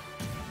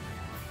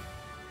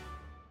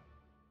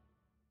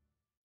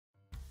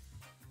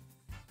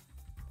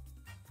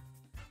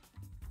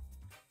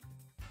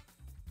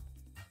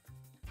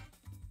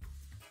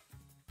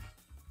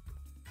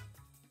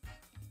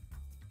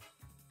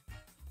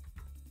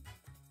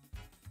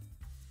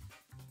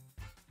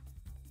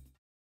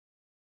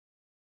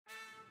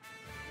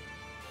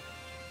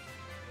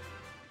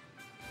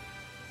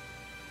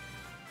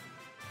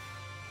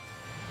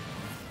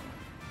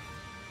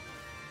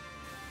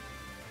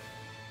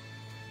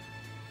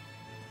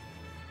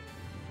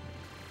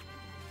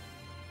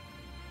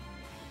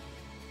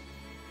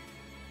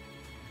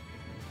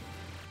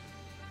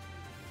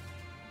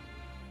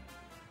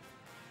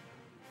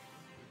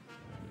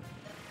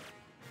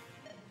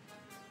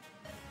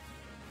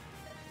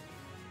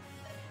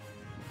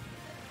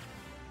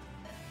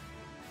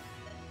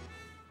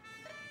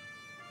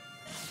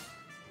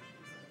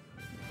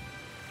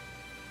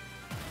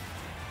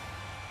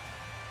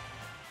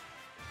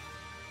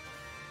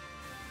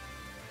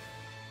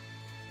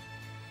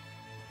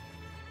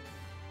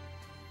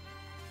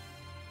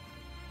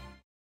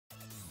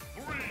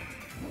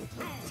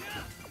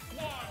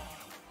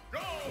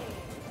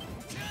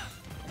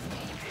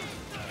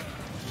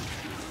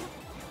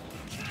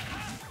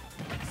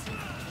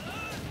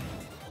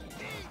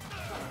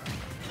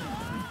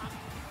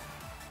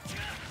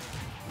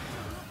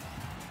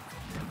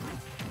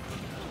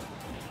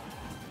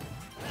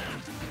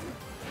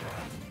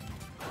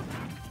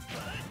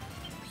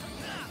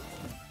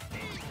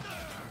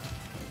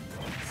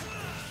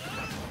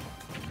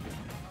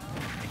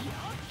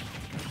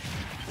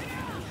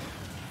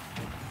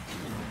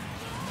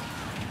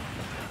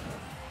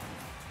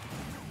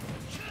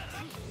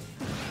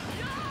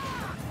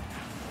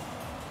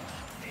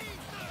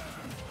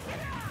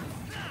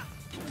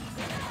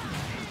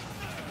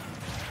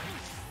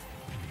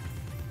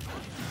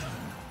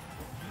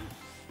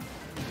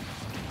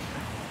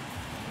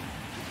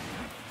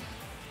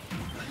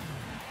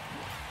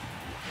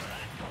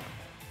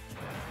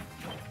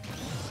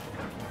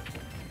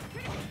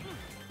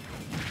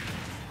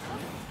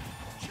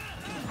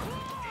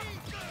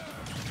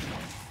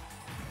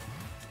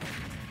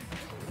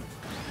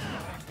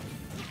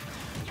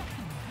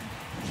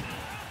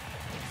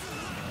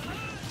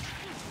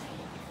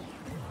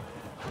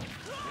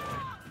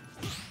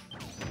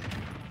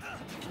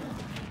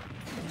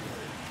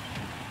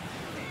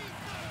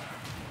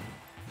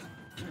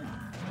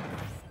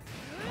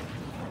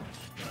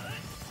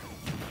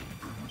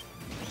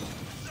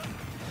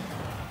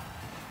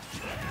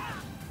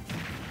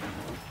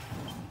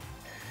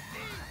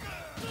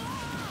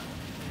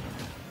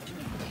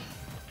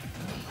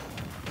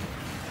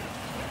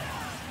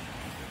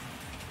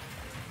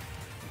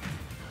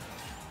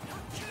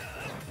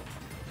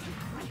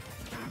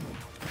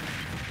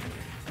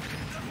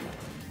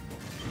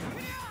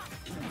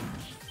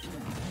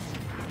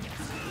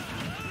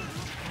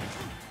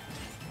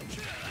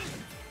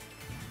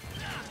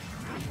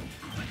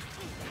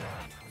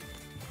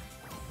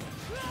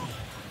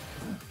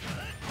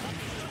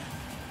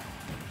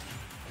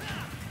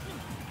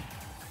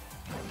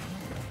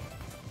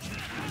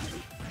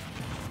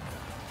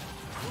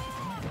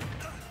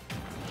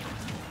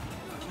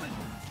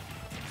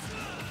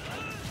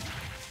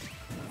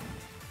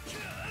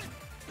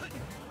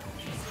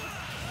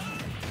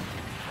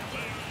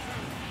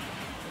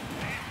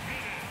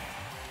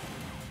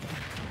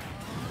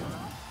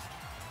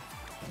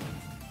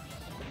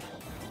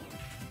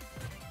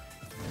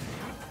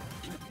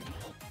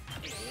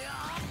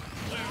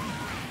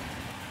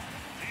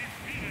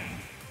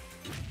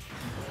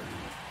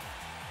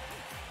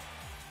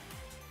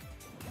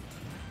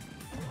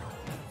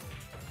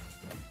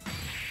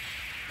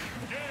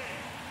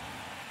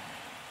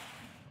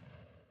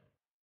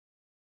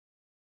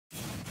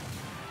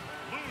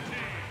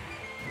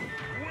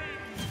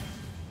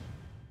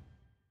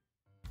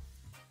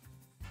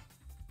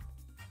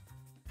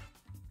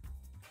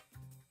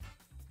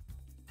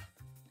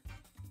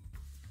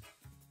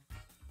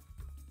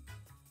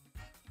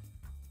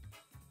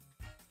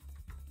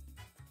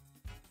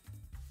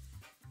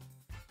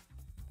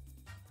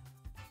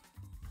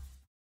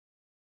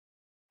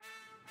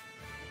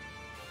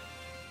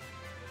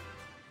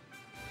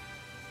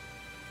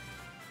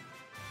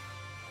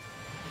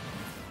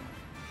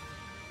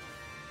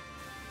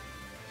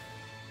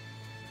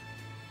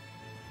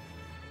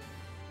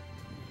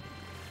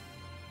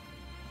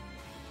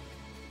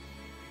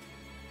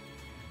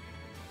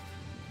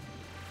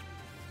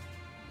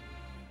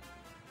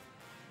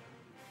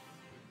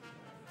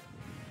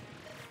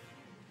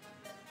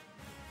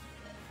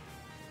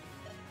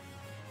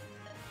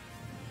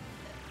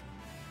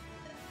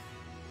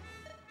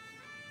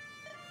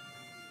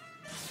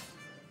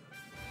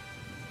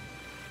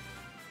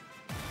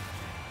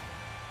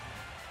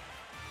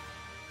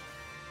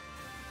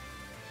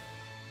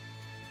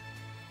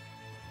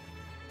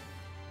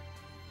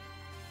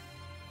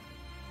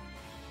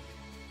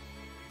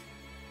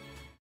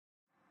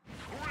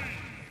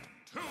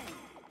 1,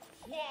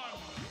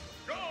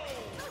 go!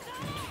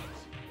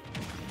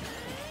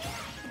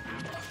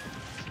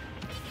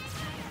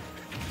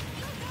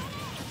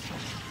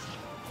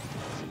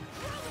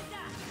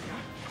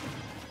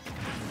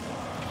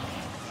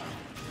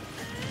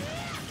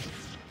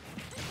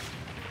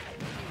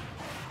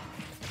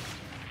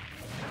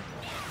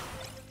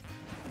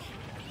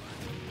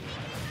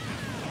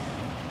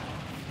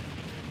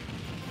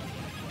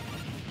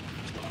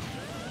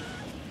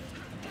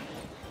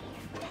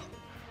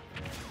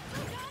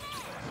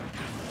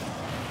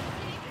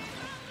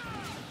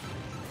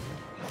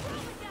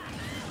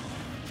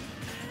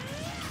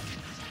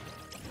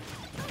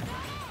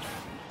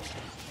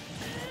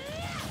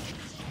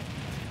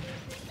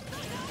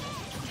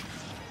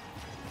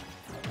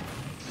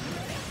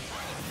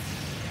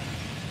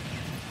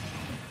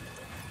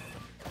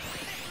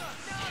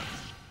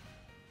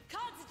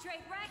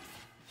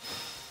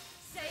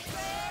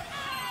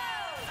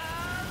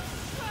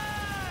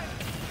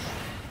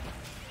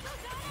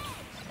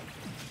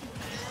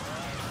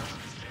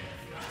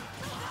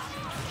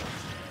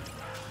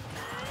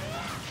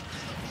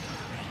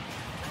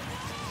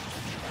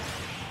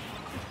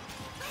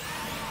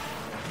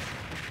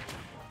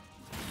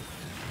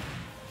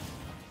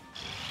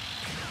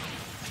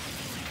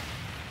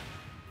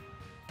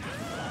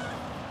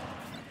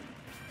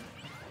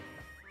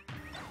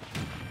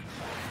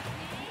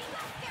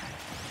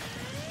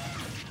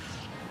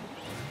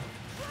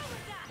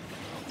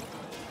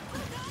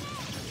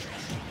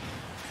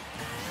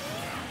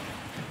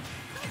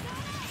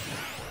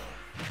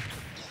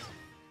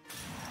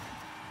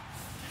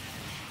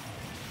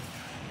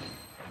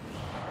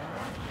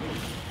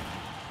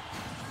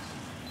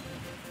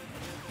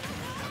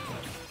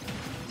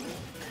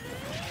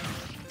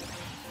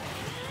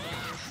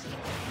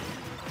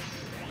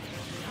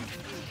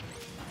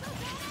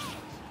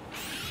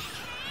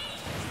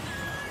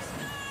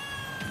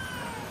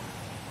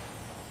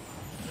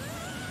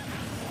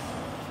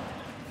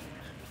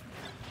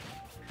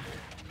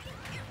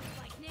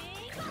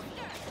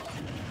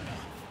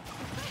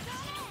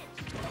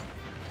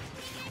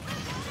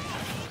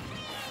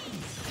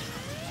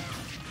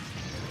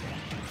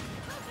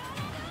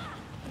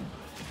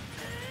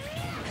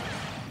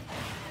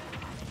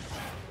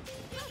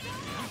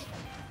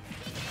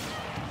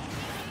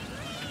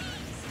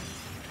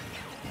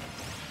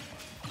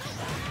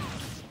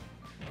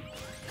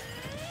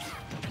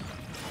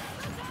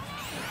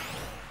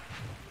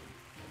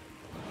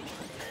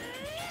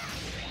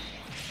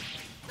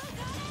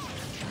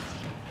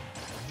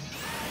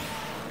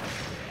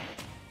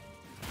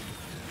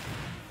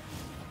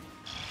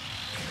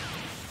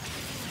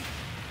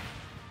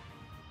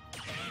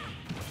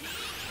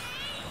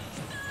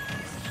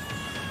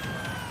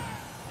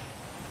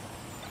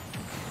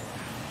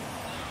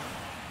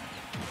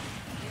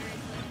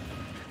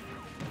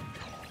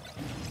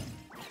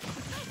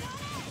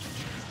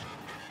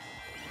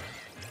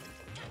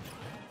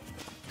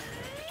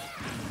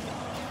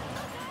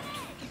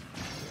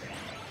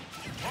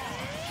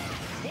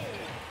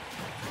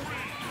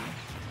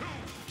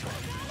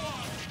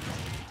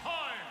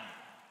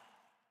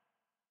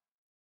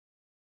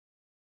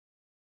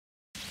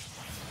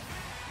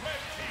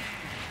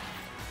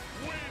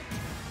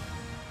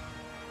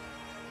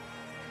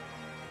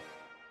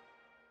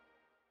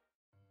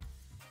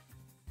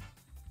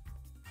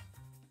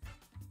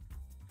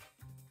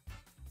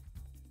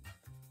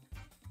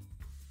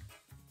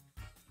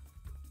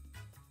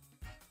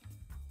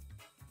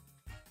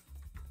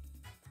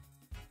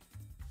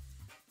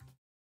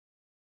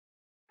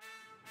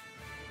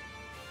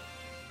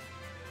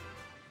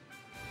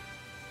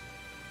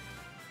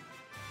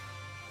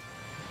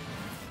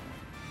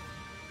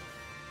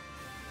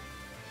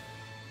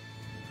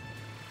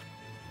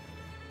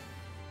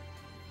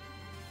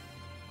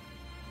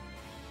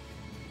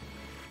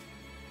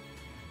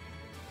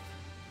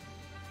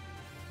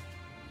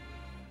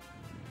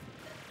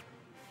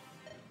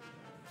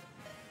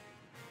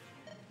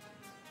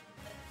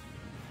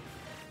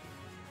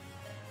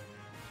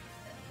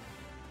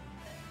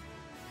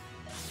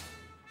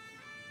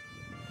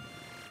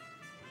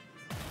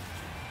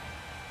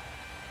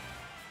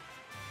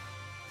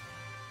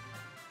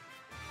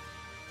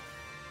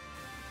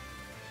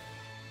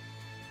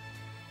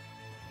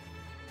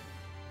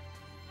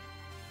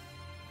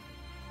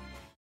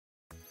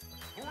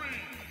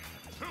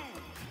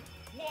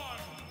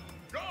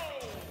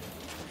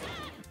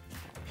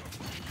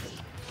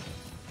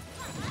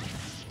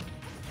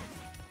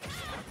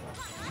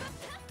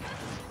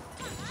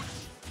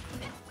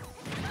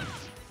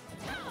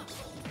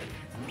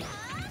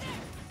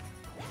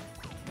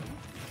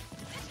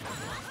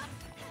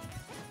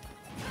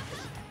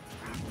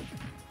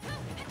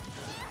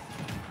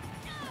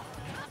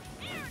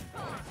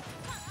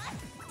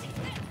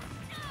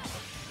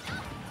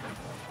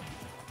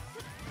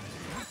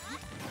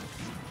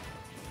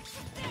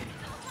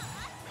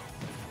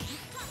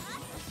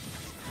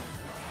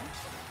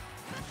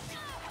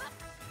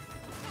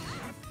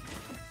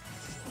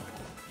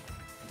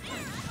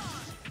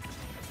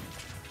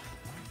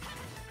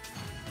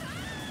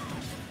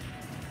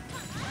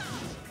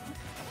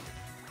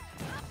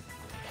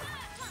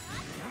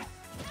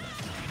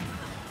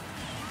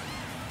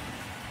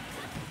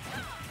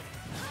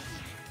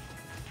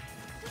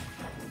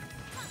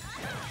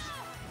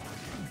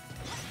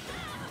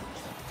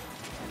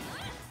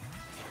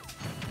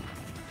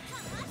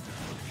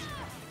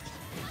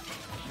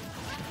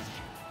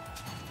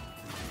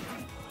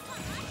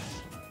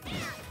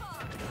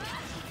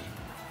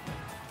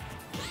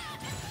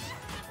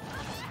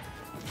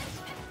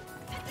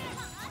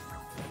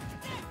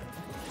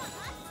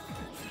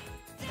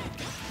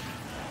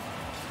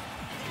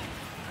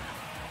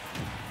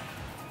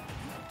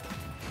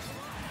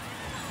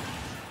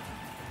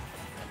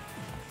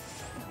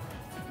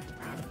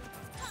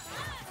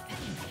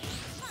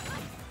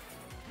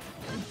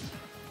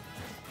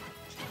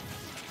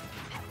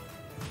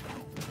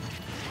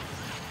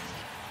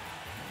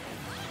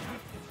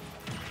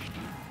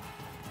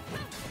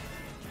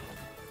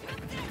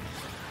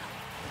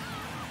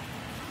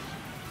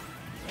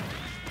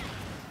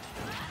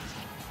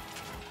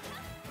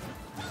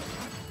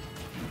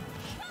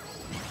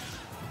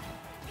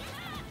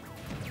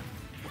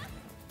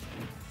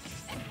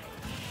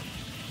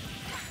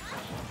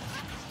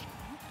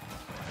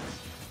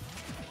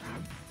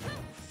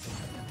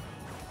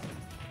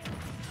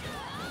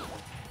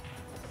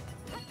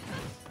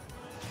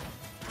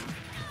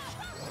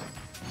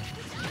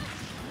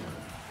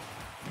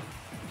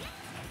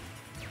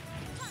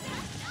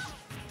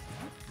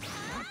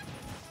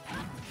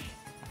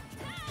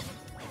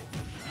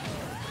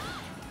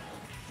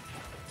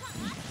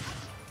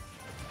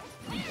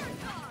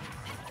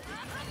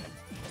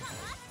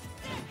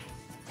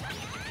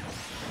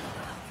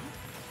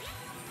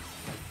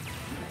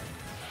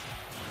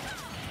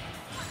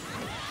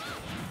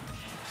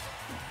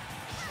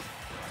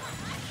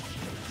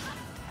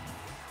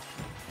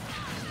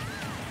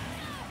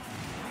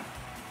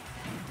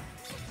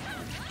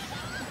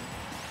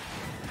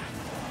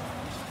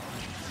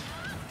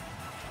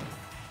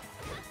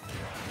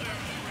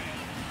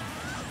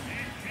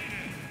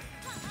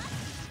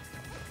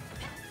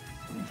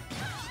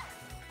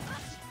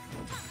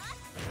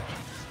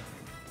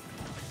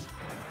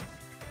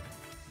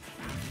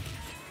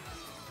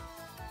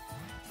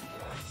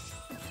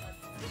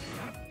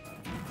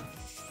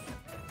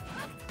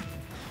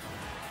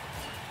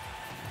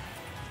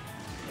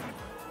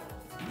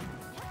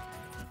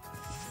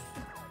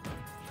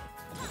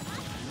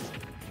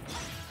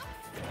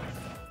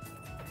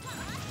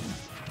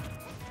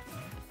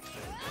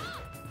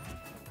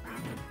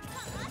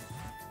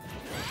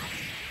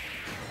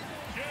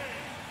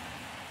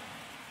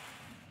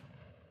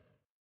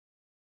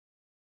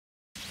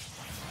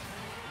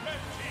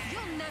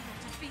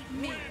 defeat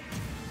me.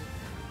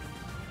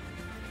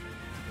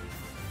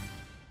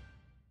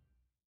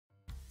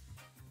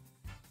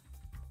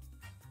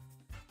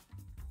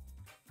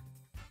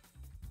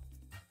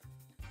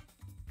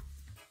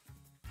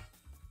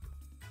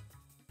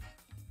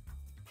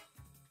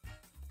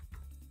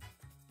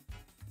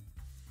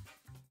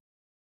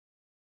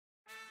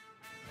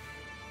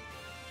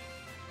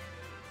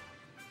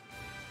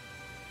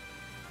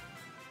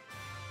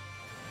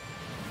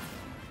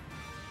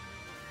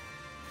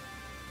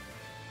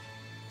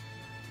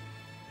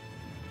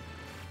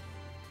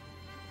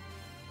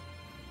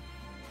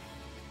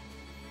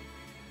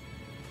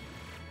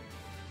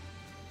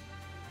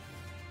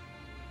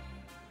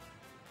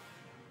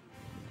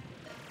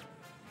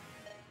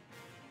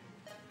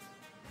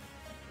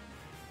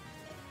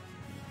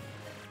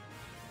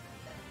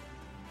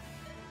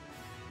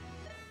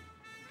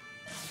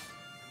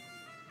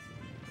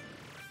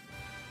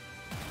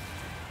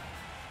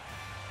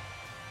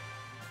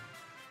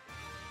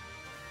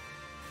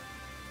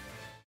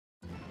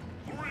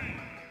 Three,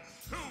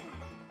 two,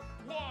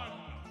 one,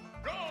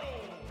 go!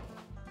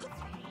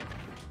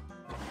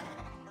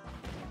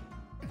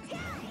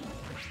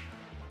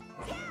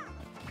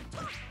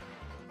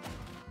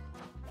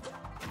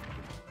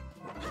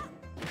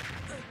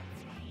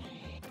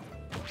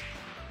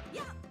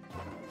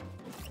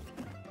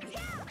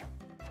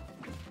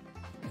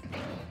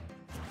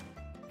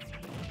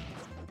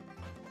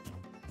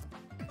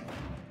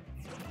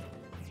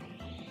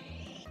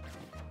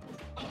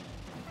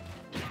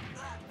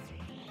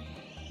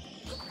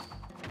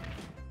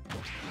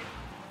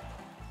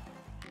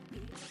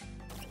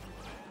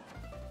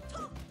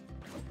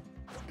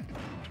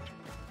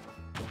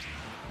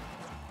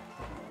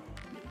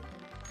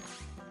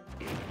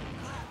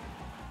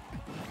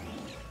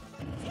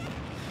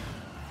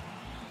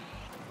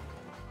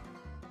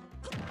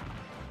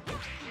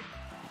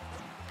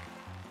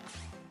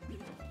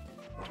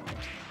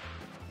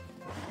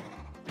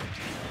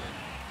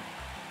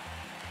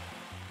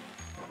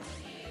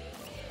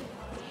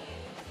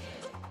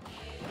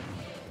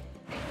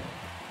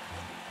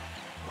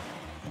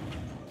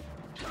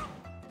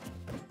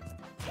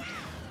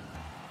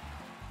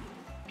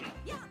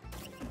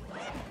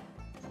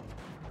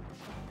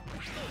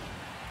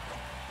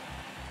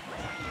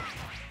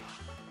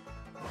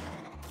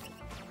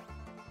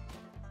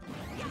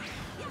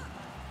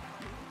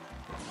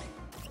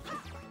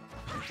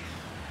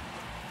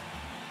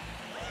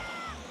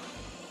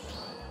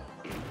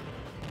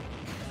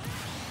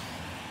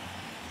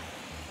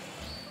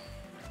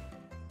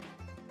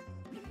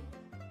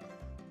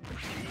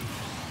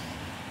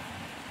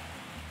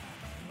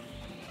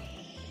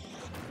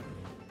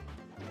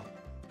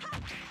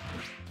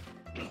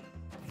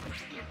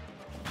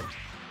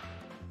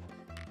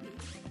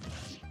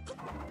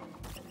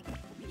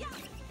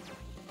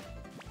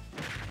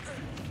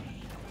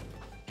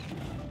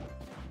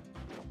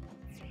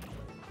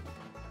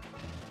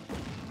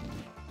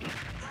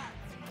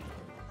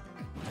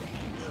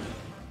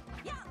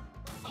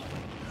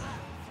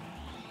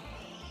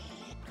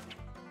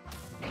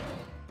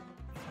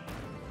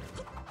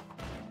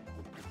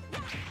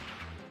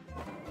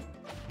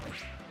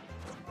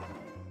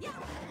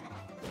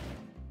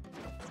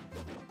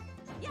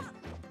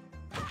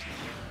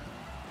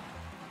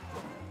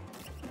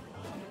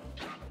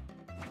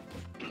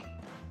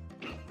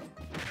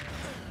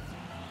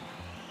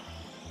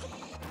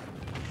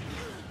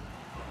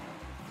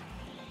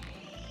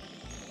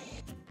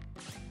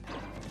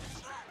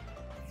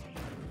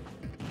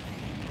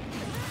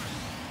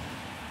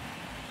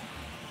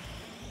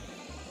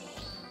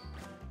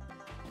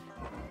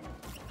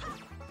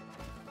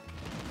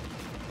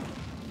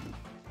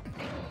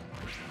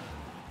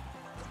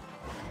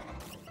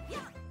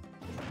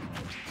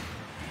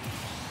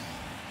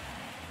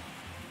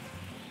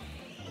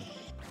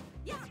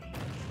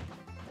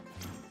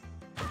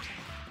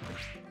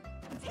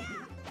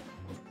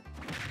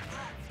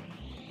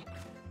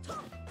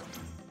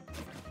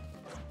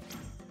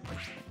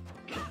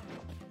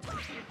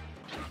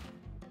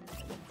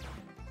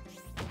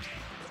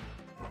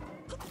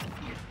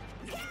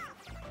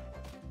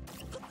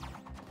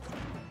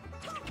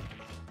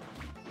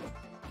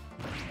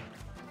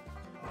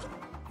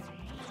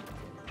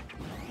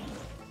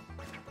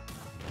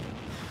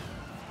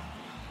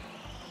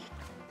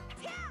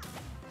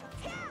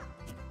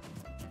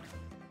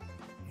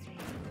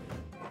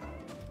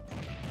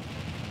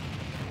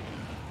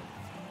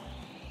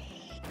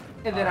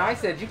 And then I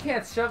said, you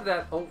can't shove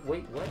that. Oh,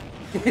 wait, what?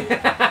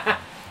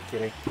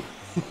 Kidding.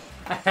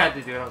 I had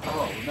to do it. I was like,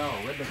 Oh no,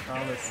 where'd the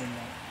Carlos in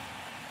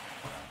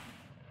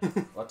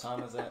that? What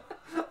time is it?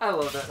 I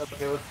love that.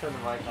 Okay, let's turn the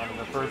mic on.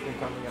 The first thing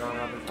coming in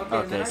around this. Okay,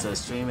 Okay, so the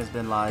stream has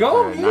been live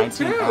Go, for me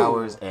 19 too.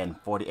 hours and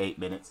 48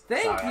 minutes.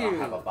 Thank Sorry, I you. don't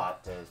have a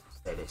bot to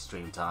say the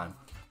stream time.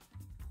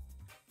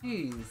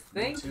 Jeez,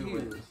 thank Mewtwo you.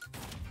 wins.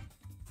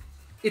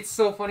 It's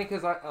so funny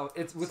because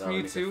it's with So we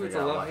need to Mewtwo. It's figure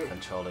a out love what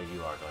controller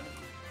you are going to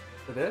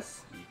use. for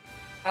this.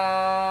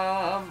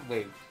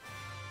 Wait.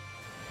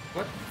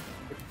 What?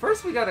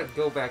 First, we gotta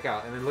go back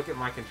out and then look at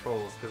my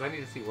controls because I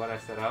need to see what I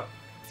set up.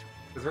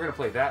 Because we're gonna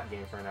play that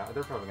game for now.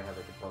 They're probably gonna have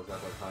their controls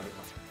out by the time.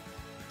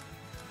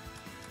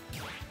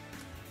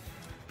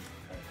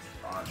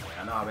 Honestly,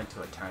 I know I went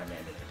to a tournament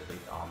and they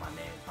deleted all my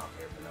names out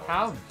there for no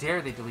How reason.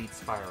 dare they delete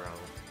Spyro?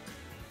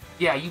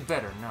 Yeah, you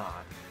better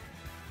not.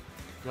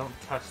 Don't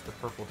touch the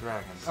purple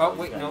dragon. So Oh you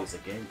wait, gotta no. use a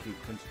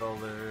GameCube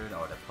controller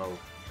or the Pro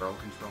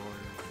controller.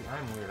 See,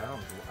 I'm weird.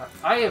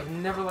 I have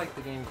never liked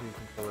the GameCube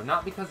controller.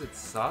 Not because it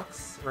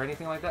sucks or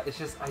anything like that. It's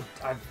just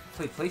I've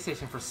played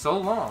PlayStation for so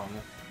long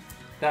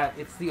that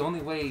it's the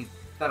only way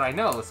that I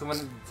know. So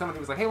when somebody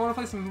was like, "Hey, want to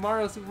play some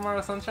Super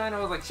Mario Sunshine?" I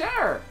was like,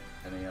 "Sure."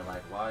 And then you're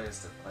like, why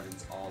is the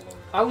buttons all over?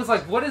 I was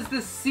like, "What does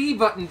this C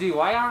button do?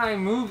 Why aren't I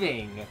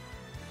moving?"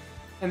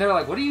 And they're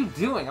like, "What are you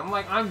doing?" I'm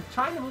like, "I'm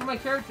trying to move my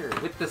character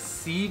with the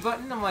C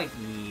button." I'm like,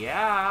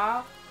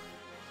 "Yeah."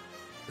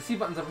 The C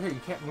button's over here.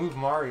 You can't move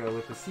Mario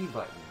with the C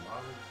button.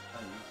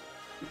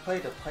 You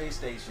played the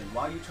PlayStation.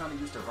 Why are you trying to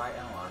use the right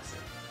analog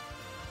stick?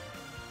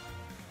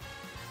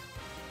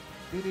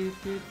 The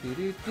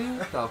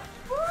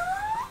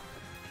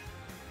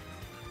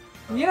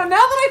You know, now that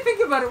I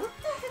think about it, what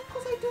the heck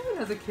was I doing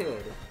as a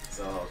kid?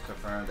 So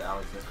confirmed,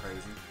 Alex is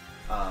crazy.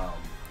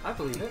 I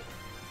believe it.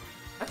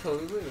 I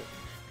totally believe it.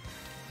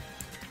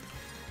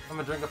 I'm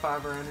gonna drink a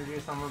fiber energy,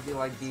 so I'm gonna be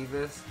like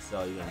Beavis.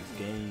 So you got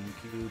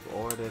GameCube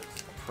or the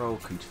Pro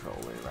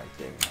controller right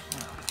there.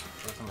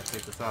 First, I'm gonna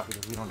take this off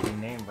because we don't do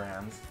name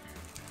brands.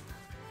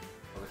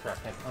 So the trash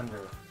can's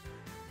under.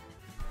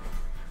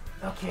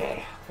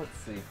 Okay, let's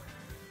see.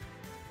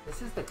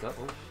 This is the go.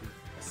 Oh shoot.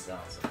 That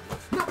sounds so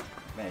good.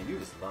 Man, you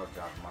just love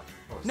dropping my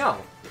controller.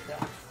 No.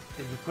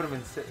 Did you put them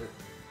in?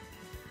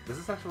 Does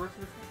this actually work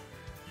for this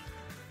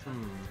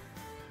thing?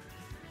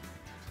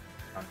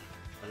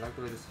 I like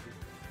the way this.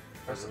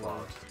 First of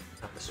all,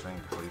 cut the string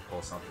before you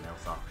pull something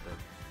else off the.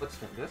 What's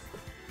this?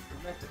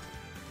 Connected.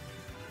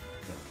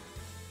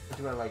 Or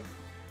do I like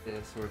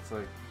this where it's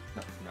like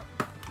no.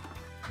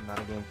 I'm not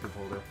a GameCube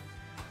holder.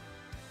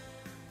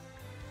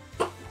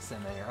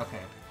 Send that here.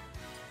 Okay.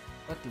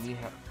 What do we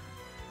have?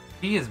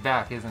 B is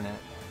back, isn't it?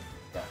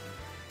 Yeah.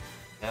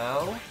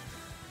 No.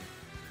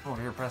 I'm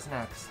over here pressing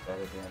X. Better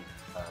than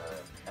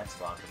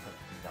Xbox to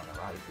put down the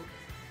right.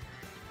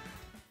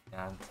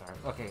 Yeah, I'm sorry.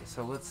 Okay,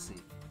 so let's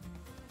see.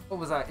 What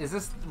was I? Is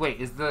this?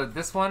 Wait, is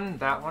this one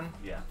that one?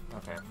 Yeah.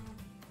 Okay.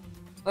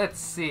 Let's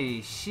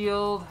see.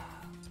 Shield,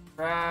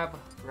 grab.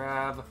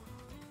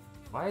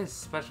 Why is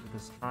special?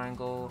 Because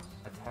triangle,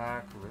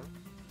 attack, really?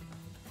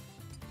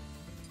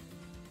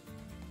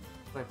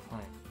 What was I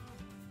playing?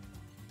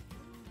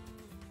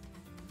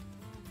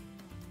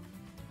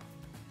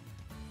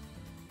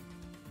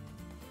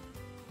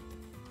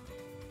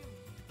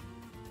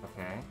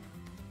 Okay.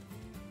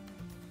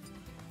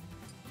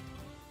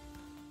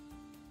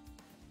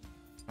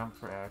 Jump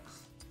for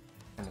X.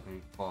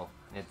 Technically, well,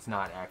 it's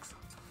not X.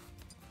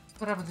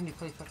 What happens when you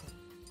play fucking...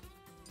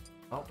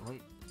 Oh,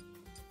 wait.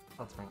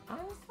 Let's bring... I'm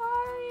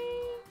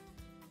sorry!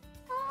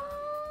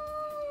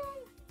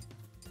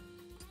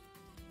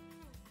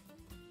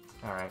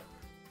 Alright.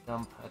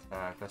 Jump,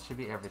 attack. That should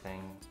be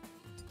everything.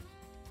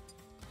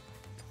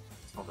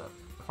 Hold up.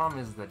 The problem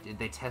is that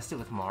they test it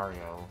with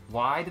Mario.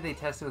 Why do they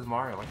test it with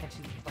Mario? Why can't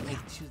you let me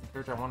choose the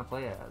character I want to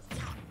play as?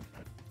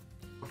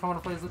 What if I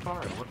want to play as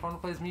Lucario? What if I want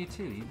to play as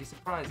Mewtwo? You'd be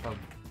surprised how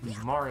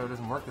Mario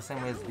doesn't work the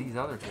same way as these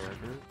other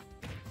characters.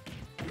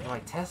 So I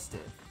test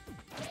it.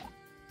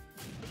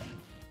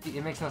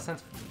 It makes no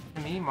sense.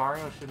 To me,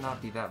 Mario should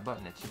not be that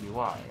button. It should be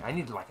Y. I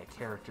need like a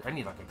character. I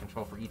need like a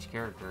control for each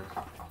character.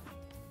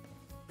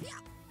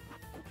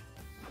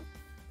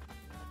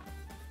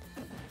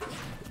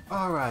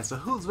 Alright, so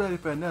who's ready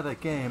for another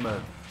game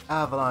of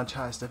Avalon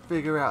tries to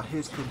figure out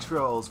his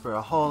controls for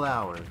a whole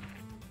hour?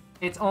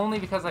 It's only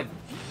because I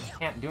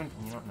can't do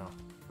anything. You don't know.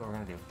 That's what we're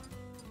gonna do.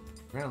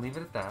 We're gonna leave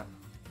it at that.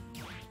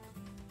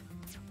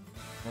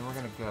 Then we're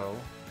gonna go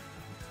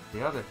to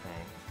the other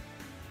thing.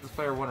 Is this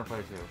player 1 or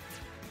player 2?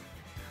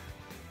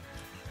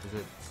 Is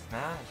it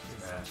Smash?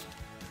 Smash.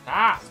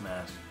 Ah!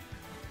 Smash.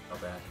 Go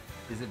back.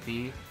 Is it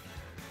B?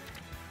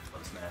 Go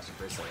to Smash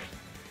for a second.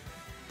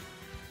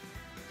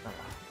 Ah.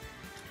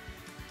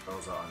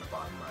 Those are on the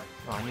bottom right.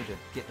 Oh, I need to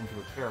get into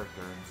a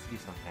character and see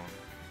something.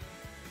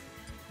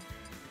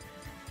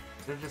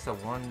 Is there just a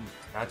one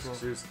actual?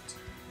 Choose it.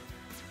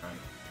 Right.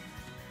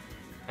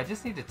 I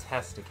just need to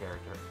test a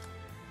character.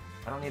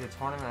 I don't need a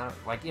tournament. I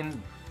don't, like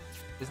in,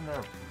 isn't there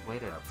a way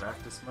to?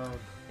 Practice mode.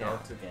 Yeah. Go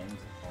to games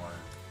and porn.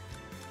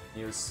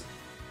 Use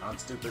I'm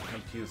stupid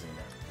confusing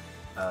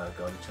them.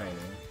 Go to training.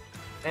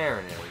 There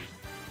it is.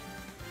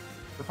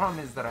 The problem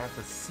is that I have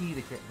to see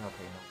the character.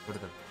 Okay, no, go to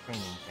the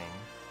training thing.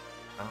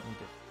 I don't need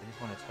to. I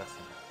just want to test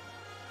them.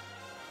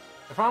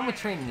 The problem with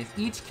training is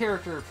each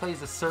character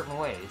plays a certain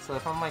way. So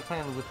if I'm like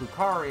playing with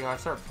Lucario, I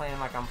start playing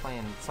like I'm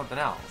playing something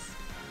else.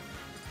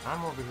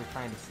 I'm over here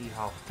trying to see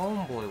how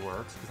Homeboy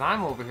works, because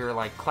I'm over here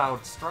like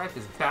Cloud Strife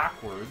is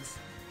backwards.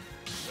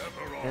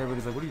 And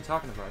everybody's like, what are you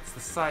talking about? It's the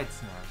side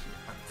smash.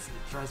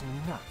 It drives me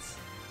nuts.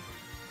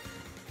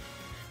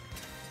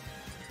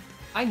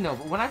 I know,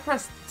 but when I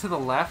press to the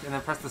left and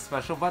then press the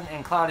special button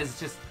and Cloud is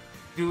just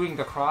doing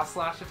the cross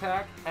slash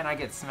attack, and I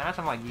get smashed.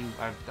 I'm like,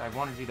 I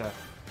wanted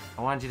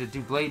you to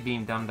do blade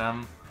beam, dum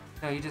dum.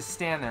 No, you just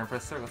stand there and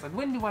press circles. Like,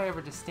 when do I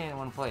ever just stand in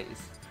one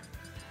place?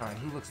 All right,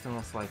 who looks the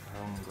most like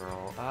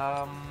Homegirl?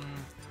 Well,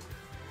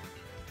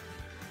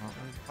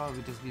 it'd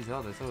probably just be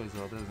Zelda. It's always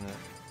Zelda, isn't it?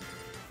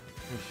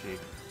 Who's she?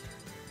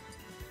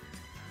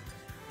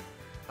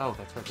 Oh,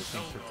 that's right. The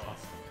same shit.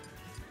 Awesome.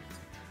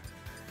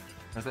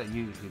 Or is that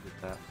you who did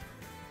that?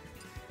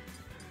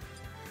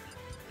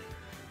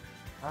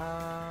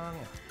 Yeah.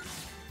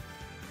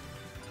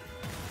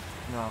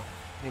 No.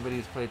 Anybody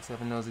who's played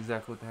 7 knows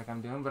exactly what the heck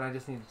I'm doing, but I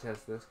just need to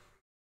test this.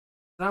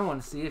 I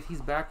want to see if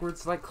he's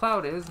backwards like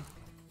Cloud is.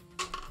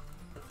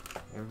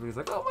 Everybody's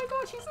like, oh my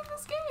gosh, he's in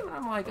this game! And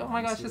I'm like, oh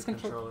my gosh, this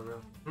controller.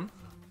 Hmm?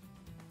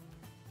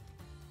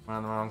 Went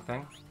on the wrong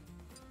thing?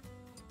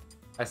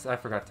 I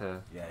forgot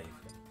to... Yeah, you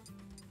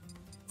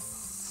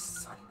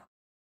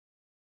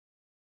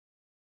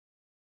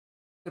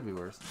Could be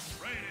worse.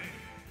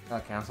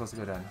 Okay, I'm supposed to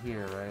go down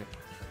here, right?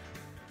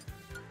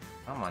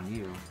 I'm on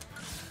you.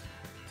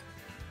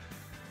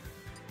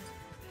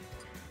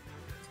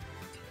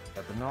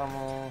 Got the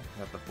normal,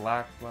 got the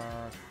black,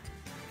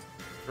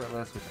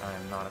 shirtless, which I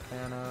am not a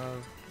fan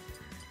of.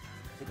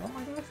 Like, oh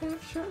my gosh, they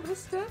have shirtless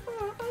stuff.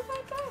 Oh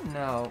my god.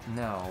 No,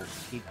 no.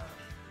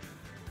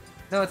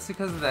 No, it's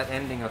because of that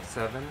ending of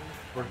 7.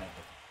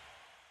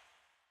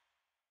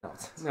 No,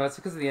 it's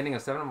because of the ending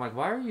of 7. I'm like,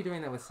 why are you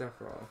doing that with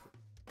Sephiroth?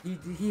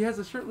 He has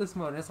a shirtless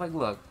mode, and it's like,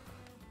 look.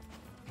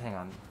 Hang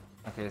on.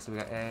 Okay, so we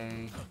got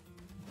A.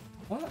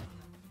 What?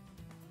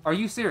 Are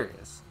you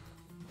serious?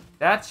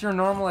 That's your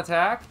normal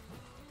attack?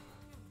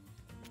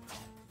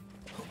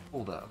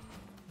 Hold up.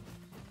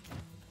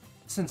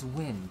 Since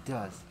when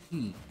does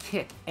he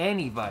kick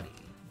anybody?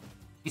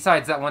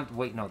 Besides that one...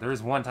 Wait, no, there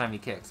is one time he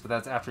kicks, but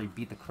that's after he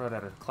beat the crud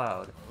out of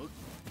Cloud.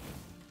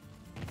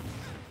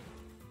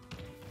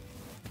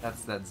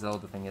 That's that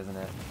Zelda thing, isn't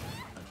it?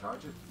 I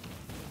charge it.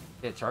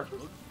 It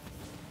charges?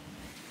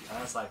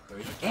 That's like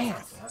 3. Damn!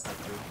 That's like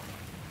 3.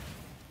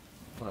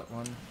 What,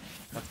 one?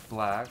 That's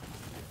black.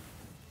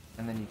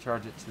 And then you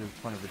charge it to the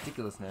point of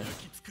ridiculousness.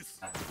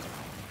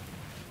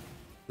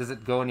 Does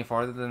it go any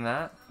farther than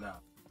that? No.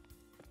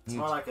 It's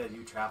more like a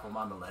you trap him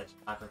on the ledge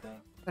type of thing.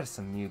 There's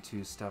some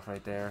Mewtwo stuff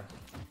right there.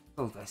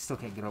 Oh, I still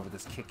can't get over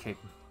this kick. Hit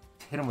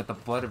him with the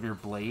butt of your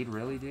blade,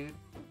 really, dude?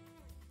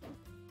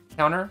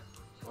 Counter?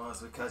 Well,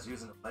 it's because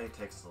using the blade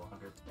takes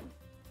longer.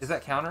 Is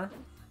that counter?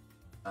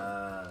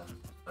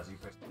 Does you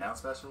push down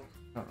special?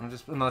 No,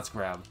 let's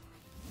grab.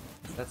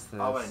 That's this.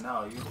 Oh wait,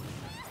 no, you.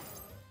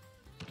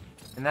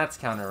 And that's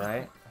counter,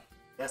 right?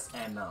 Yes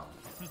and no.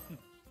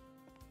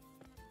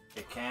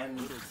 It can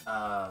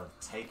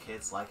take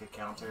hits like a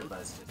counter, but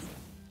it's just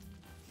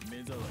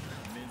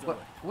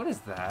What is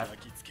that?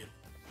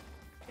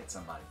 hit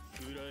somebody.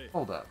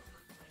 Hold up.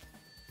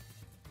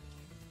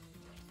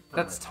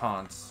 That's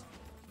taunts.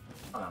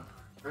 Hold on.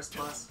 First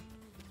plus.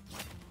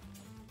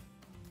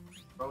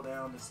 Roll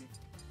down to see.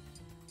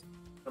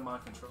 Come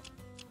on, control.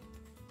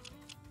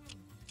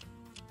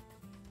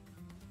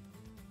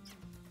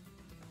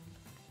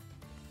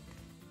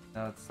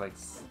 No, it's like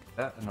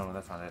that. No,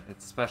 that's not it.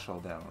 It's special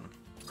down.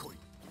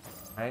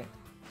 Right?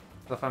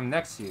 So if I'm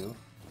next to you,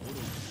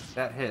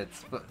 that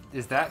hits. But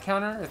is that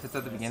counter if it's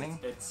at the beginning?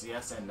 It's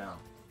yes and no.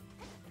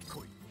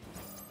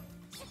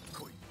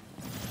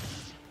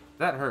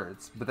 That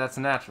hurts, but that's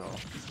natural.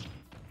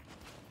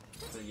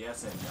 It's a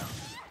yes and no.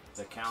 It's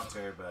a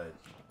counter, but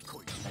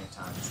at the same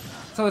time it's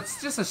not. So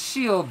it's just a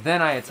shield,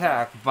 then I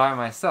attack by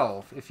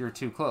myself if you're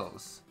too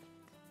close.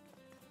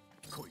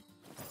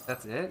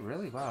 That's it?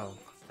 Really? Wow.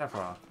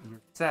 Sephiroth,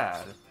 you're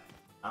sad.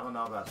 I don't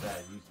know about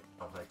that. You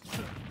don't like.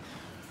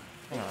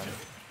 Hang on.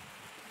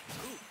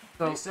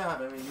 So So you still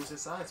haven't even used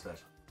his side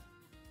special.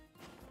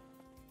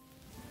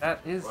 that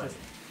is What?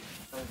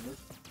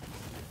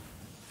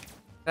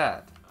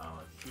 that. Oh,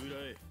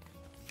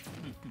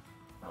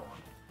 not one.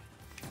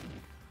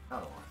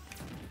 Not one.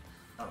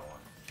 Not one.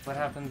 What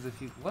happens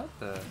if you... What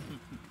the...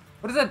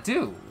 What does that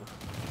do?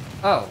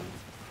 Oh.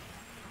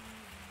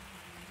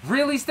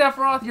 Really,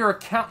 Sephiroth? You're a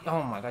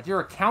Oh my god, you're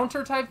a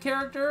counter-type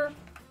character?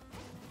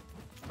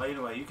 But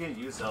anyway, you can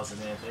use those,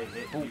 and then if they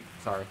hit Oh, you,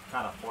 sorry.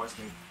 kind of force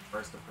me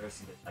first the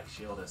person to like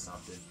shield or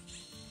something.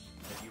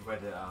 If you were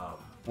to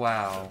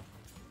Wow.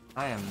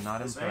 I am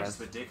not this range is impressed.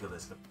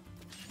 ridiculous.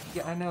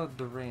 Yeah, I know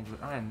the range,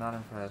 but I am not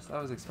impressed. I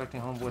was expecting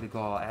Homeboy to go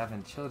all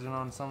having children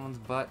on someone's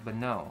butt, but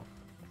no.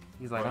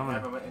 He's like, I'm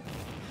gonna...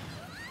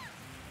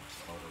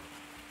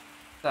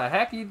 The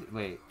heck you...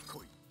 Wait.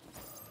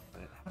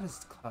 How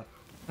does Cloud...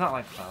 Not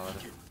like Cloud.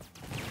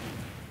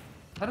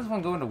 How does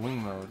one go into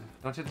wing mode?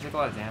 Don't you have to take a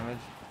lot of damage?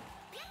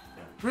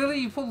 Really?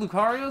 You pulled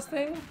Lucario's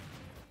thing?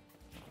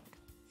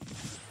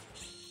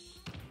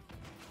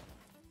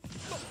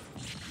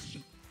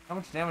 How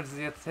much damage does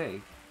he have to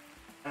take?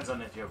 Depends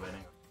on if you're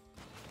winning.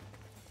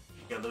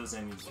 If you're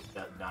losing,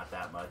 not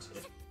that much.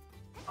 It's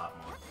a lot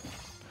more.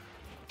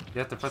 You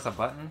have to press a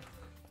button?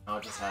 No,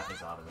 it just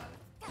happens automatic.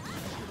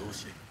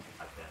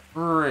 Like that.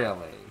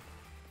 Really?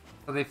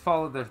 So they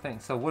followed their thing.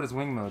 So what does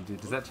wing mode do?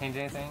 Does that change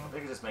anything? I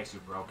think it just makes you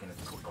broken and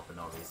go for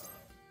no reason.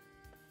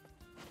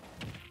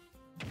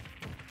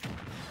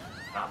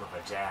 Not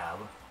with a jab.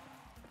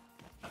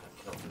 Not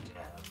a kill with a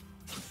jab.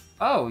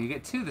 Oh, you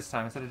get 2 this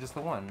time instead of just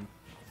the 1.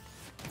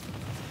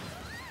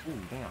 Ooh,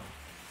 damn.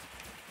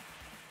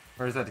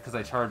 Or is that because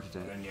I charged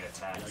it? Then your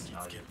attacks.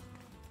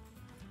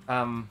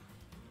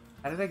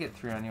 How did I get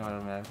 3 on you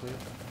automatically?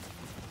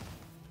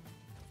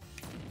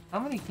 How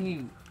many can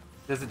you...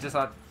 Does it just...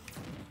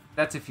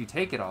 That's if you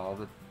take it all,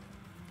 but...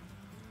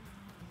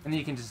 And then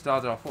you can just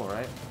dodge all 4,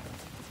 right?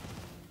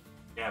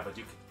 Yeah, but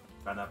you can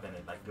run up and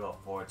like do a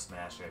forward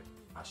smash or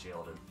a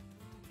shield and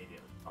maybe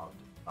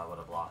I would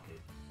have blocked it.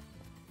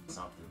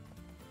 Something.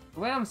 The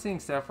way I'm seeing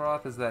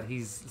Sephiroth is that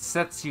he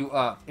sets you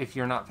up if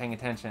you're not paying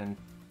attention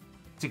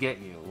to get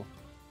you.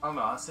 I don't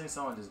know, I seen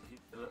someone just...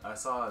 I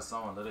saw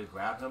someone literally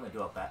grab him and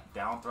do a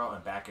down throw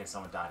and back in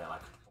someone died at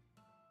like...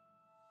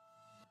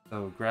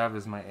 So grab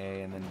is my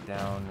A and then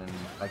down and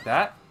like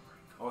that?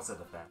 Oh, it's at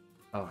the back.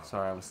 Oh,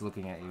 sorry, I was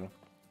looking at you.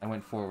 I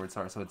went forward,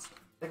 sorry, so it's... I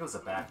think it was a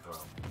back throw.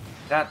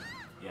 That...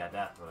 Yeah,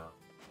 that throw.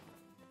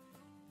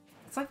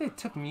 It's like they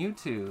took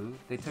Mewtwo,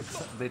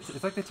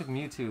 it's like they took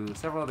Mewtwo,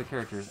 several other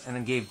characters, and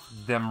then gave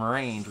them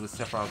range with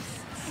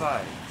Sephiroth's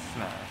side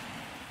smash.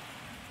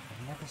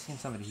 I've never seen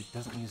somebody who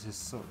doesn't use his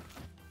sword.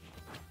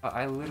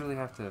 I literally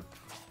have to...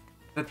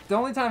 The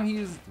only time he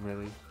used...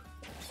 Really?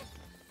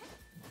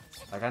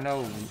 Like, I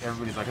know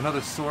everybody's like,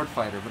 another sword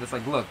fighter, but it's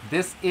like, look,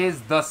 this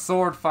is the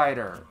sword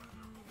fighter!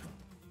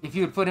 If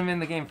you would put him in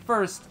the game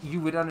first, you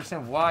would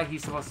understand why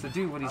he's supposed to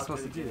do what he's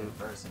supposed to do.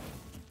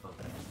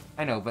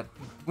 I know, but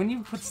when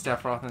you put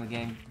Sephiroth in the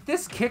game,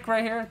 this kick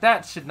right here,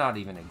 that should not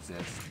even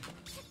exist.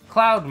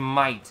 Cloud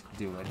might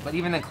do it, but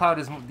even then Cloud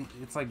is...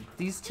 It's like,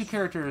 these two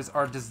characters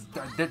are just...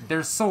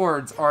 Their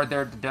swords are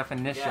their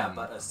definition. Yeah,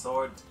 but a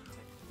sword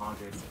takes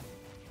longer to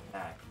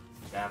attack.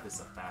 Jab is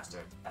a faster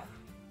attack.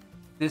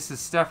 This is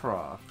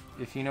Sephiroth.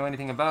 If you know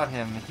anything about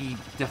him, he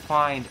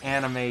defined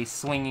anime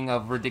swinging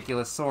of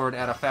ridiculous sword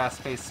at a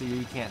fast pace so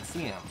you can't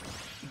see him.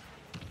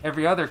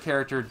 Every other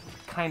character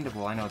kind of...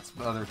 Well, I know it's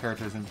other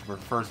characters were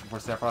first before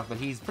Sephiroth, but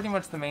he's pretty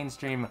much the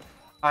mainstream...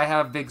 I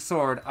have big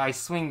sword, I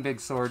swing big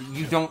sword,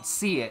 you don't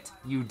see it,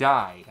 you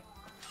die.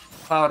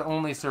 Cloud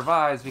only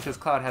survives because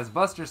Cloud has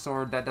Buster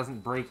Sword that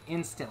doesn't break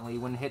instantly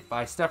when hit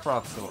by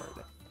Sephiroth's sword.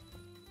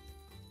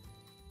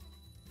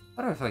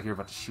 Why do I feel like you're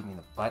about to shoot me in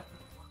the butt?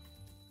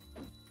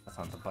 That's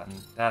not the button.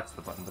 That's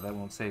the button, but that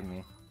won't save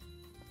me.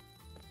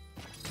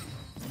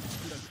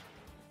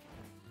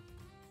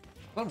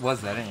 What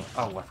was that anyway?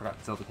 Oh, I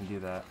forgot Zelda can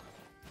do that.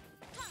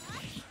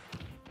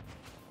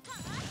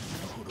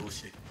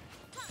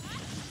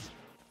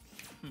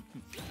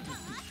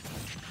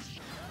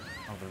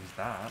 Oh, there's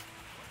that.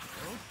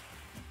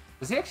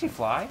 Does he actually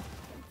fly?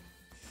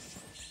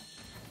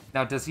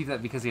 Now, does he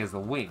that because he has the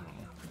wing?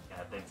 Yeah,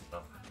 I think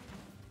so.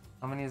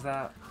 How many is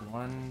that?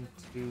 1,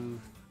 2...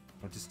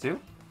 Oh, just 2?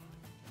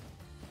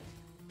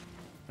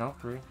 No,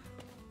 3.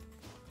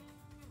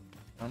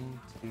 1,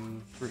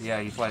 2, 3.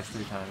 Yeah, he flies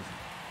 3 times.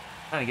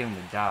 I'm trying to get him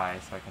to die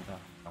so I can...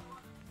 Oh.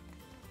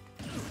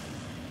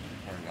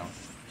 There we go.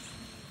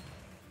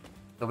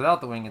 So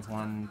without the wing, it's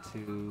 1,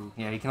 2...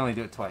 Yeah, he can only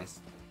do it twice.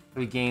 So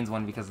he gains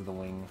 1 because of the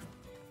wing.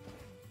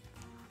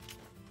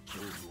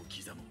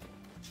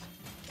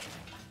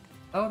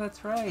 Oh,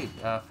 that's right.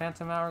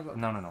 Phantom Hourglass...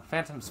 No.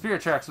 Phantom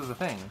Spirit Tracks was a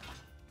thing.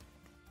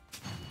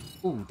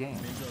 Ooh, dang.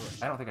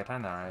 I don't think I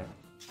timed that right.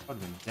 I would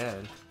have been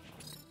dead.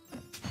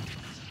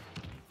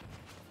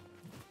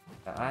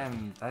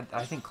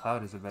 I think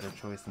Cloud is a better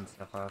choice than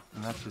Sephiroth,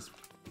 and that's just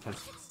because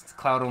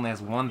Cloud only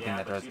has one thing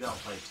that does. You don't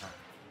play turn.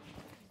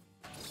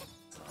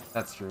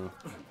 That's true.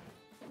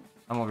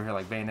 I'm over here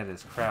like Bayonetta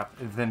is crap,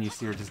 and then you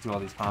see her just do all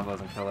these combos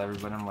and kill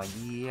everybody. I'm like,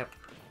 yep.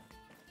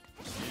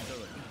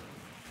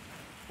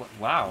 What?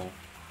 Wow.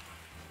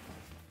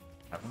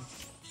 Oh,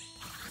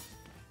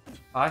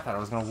 I thought I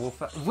was gonna wolf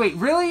that. Wait,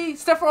 really?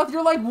 Sephiroth,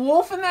 you're like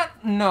wolf in that?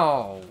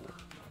 No.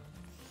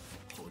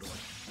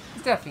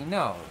 Steffi,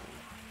 no.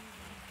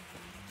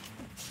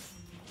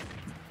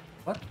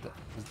 What the?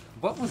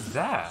 What was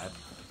that?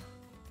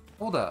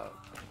 Hold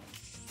up.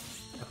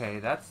 Okay,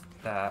 that's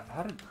that.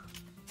 How did...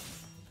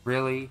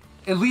 Really?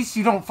 At least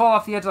you don't fall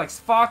off the edge like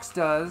Fox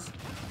does.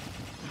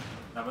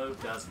 That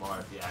move does more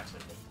if you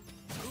actually...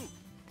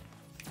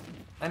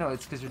 I know,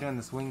 it's because you're doing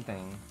this wing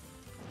thing.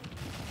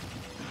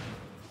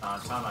 I'm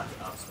talking about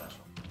the up special.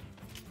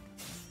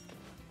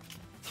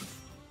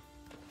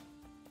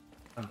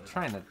 I'm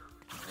trying to...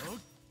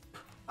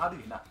 How do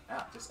you not...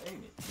 just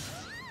aim it.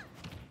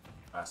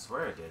 I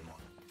swear it did more.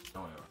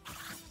 Don't worry.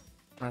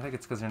 I think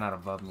it's because you're not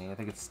above me. I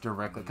think it's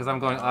directly... Because I'm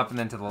going up and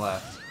then to the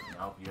left.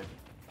 Nope, you're...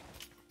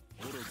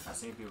 I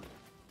seen people...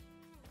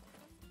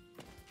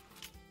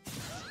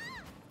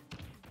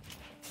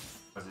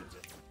 Was it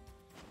just...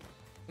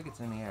 I think it's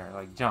in the air.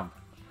 Like, jump.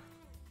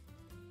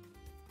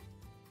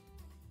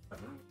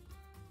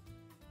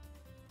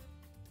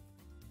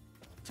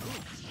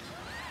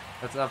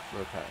 That's up.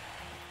 Okay.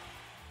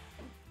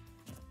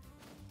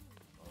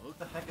 What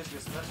the heck is your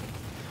special?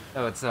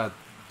 Oh, it's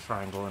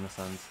triangle in a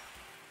sense.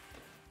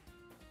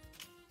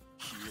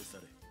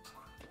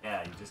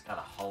 Yeah, you just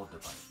gotta hold the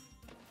button.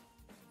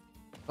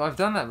 Oh, I've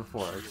done that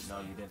before. No,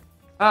 you didn't.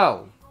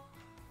 Oh!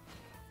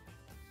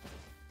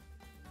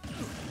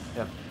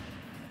 Yep.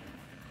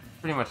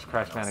 Pretty much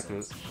Crash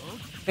Bandicoot.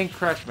 Think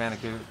Crash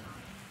Bandicoot.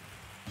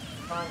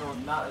 Triangle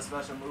is not a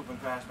special move in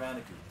Crash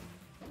Bandicoot.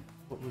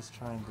 What was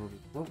triangle?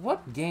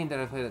 What game did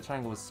I play that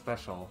triangle was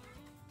special?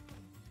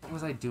 What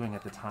was I doing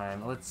at the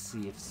time? Let's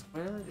see. If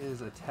square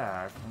is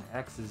attack and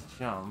X is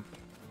jump.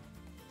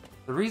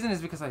 The reason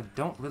is because I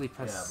don't really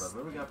press. Yeah,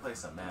 but we're gonna play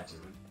some matches.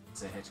 We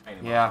sit here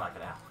training Yeah. like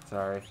an hour.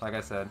 Sorry, like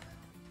I said.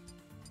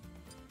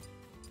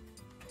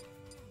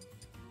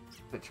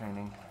 Bit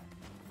training.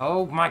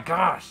 Oh my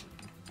gosh!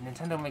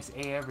 Nintendo makes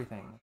A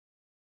everything.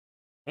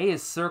 A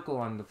is circle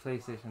on the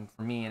PlayStation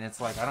for me, and it's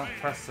like I don't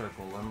press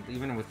circle.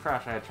 Even with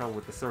Crash, I had trouble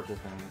with the circle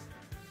things.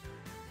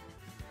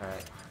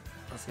 Alright,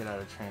 let's get out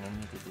of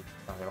training.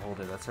 I gotta hold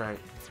it, that's right.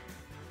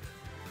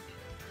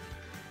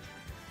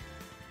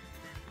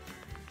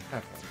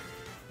 Okay.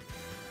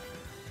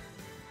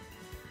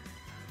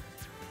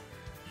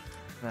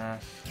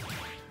 Smash.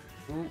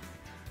 Ooh.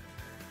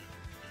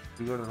 Did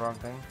we go to the wrong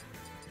thing?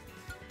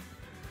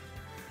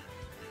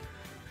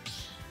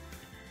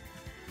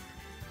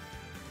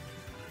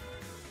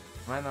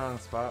 Am I not on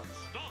the spot?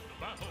 Oh,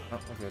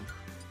 we're good.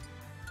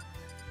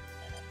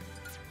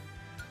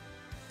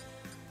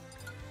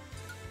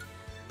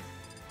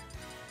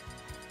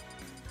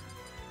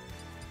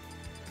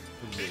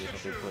 Really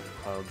hope they put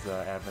Cloud's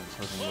Advent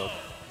Children look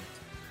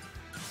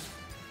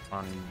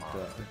on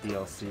the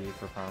DLC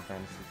for Final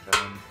Fantasy VII.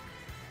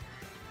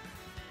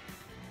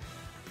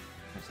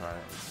 I'm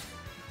sorry.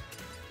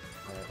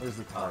 Alright, where's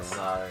the Oh, card?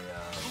 sorry,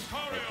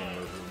 making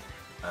you,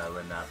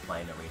 we're not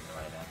playing Arena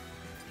right now.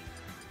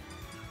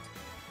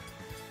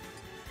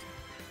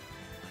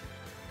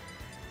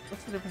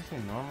 What's the difference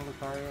between normal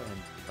Lucario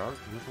and dark?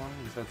 This one?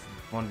 Besides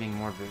one being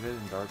more vivid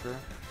and darker?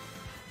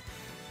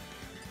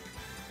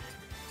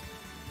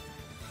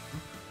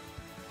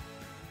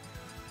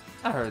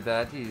 I heard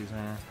that. Jeez,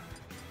 man.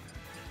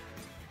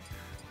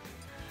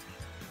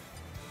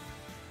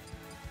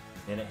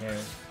 Didn't hear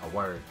a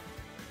word.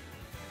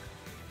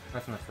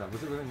 That's messed up.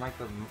 Was it really Mike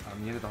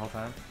muted the whole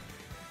time?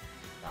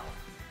 No.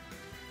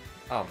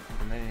 Oh,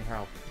 then they didn't hear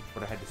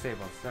what I had to say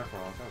about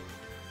Sephiroth.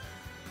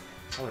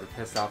 That would have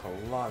pissed off a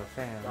lot of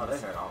fans. No, they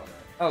heard all of that.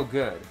 Oh,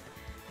 good.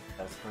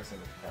 That's the person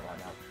that right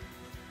now.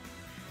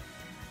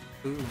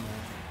 Ooh, man.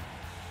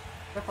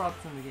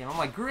 Sephiroth's in the game. I'm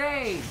like,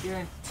 great!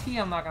 Guarantee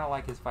I'm not gonna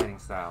like his fighting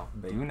style.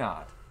 Do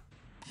not.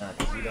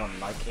 Because you don't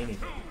like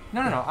anything.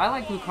 No. I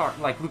like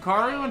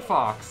Lucario and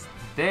Fox.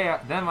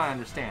 Them I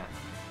understand.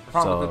 The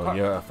problem with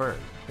you're a furry.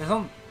 There's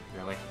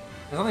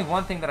only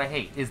one thing that I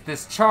hate is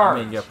this charge.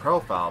 I mean, your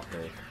profile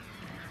pic.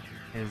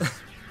 Is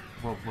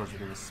what was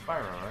it? It was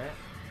Spyro, right?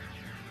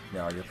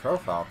 No, your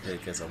profile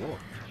pic is a wolf.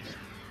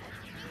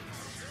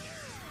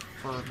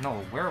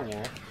 A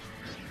werewolf.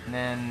 And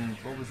then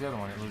what was the other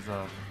one? It was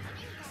I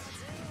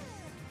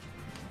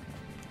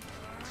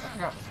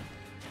forgot.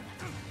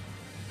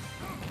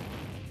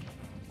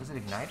 Was it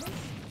Ignite? I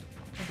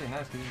think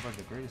Ignite because he's like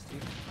the greatest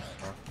team.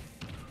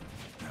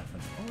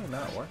 It's probably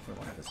not working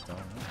like this, though.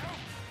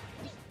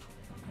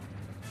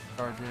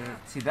 Charge it.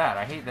 See that?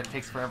 I hate that it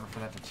takes forever for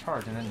that to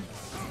charge, and then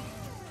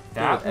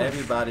Dude,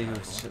 everybody who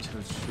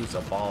shoots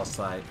a ball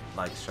side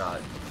like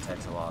shot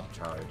takes a lot of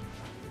charge.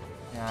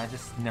 Yeah, I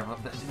just never.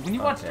 When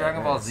you watch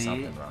Dragon Ball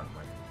Z,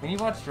 when you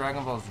watch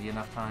Dragon Ball Z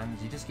enough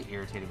times, you just get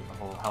irritated with the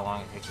whole how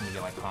long it takes them to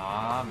get like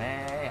ha,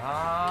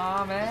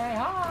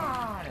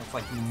 and it's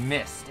like you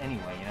missed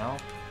anyway, you know.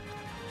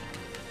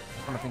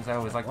 That's one of the things I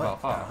always like about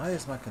Fox. Why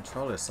is my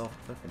controller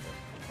self-flipping?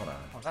 Hold on.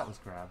 Oh, that was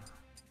grab.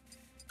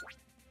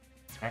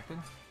 Acted?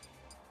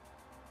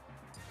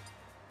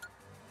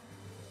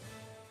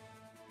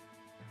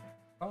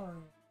 Oh.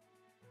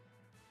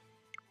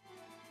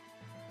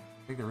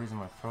 I think the reason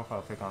my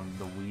profile pic on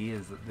the Wii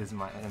is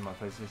my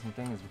PlayStation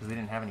thing is because they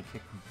didn't have any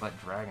kick butt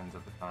dragons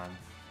at the time.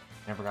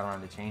 Never got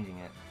around to changing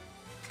it.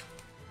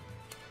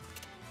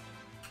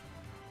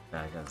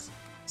 I guess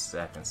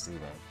I can see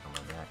that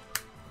coming back.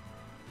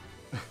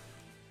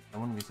 I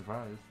wouldn't be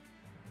surprised.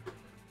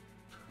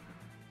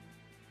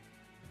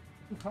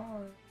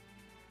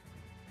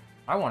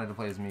 I wanted to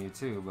play as Mew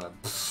too, but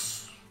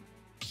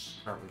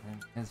start with him.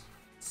 His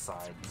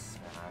side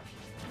smash.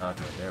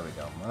 Okay, there we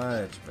go.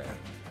 Much better.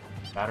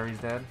 Battery's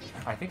dead?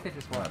 I think they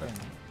just walked in.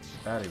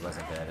 Battery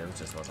wasn't dead, it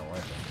just wasn't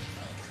working.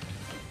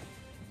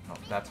 Oh,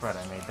 that's right,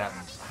 I made that.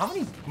 How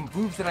many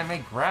moves did I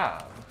make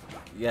grab?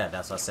 Yeah,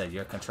 that's what I said.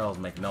 Your controls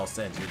make no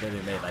sense. You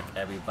literally made like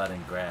every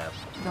button grab.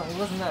 No, it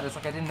wasn't that. It's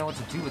like I didn't know what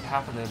to do with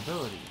half of the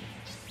ability.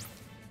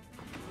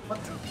 What?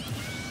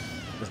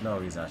 There's no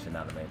reason I should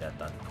not have made that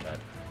done.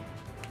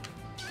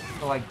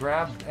 So like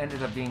grab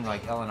ended up being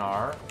like L and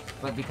R,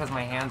 but because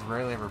my hands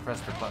rarely ever press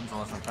the buttons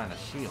unless I'm trying to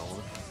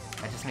shield,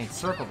 I just made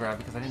circle grab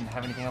because I didn't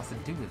have anything else to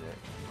do with it.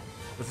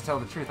 But to tell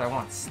the truth, I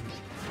want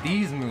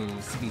these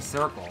moves to be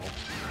circle.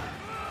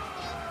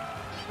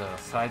 the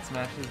side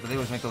smashes, but they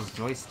always make those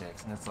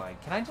joysticks, and it's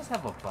like, can I just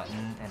have a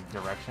button and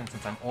direction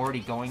since I'm already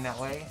going that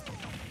way?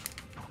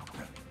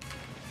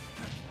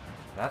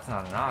 That's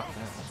not an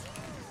option.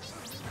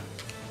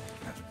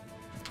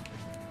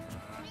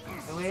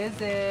 Who is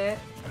it?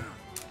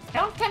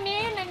 Don't come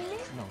in and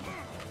no.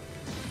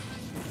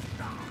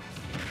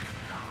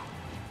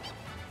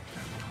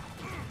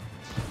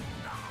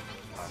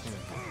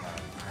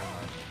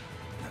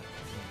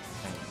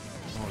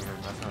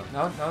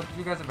 No, no,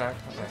 you guys are back.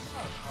 Okay.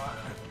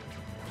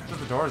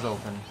 The door's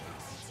open.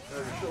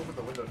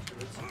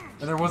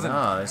 And there wasn't.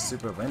 No, it's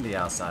super windy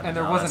outside. And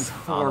there wasn't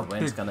four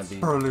big gonna be.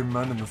 burly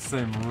men in the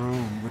same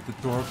room with the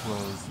door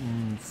closed.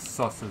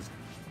 Susses.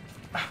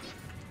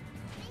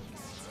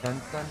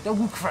 Dun dun dun.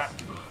 Oh crap!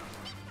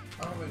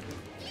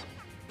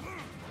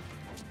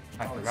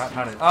 I forgot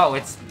how to. Oh,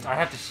 it's. I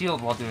have to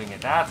shield while doing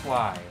it. That's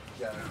why.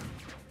 Yeah.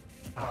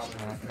 Oh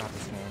man, I forgot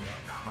this game.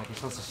 Like you're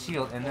supposed to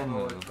shield and then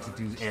move to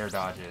do air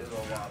dodges.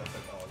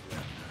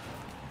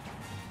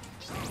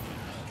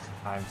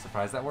 I'm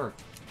surprised that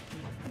worked.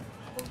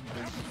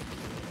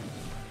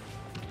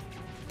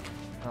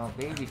 Oh,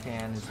 baby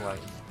fan is like,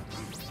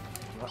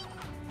 what?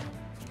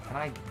 Can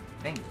I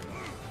think?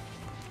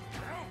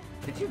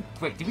 Did you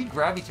wait? Did we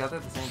grab each other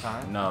at the same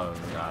time? No,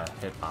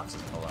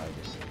 hitboxes collided.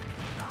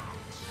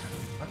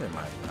 I didn't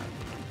mind that.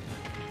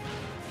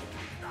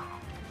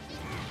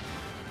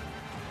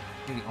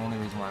 I think the only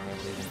reason why I'm able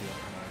to even do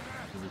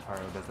it is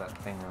Lucario does that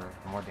thing where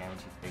the more damage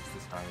he takes, the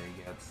stronger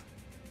he gets.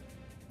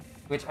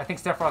 Which I think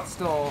Sephiroth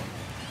still.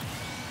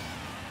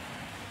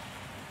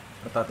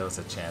 I thought there was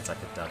a chance I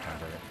could duck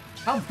under it.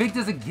 How big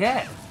does it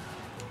get?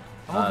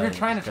 I'm over here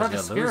trying to charge a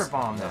Spirit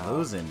Bomb now. You're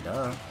losing,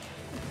 duh.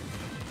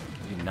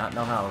 Do you not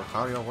know how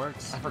Lucario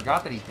works? I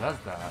forgot that he does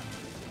that.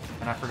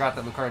 And I forgot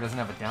that Lucario doesn't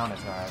have a down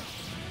attack.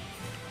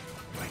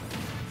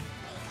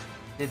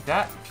 Did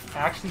that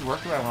actually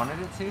work the way I wanted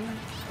it to?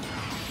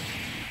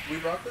 We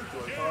brought the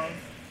Joy-Con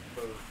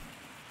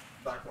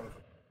back when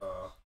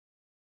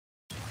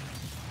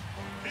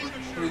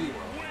 3D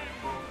World.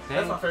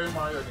 That's my favorite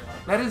Mario game.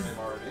 That is.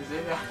 Is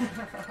it?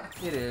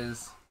 It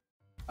is.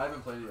 I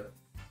haven't played it yet.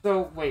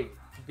 So wait,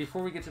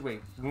 before we get to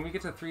when we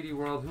get to 3D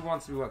World, who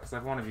wants to be what? Because I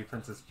want to be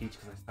Princess Peach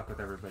because I stuck with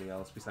everybody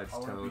else besides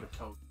Toad.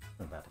 Toad.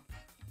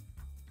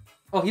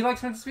 Oh, he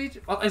likes Princess Peach?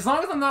 Oh, as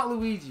long as I'm not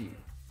Luigi.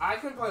 I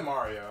can play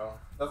Mario.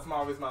 That's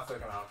always my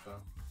second option.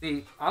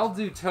 See, I'll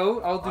do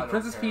Toad. I'll do I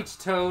Princess don't care. Peach,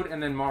 Toad,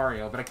 and then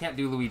Mario, but I can't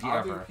do Luigi I'll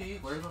ever. do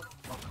Peach. Where the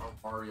fuck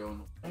are Mario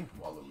and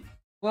Waluigi?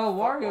 Well,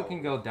 Wario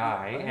can go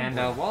die, and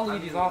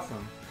Waluigi's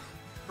awesome.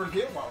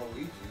 Forget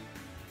Waluigi.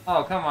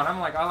 Oh, come on. I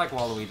like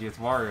Waluigi. It's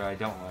Wario I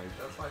don't like.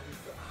 That's like you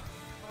said.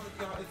 Oh,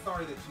 God, it's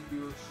sorry that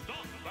you do.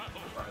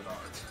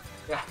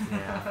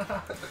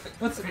 Yeah.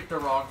 Let's Pick the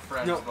wrong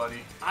friends, Yo, buddy.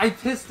 I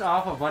pissed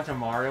off a bunch of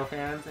Mario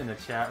fans in the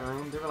chat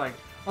room. They were like,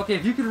 okay,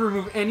 if you could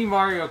remove any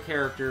Mario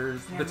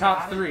characters, the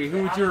top three,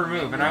 who would you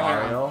remove? And I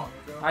went, Mario?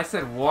 I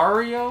said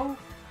Wario,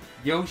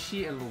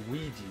 Yoshi, and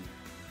Luigi.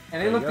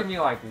 And they looked at me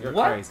like, You're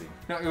what? crazy.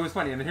 No, it was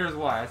funny, and here's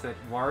why. I said,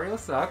 Wario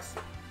sucks.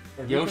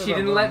 If you Yoshi could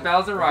didn't let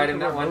remove- Bowser ride if him you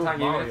that could one remove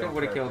time, even if Mario it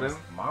would have killed him.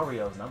 characters,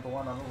 Mario's number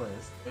one on the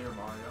list. Hey,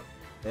 Mario.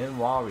 Then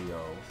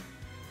Wario.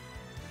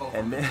 Oh,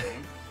 And then-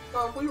 game.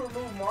 So if we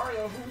remove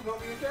Mario, who's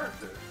gonna be a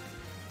character?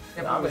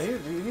 Yeah, I but,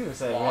 mean, you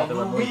said you had to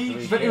remove Waluigi.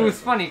 three. but it was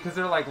funny, because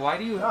they're like, why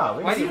do you hate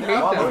them?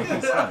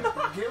 Waluigi's funny.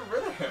 Get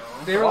rid of him.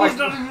 They were like,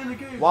 in the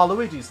game.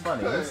 Waluigi's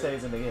funny. He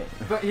stays in the game.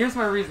 but here's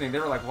my reasoning. They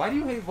were like, why do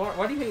you hate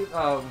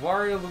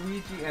Wario,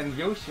 Luigi, and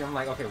Yoshi? I'm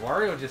like, okay,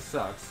 Wario just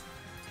sucks.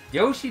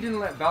 Yoshi didn't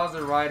let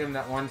Bowser ride him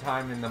that one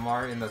time in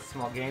the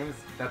small games.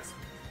 That's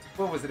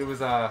what was it? It was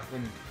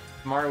when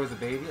Mario was a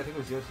baby. I think it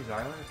was Yoshi's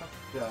Island or something.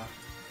 Yeah.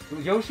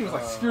 Yoshi was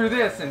like, screw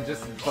this, and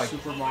just like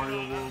Super Mario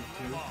World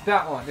 2.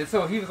 that one. And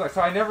so he was like,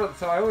 so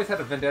I always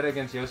had a vendetta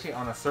against Yoshi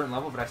on a certain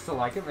level, but I still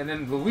like him. And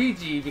then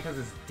Luigi, because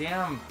his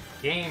damn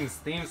game's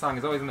theme song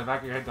is always in the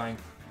back of your head going,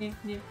 and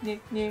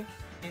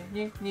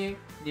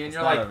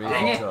you're like,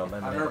 dang it. I've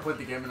never played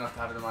the game enough to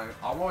have it in mind.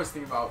 I'm always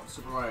thinking about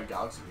Super Mario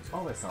Galaxy.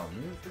 Oh, it's on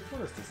music.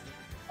 What is this?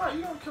 Why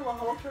you don't kill a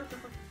whole character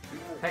for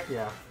Heck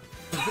yeah.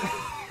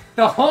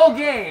 The whole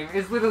game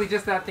is literally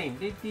just that theme.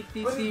 But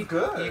it's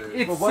good.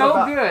 It's But what so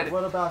about, good.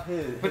 What about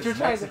his But you're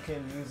trying to-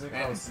 Mexican music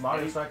And- on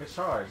Mario Strike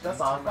Charge? That's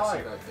on Anytime I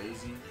see fire. that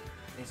Daisy.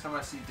 Anytime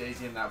I see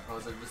Daisy in that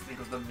pose, I just think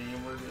of the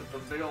meme where the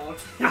big old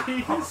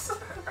titties.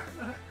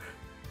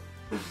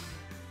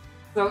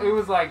 So it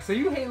was like, so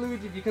you hate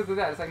Luigi because of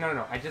that? It's like,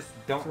 no. I just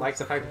don't like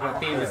the fact that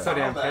theme is so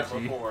damn catchy.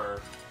 Before.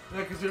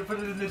 Yeah, because you put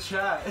it in the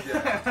chat.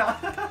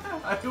 Yeah.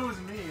 I think it was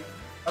me.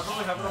 I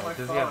probably have it on my Does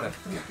he phone.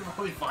 have I can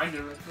probably find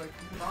it. It's like,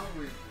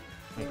 probably.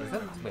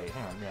 Wait,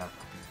 hang on, yeah.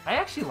 I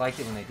actually liked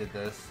it when they did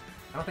this.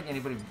 I don't think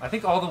anybody... I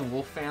think all the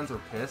Wolf fans were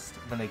pissed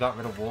when they got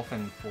rid of Wolf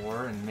in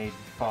 4 and made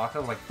Fox. I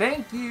was like,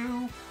 thank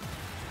you!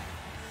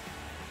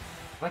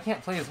 But I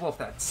can't play as Wolf.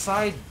 That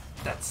side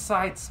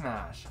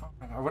smash. Oh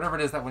my God, or whatever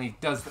it is that when he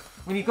does...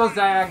 When he goes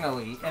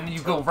diagonally and then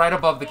you go right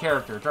above the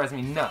character, it drives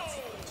me nuts.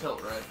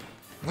 Tilt, right?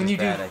 When you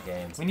do... Bad at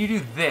games. When you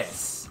do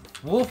this,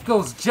 Wolf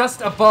goes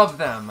just above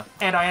them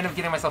and I end up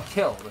getting myself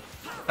killed.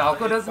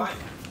 Falco doesn't. Fight.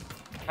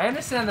 I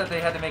understand that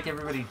they had to make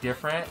everybody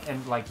different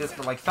and like this,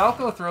 but like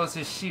Falco throws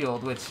his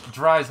shield, which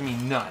drives me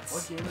What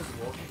nuts. game is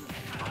Wolf?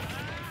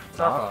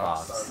 Star Star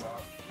Fox.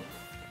 Fox.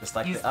 Just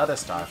like He's- the other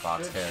Star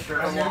Fox character.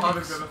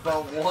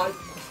 But what?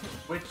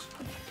 Which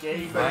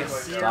game Right.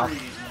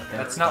 series?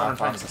 That's Star not what I'm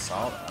trying Fox to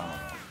Assault? I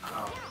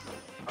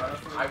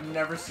don't know. I've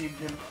never seen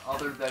him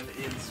other than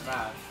in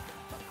Smash.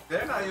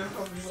 They're not even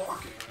supposed to be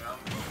walking.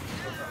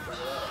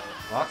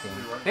 Walking.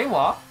 They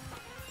walk.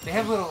 They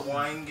have little.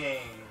 Wine game.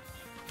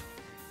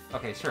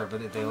 Okay, sure,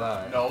 but they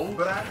lie. No.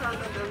 But I heard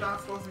that they're not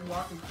supposed to be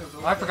walking because.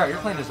 Oh, I forgot you're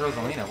playing as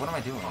Rosalina. What am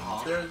I doing?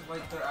 There's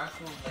like their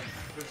actual like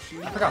their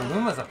shoes. I forgot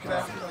Luma's up Could there.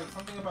 actually like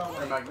something about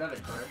They're like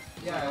magnetic, right?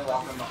 yeah, Like,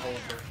 walking the whole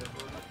ship.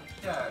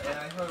 yeah, and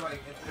I heard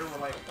like if they were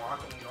like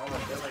walking normal,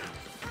 they're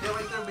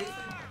basically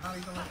not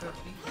even like their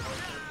feet.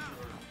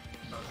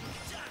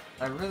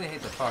 I really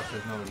hate that Fox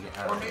has nobody to get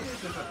out Or of maybe it.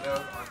 it's just that nails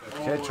aren't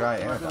Could there. try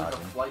It air might be like a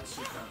dodging. flight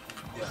suit.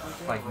 Yeah.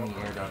 Like me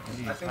air dodge.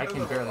 Jeez, I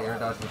can barely air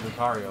dodge with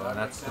Lucario, and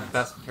that's the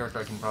best character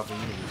I can probably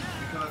use.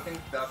 Because I think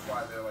that's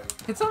why they're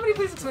like. Could somebody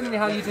please explain to me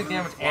how you took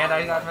damage and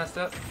I got messed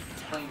up?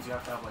 Planes, you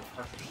have to have like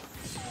pressure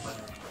shields.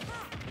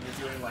 And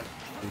you're doing like.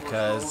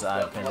 Because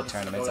I've been in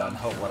tournaments, I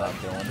know what I'm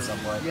doing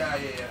somewhat. Yeah.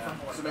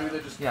 So maybe they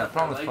just. Yeah, the cut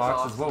problem their with legs Fox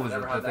off is what so was they it?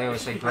 never That had they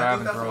always say I grab think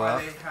and that's throw why up.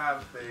 they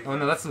have the. Oh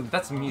no, that's But I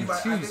Mewtwo's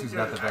think who's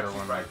you're got the better actually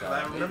one right, like 'cause I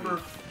that.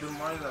 remember the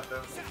money that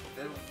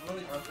they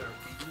really aren't their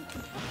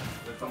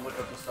feet. Don't look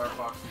up the Star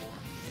Fox more.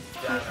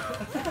 Yeah,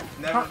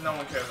 I know. No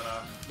one cares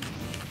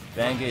enough.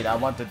 Dang it, I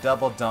want to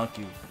double dunk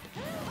you.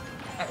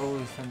 I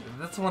always think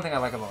that's the one thing I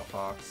like about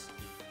Fox.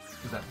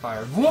 Is that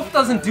fire. Wolf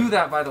doesn't do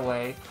that, by the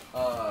way.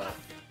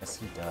 Yes,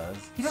 he does.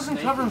 He doesn't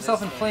Snake cover in himself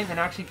this in flame and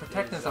actually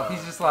protect himself.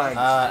 He's just like,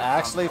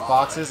 Actually,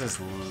 Foxes is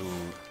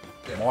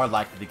more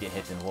likely to get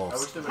hit than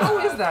Wolves. how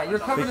is that? You're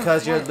covered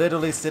Because in you're flame.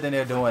 literally sitting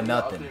there doing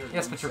nothing.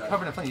 Yes, but you're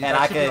covered in flame. And That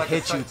I should be can like a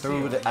hit you set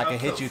through seal. the I can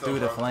hit you through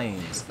the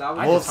flames. I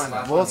just Wolves find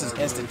that Wolves funny.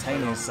 is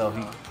instantaneous, so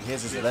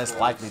his is less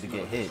likely to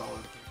get hit.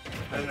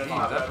 And then Jeez,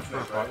 I prefer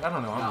Fox. I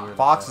don't know. I'm weird.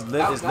 Fox about is,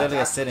 that. is literally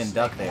a sitting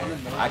duck there.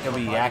 I can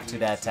react to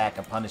that attack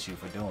and punish you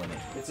for doing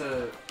it.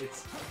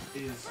 It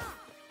is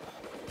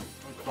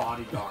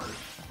bodyguard.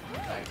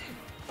 Like,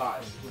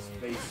 his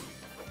face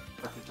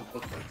started to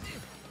look like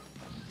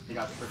he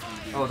got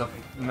freaking. Oh, the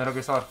Metal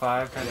Gear Solid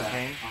 5 kind of Yeah.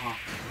 pain. Uh-huh.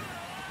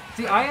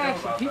 See, I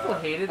actually people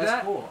hated That's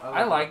that. cool.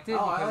 I liked it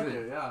Oh, I because liked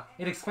it. Yeah.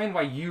 it explained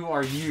why you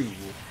are you.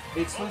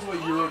 It explains why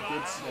you're a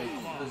good snake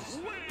because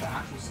the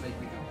actual snake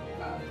becomes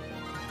bad.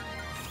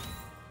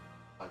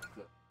 Like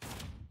the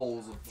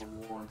holes of the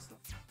war and stuff.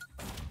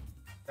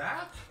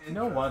 that. You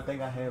know one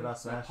thing I hate about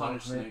It's like Smash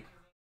punish Ultimate? snake.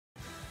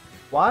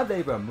 Why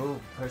they remove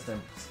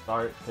person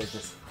start to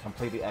just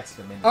completely exit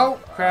the menu Oh,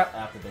 crap.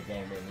 after the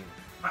game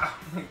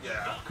menu?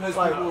 Yeah. Because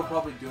Like- people were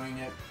probably doing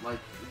it like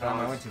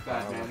I went too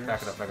far. bad manners.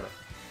 Back it up. Back it up.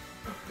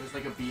 There's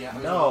like a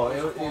BM. No,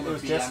 there's a it form of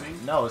was just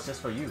BMing. no, it's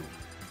just for you.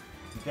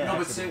 You can't No,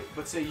 but exit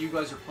say you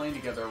guys are playing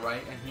together,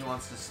 right? And he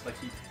wants to like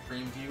he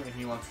streamed you, and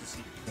he wants to see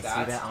You can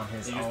see that on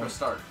his and you just own. press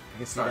start. You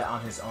can see Start. that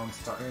on his own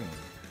screen.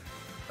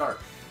 Start.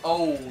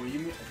 Oh, you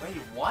mean wait?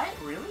 What?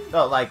 Really?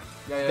 No, like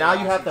Yeah, now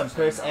yeah, you I have see to what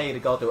you're press saying A to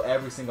go through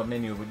every single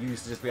menu, but you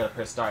used to just be able to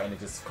press start and it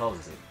just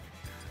closes it,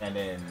 and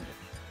then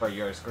for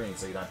your screen,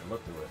 so you don't have to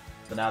look through it.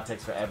 So now it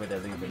takes forever to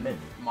leave the menu.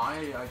 My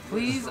idea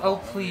Please, is the oh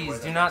only way please,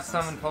 that do not makes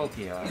sense. summon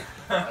Palkia.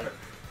 Like,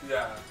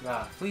 Yeah.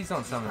 yeah. Please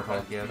don't summon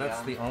Palkia.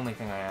 That's the only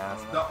thing I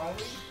ask. The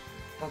only.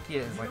 Palkia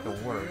is like the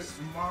worst.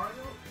 Mario.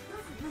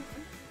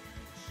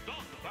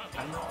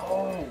 I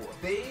know.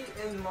 They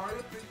in Mario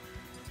 3,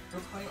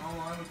 you're playing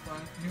online with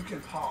friends. You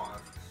can pause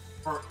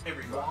for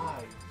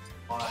everybody.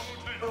 Why?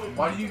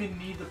 Why do you even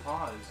need the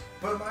pause?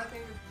 But my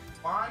thing is,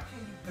 why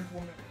can't you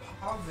implement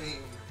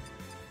pausing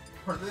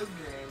for this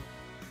game?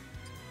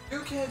 You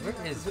can't do Where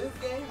that is- for this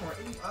game or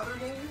any other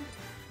game.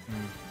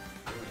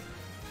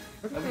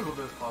 Where I did think they- we'll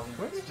do pausing.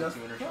 where did just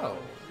it doing go?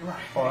 Right.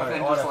 Or,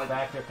 then or just the like-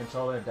 fact your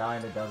controller died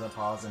and it doesn't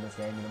pause in this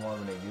game anymore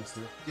when it used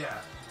to. Yeah.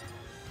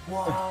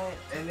 What?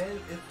 And then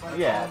it's like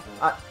Yeah,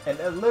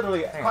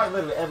 literally, Hang quite on.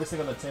 literally every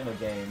single Nintendo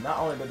game, not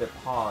only did it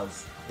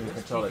pause when your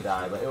Where's controller Pikachu?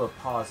 died, but it would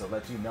pause to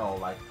let you know,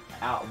 like,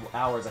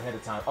 hours ahead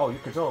of time, oh, your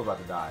controller's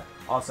about to die.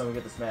 All of a sudden we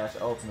get to Smash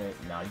Ultimate,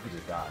 now you could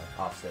just die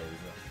off stage.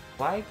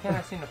 Why can't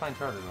I seem to find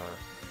Charizard?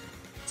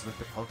 It's with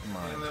the And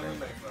Pokemon then we thing.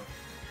 make them.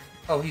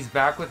 Oh, he's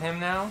back with him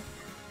now?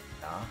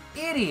 Nah,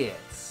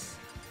 Idiots!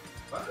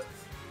 What?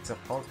 it's a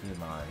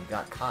Pokemon. He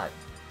got caught.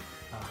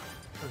 Oh,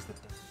 where's the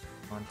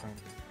one train?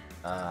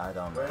 I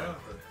don't Where know.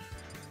 is it?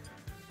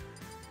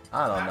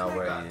 I don't know Pac-Man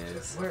where got he is.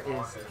 just Where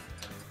on is- his-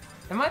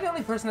 Am I the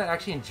only person that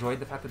actually enjoyed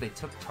the fact that they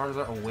took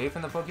Charizard away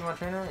from the Pokemon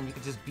trainer and you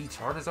could just beat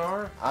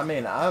Charizard? I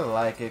mean, I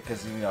like it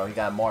because, you know, he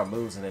got more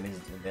moves and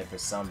then for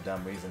some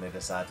dumb reason they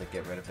decided to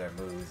get rid of their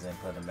moves and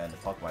put them in the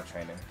Pokemon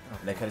trainer. And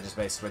they could have just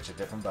made switch a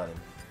different button.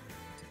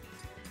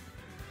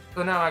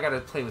 So now I gotta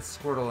play with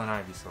Squirtle and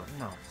Ivysaur.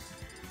 No,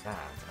 sad.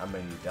 I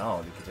mean, you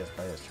don't. You could just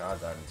play as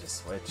Charizard and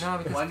just switch. No,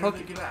 because When are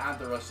they gonna add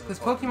the rest of the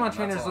Pokemon That's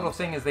Trainer's all little I'm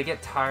thing saying. is they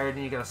get tired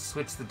and you gotta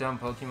switch the dumb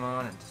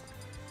Pokemon and just...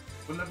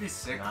 Wouldn't it be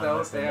sick Not though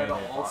unless if they they had made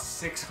it all box.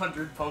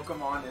 600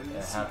 Pokemon in It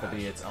this? had to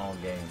be its own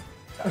game.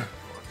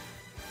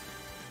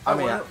 I I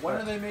mean, when, I- when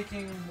are they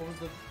making? What was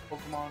the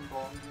Pokemon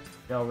Ball game?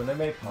 Yo, when they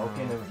made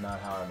Pokken, it was not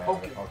how I imagined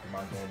Pokken. a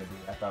Pokemon game to be.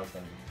 I thought it was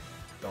gonna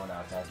be going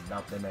out to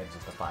nope, they made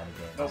just a fighting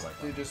game. I Nope, was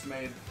like, they just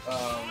made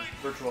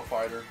Virtual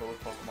Fighter but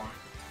with Pokemon.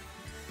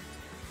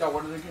 Yeah,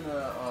 what are they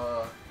gonna?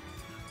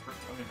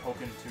 I mean,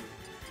 Pokken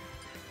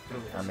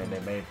 2. I mean, they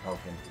made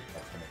Pokken.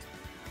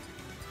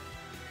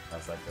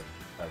 That's like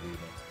a remake.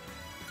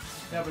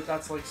 Yeah, but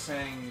that's like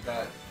saying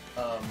that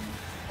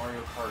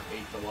Mario Kart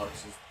 8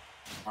 Deluxe is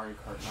Mario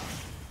Kart 9.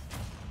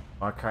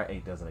 Mario Kart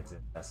 8 doesn't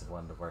exist. That's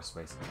one of the worst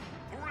races.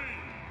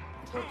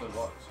 But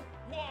Deluxe.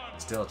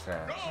 Still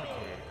trash.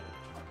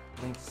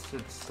 Link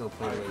should still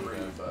play I the way he agree,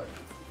 does. but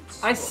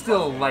I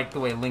still like the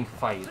way Link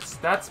fights.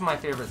 That's my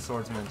favorite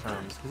swordsman in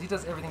terms, because he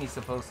does everything he's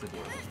supposed to do.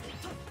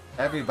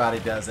 Everybody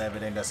does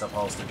everything they're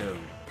supposed to do.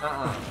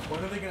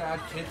 when are they gonna add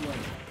Kid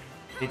Link?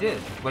 They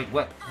did. Wait,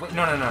 what? Wait,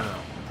 no.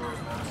 Majora's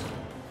Mask.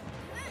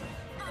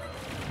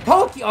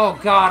 Oh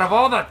god, of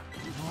all the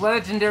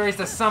legendaries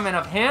to summon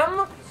of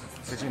him?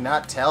 Did you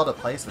not tell the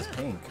place was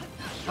pink?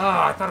 Oh,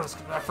 I thought it was.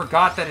 I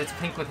forgot that it's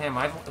pink with him.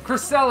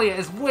 Cresselia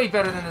is way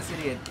better than this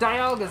idiot.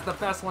 Dialga is the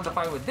best one to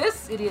fight with.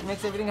 This idiot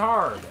makes everything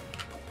hard.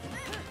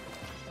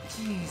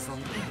 Jeez,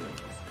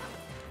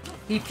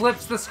 he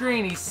flips the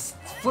screen. He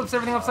flips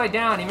everything upside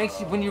down. He makes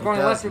you when you're going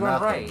left, you're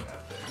going right.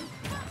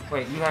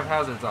 Wait, you have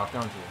hazards off,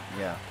 don't you?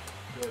 Yeah.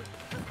 Good.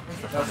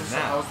 Where's the fun in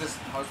that?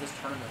 How's this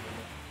tournament?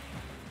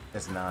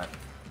 It's not.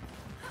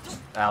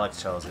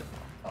 Alex chose it.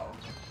 Oh.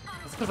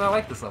 It's because I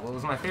like this level. It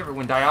was my favorite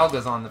when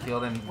Dialga's on the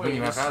field and when Wait,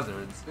 you have this-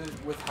 hazards.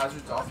 With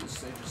hazards off, the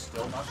stage is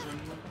still not doing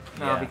it?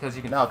 No, Yeah. because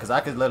you can. No, because I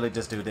could literally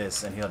just do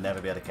this and he'll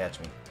never be able to catch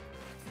me.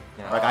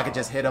 Yeah. Like, I could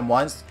just hit him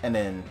once and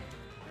then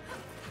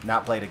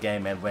not play the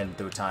game and win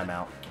through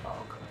timeout. Oh,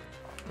 okay.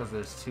 Because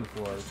there's 2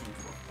 floors.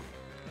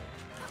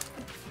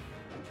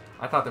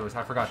 I thought there was.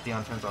 I forgot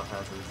Dion turns off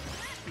hazards.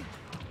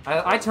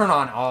 I turn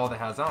on all the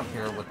hazards. I don't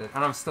care what the.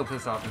 And I'm still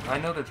pissed off. I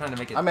know they're trying to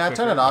make it. I mean, I turn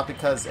quicker. it off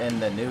because in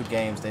the new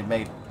games, they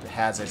made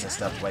hazards and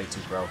stuff way too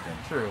broken.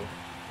 True.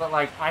 But,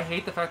 like, I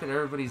hate the fact that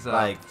everybody's,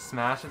 Like,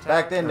 smash attack.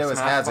 Back then, or there was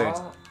smash hazards.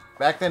 ball.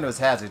 Back then, it was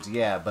hazards,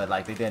 yeah, but,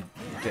 like, they didn't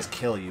just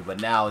kill you. But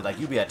now, like,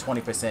 you be at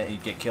 20% and you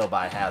get killed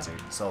by a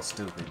hazard. So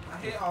stupid. I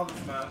hate all the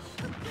smash.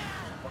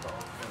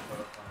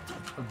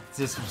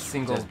 Just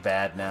single. Just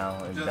bad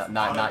now. And Just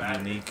not automatic.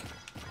 unique.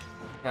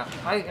 Yeah,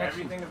 I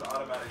actually. Everything is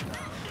automatic now.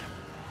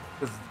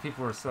 Because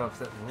people were so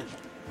upset.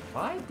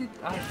 Why did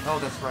I? Oh,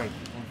 that's right.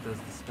 It does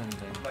the spin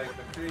thing. Like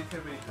the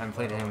creativity. I haven't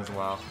played him as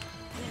well.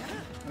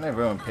 And they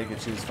ruined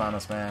Pikachu's Final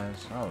Smash.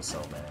 I was so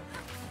mad.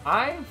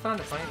 I found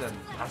it funny that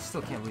I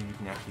still can't believe you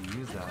can actually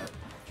use that.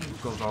 He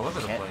goes all over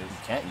the You place.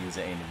 can't use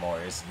it anymore.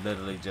 It's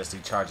literally just he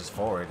charges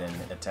forward and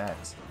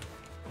attacks.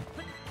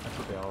 That's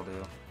what they all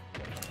do.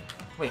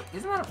 Wait,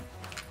 isn't that a...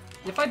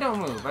 If I don't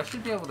move, I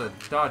should be able to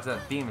dodge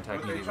that beam attack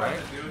What you they do, tried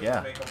right? to do is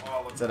Yeah. make them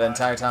all look So the black.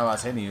 entire time I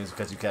was hitting you is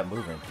because you kept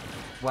moving.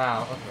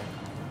 Wow,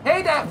 okay.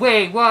 Hey, that...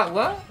 Wait,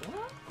 what?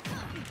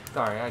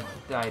 Sorry, I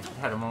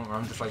had a moment where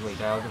I'm just like, wait,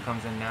 Dialga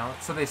comes in now.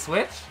 So they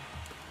switch?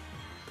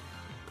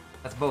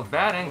 That's both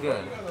bad and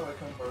good. You gotta, like,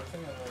 conversing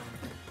and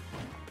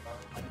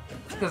then,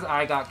 Because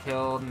I got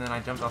killed and then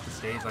I jumped off the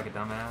stage like a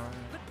dumbass.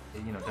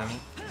 You know, dummy.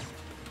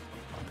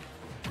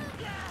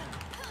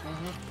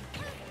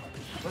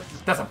 What?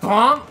 That's a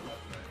bomb?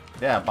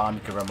 Yeah, a bomb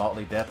you can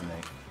remotely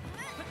detonate.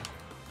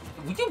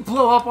 Would you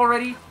blow up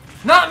already?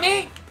 Not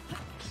me!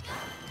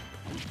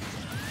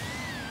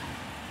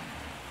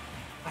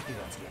 I think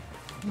that's it.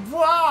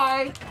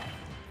 Why?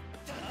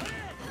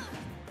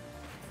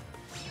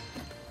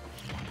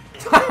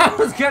 I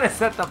was gonna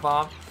set the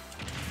bomb.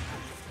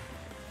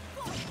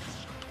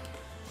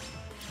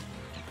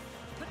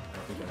 I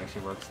don't think it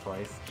actually works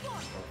twice.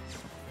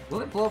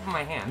 Will it blow up in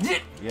my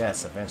hand?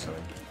 Yes, eventually.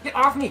 Get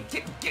off me!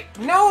 Get,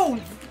 no!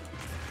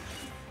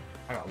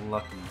 I got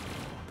lucky.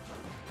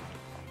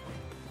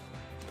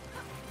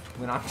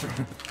 When I'm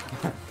trying,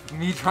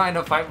 me trying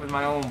to fight with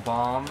my own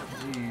bomb.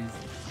 Jeez.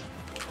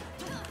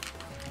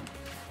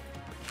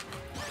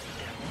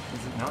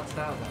 Is it not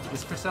style?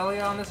 Is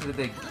Cresselia on this, or did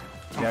they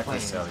Yeah, complain?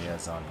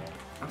 Cresselia's on here.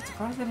 I'm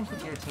surprised they didn't put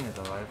Giratina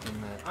though. I have to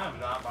admit. I'm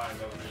not buying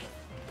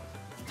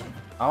those.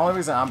 The only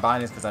reason I'm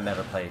buying is because I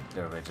never played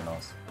the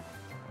originals.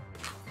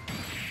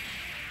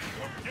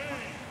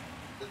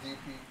 The DP.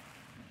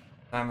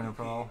 Diamond and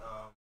Pearl.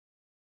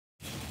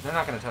 They're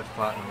not gonna touch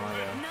Platinum, are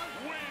they?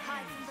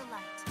 Hide from the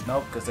light.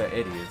 Nope, because they're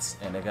idiots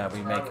and they're gonna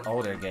remake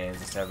older games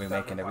instead of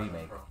remaking a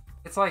remake.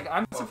 It's like,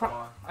 I'm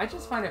surprised. I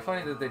just find it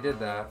funny that they did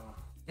that.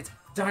 It's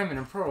Diamond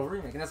and Pearl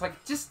remake, and it's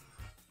like, just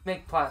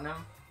make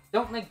Platinum.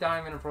 Don't make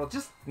Diamond and Pearl.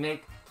 Just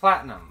make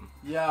Platinum.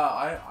 Yeah,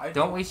 I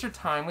Don't waste your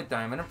time with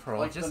Diamond and Pearl.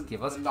 like just the,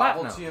 give us the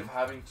Platinum. novelty of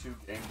having 2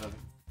 games that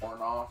are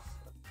worn off.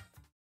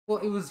 Well,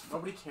 it was.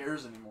 Nobody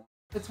cares anymore.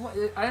 It's what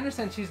I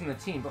understand choosing the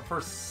team, but for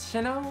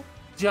Sinnoh,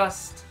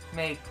 just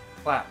make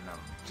Platinum.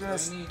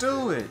 Just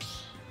do it.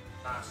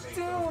 Not make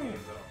Dude. those games,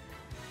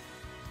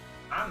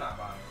 though. I'm not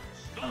buying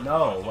those.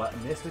 No, what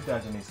Mr.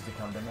 Dungeon needs to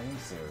become the main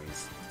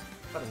series.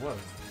 thought it was.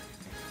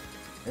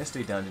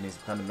 Mystery Dungeon needs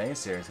to become the main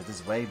series, because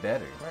it's way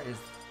better. Where is...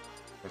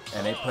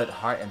 And they put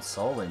heart and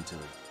soul into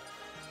it.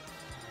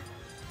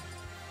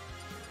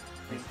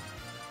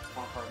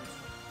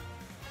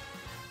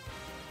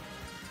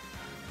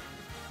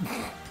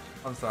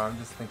 I'm sorry, I'm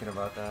just thinking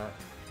about that.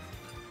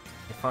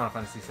 If Final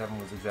Fantasy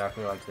VII was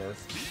exactly like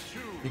this,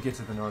 you get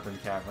to the Northern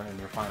Cavern and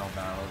your final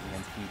battle is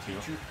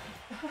against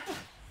Pichu.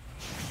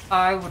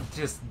 I would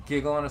just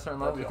giggle on a certain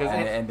level because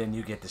and then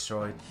you get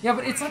destroyed. yeah,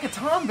 but it's like a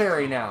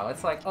Tomberry now.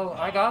 It's like, oh,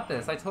 I got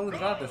this. I totally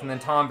got this. And then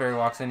Tomberry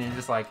walks in and you're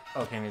just like,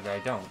 okay, maybe I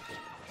don't.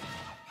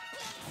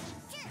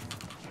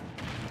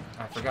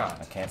 I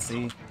forgot. I can't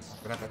see.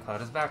 I forgot that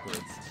Cloud is backwards.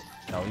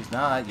 No, he's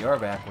not. You're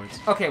backwards.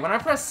 Okay, when I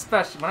press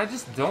special, when I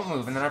just don't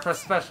move and then I press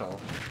special,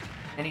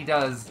 and he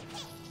does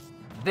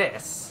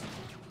this,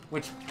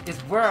 which is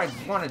where I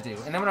want to do.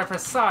 And then when I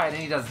press side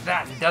and he does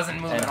that and doesn't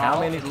move And at how all,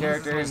 many it loses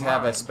characters my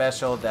have a mind.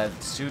 special that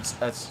shoots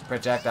a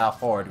projectile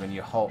forward when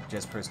you hold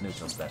just press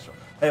neutral special?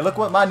 Hey, look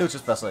what my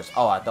neutral special is.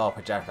 Oh, I throw a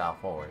projectile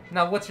forward.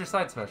 Now, what's your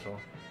side special?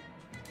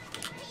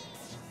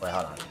 Wait,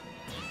 hold on.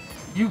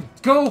 You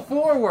go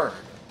forward!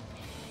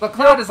 But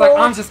Cloud is like,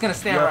 I'm just gonna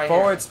stand Your right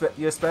forward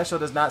your special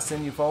does not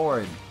send you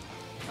forward.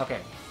 here. Okay.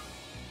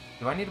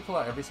 Do I need to pull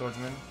out every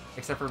swordsman?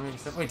 Except for maybe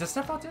Wait, does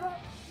Stepbot do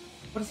that?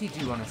 What does he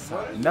do on his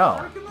side?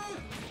 No.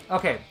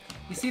 Okay.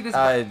 You see this He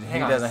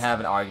hang on. doesn't have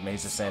an argument.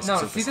 He's just saying No,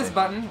 super see this safe.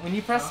 button? When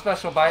you press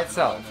special by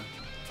itself.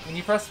 When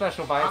you press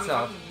special by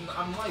itself.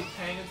 I'm like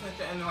paying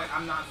attention and like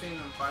I'm not seeing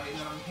them fight and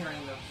then I'm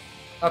hearing them.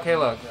 Okay,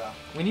 look. Yeah.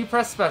 When you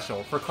press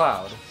special for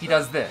Cloud, he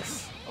does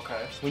this.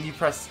 Okay. When you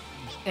press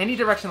any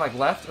direction like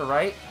left or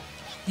right,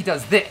 he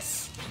does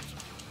this.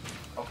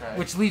 Okay.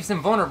 Which leaves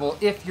him vulnerable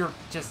if you're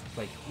just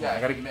like yeah,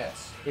 I gotta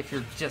miss. if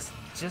you're just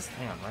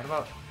hang on, right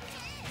about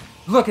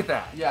look at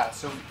that. Yeah,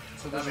 so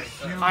there's a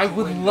huge I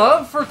would window.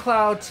 love for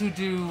Cloud to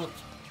do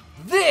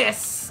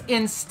this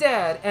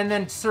instead, and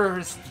then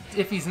serves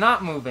if he's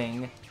not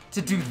moving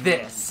to do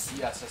this.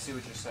 Yes, I see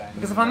what you're saying.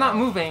 Because if I'm not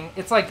moving,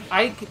 it's like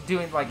Ike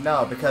doing like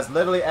No, because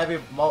literally every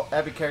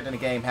character in the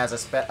game has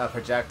a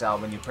projectile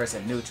when you press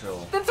it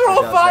neutral. then throw It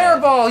a does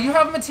fireball. You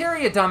have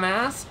materia,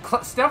 dumbass.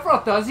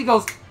 Stefroth does. He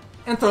goes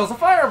and throws a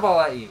fireball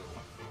at you.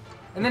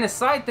 And then his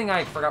side thing,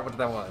 I forgot what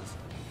that was.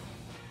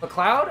 The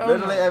Cloud? that. Oh,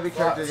 Literally no. every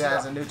character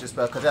has a neutral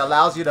spell because it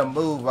allows you to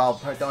move while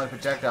throwing a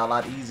projectile a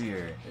lot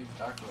easier.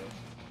 Exactly.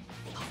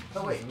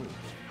 No, wait.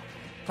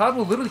 Cloud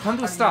will literally come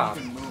to a stop.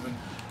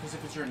 Because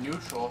if it's your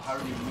neutral, how are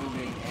you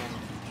moving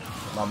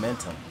and...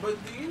 Momentum. But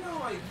do you know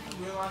like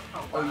you realize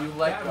how Oh, you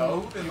let that go?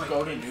 move is, You like,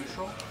 go to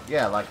neutral?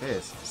 Yeah, like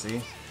this.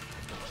 See?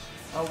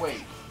 Oh,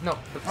 wait. No,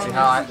 the See problem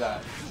how is, Do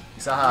that.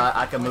 You saw how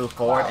I can move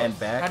forward and how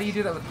back? do you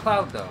do that with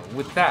Cloud though?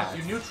 With that,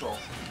 You neutral.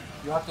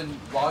 You have to,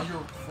 while you're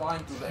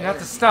flying through the air... have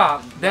to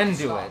stop, you then have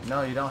to do stop. it.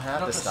 No, you don't You have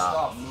have to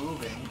stop.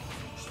 moving.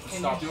 Can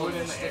Stop you do it in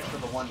the stick air? for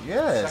the one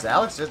Yes, second.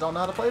 Alex just don't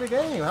know how to play the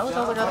game. How many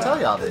times I gotta tell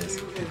y'all this?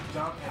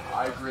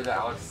 I agree that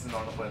Alex doesn't know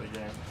how to play the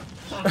game.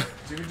 So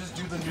you can just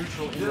do the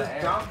neutral in the Just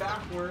air. jump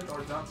backwards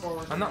or jump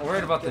forward. I'm not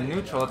worried about the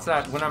neutral. It's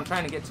that when I'm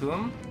trying to get to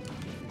him,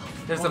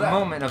 there's Well, a that-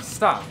 moment of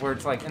stop where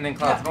it's like, and then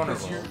Cloud's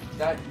because vulnerable.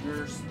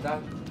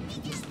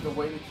 just the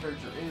way the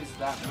character is,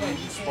 that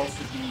move is supposed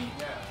to be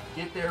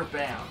get there,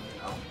 bam,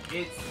 you know?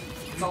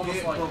 It's almost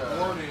get like a-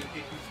 rewarded if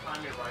you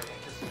time it right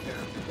and just prepare.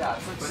 Yeah,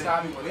 it's like But if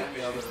stabbing you with whip any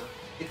it, other.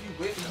 If you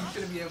whip it, you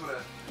shouldn't be able to.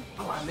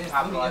 Oh, I missed.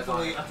 Capitalize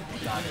on Instantly.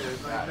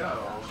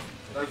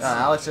 it. Like, no.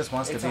 Alex just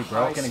wants to It's be a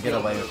broken and get high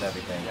away skill with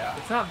everything. Yeah.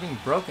 It's not being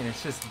broken.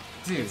 It's just,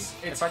 dude. It's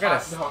if I gotta,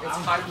 it's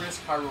high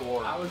risk, high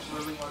reward. I was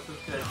really want this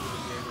character to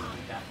be able to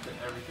react to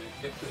everything.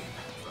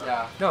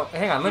 Yeah. no,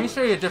 hang on. Let me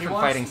show you a He different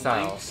wants fighting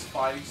style. Link's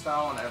fighting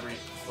style on every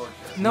sword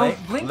character. No,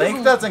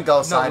 Link doesn't go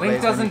No, sideways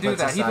Link when doesn't he do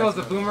puts that. his He throws a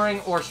sides- boomerang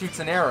or shoots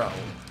an arrow.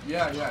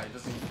 Yeah, he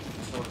doesn't.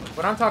 Sword.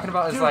 What I'm talking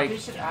about is Dude, like, they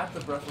should add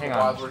the Breath of the hang on.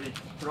 Wild where he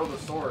throw the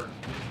sword.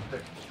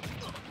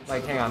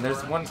 hang on.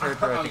 There's one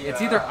character. I think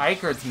it's either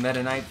Ike or it's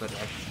Meta Knight, but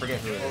I forget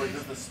who Oh, it he is.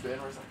 does the spin or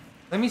something.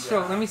 Let me show.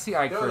 Let me see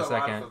Ike for a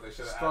second.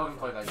 Still haven't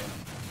played that game.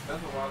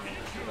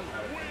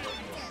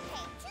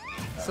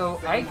 So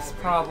Ike's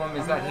problem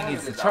is that he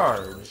needs to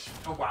charge,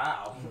 Oh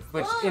wow.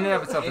 which in and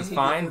of itself is And he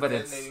fine, gets but a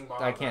it's detonating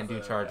bomb I can't do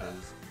with a-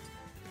 charges.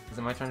 Is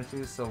it my turn to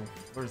choose? So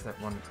where's that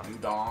one? You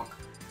donk.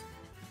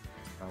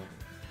 Oh,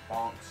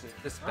 Bonk.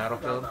 Shit. this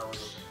battlefield.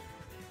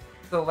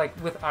 So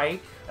like with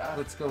Ike, Yeah.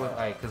 let's go with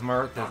Ike because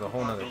Marth is a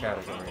whole nother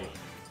category.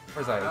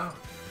 Where's Ike?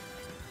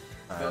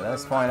 Alright,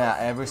 let's point out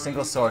every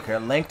single sword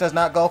character. Link does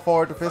not go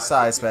forward with his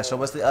side special.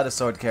 What's the other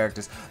sword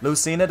characters?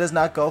 Lucina does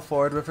not go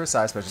forward with her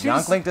side special. Choose-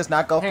 Young Link does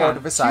not go hang forward on,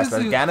 with his side choose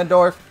special. Lu-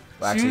 Ganondorf,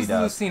 well, actually he Choose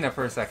does. Lucina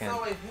for a second.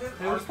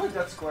 Who's played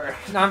that square?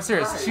 No, I'm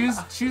serious.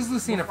 Choose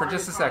Lucina for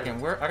just a second.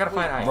 Where I gotta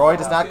find Ike. Roy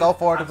does not go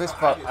forward with his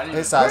side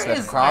Where special.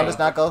 is Kron Ike? does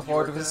not go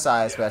forward with his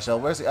side special.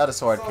 Where's the other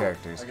sword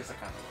characters? I guess I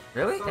kind of.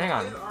 Really? Hang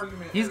on.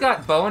 He's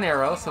got bow and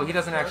arrow, so he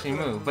doesn't actually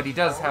move, but he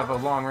does have a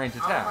long range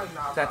attack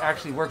that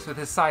actually works with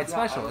his side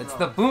special. It's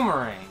the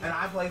boomerang. And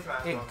I play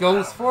Smash. It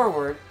goes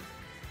forward.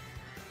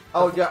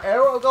 Oh, your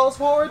arrow goes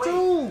forward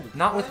too.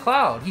 Not with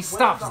Cloud. He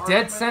stops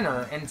dead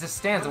center and just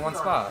stands in one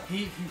spot.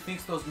 He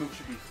thinks those moves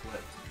should be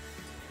flipped.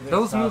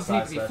 Those moves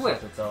need to be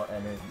flipped.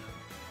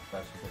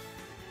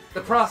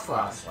 The cross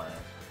slash.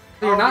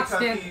 So you're not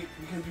standing.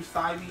 Because you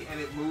side me and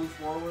it moves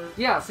forward.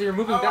 Yeah, so you're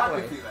moving that I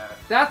way. can see that.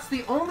 That's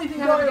the only thing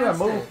You I don't have even against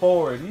move it.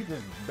 forward. You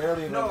just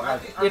barely No, move. I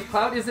Like, think, If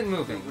Cloud isn't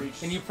moving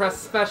and you press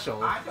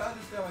special, I can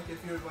understand like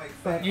if you're like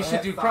saying, You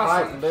should do side. cross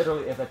like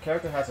literally, if a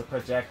character has a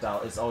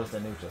projectile, it's always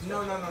the neutral. No,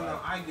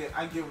 I get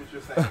what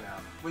you're saying now.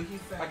 What he's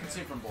saying. I can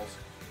see it from both.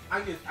 I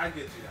get you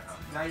now.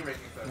 Now you're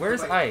making sense.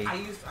 Where's like, Ike?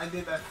 I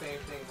did that same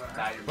thing when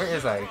Now I. you're where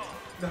is Ike?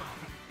 No,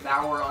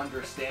 Now we're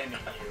understanding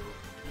you.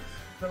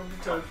 no,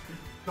 because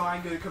no, I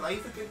get it. Because I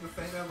used to think the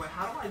same thing. I was like,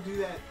 how do I do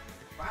that?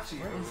 Flashy.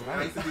 Where is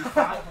I used to do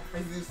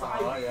side.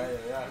 Oh,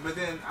 yeah. But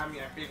then I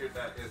figured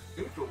that it's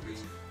neutral B.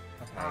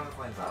 I was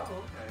like, oh,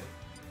 okay.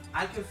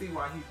 I can see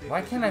why he thinks. Why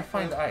it can't should I be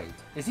find flipped. Ike?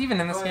 Is he even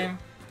in this But- game?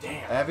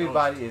 Damn.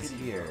 Everybody is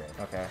here.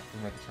 Okay,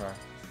 just making sure.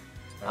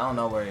 I don't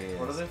know where he is.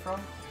 What are they from?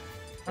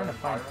 I'm trying to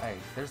find Ike.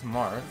 There's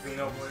Marth.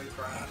 Xenoblade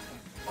Prime.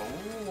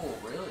 Oh,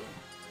 really?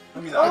 I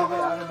mean, Oh, they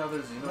add another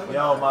Xenoblade.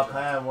 Yo, my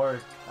plan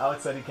worked.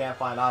 Alex said he can't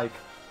find Ike.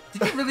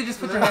 Did you really just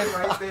put your Literally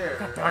hand right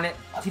there. Darn it.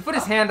 He put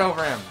his hand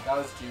over him. That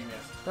was genius.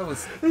 That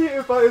was...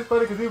 It's funny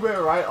because he went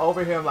right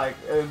over him, like,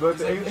 and looked.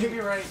 He's like, "You'd be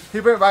right." He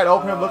went right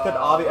over him, looked at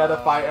all the other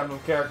Fire Emblem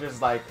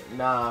characters, like,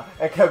 nah,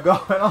 and kept going.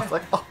 I was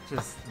like, oh.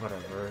 Just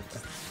whatever.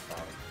 Just...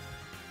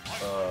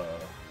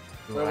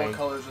 Wait, what Ike.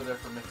 colors are there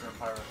for Mithra and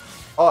Pyro?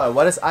 Oh, and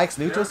what is Ike's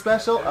neutral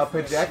special? A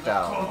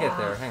projectile. We'll get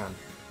there. Hang on.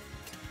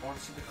 I want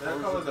to see the Their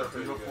colors colors of the are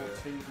pretty beautiful good.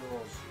 titty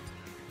girls.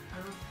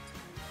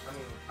 I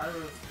mean,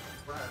 Pyro's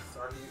breasts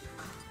are you?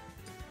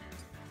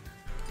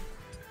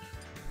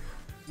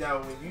 Now,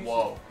 when you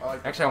Whoa. I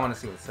like Actually, I want to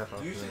see what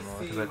Sephiroth you is should more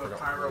see because I what forgot.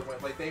 Pyro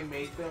went. Like they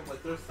made them,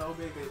 like they're so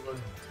big they look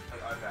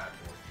like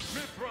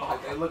unnatural.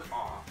 Like they look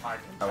off. I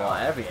can Oh, tell. well,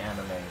 every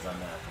anime is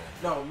unnatural.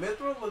 No,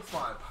 Mithra looks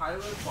fine.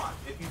 Pyro's fine.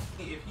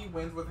 If he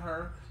wins with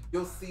her,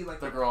 you'll see like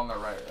The girl on the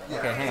right, right? Yeah,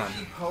 Okay, hang if on.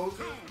 He poses,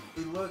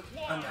 they look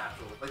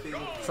unnatural. Like they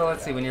look. So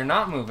let's see. When you're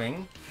not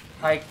moving,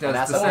 Ike And does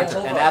that's, the a,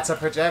 center. and that's a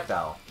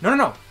projectile.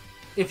 No.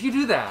 If you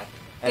do that,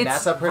 And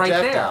it's that's a right there.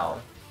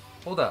 projectile.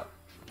 Hold up.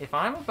 If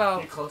I'm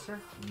about Get closer.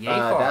 yay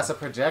far, That's a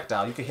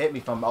projectile. You can hit me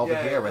from over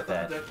Yeah, here with it's a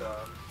that. projectile.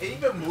 It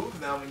even moves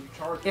now when you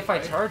charge it. if I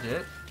right? charge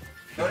it,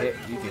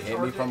 You can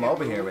hit me from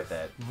over here with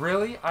that.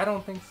 really? I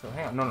don't think so.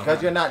 Hang on. No.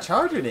 Because you're not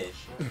charging it.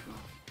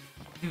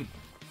 Dude,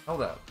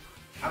 hold up.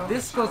 I don't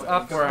This think goes Pyro-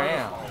 up where I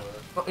am. smaller.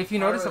 But if you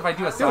notice, if I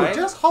do a Dude, side,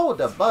 just hold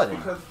the button.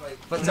 Because like.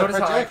 but It's a notice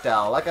how I,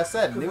 projectile. Like I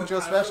said, because neutral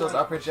when Pyro, specials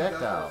like, are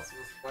projectiles.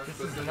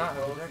 This is not a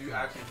projectile. You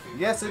actually see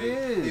Yes, they- it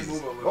they is.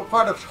 move a little What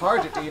part bit. of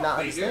charge it do you not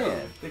They do.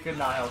 understand? They could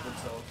not help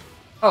themselves.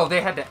 oh,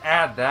 they had to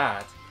add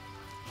that.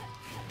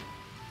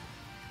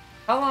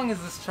 How long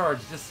is this charge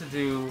just to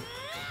do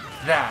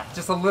that?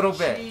 Just a little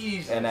bit.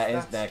 Jesus, And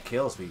that's- that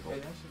kills people.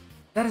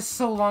 That is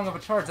so long of a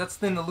charge. That's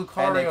in the And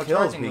Lucario it kills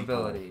charging people.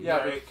 ability. Yeah,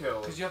 Yeah, it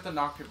kills. because you have to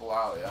knock people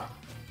out, yeah.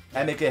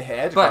 And it can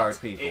edge But- guard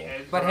people.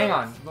 But hang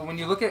on, but when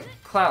you look at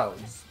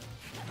Clouds,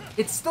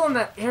 it's still in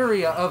that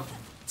area of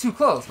too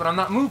close, but I'm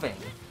not moving.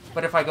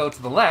 But if I go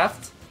to the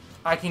left,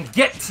 I can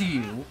get to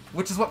you,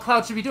 which is what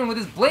Cloud should be doing with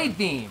his Blade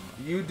Beam.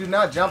 You do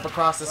not jump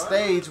across the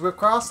stage with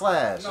cross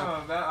slash.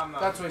 No, that I'm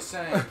not. That's what he's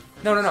saying.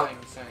 No.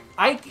 He's saying.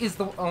 Ike is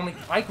the only...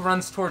 Ike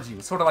runs towards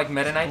you, sort of like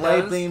Meta Knight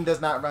Blade does. beam does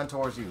not run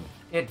towards you.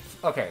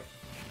 Okay.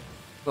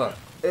 Look,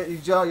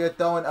 Joe, you're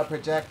throwing a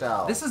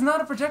projectile. this is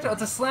not a projectile.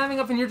 It's a slamming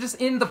up and you're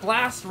just in the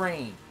blast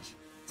range.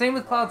 Same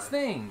with Cloud's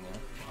thing.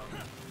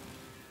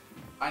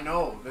 I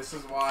know. This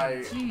is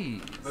why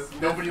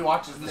Jeez. nobody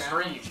watches the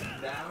stream.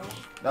 Now,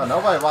 No,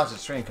 nobody watches the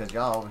stream because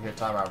y'all over here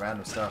talking about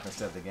random stuff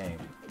instead of the game.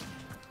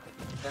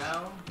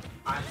 now,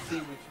 I see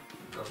what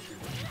you go through.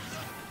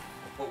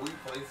 But we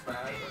play Smash,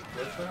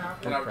 and this would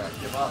happen. And I would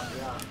just give up.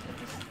 Yeah.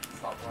 Just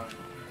stop playing.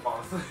 Fall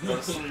asleep. Go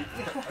to sleep.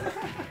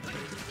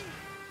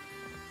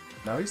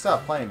 No, he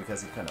stopped playing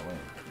because he couldn't win.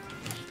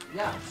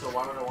 Yeah. So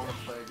why would I want to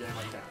play a game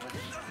I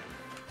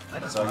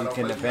can't win? So I you don't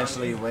can play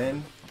eventually Smash.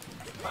 win.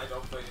 I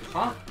don't play this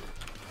Huh? game.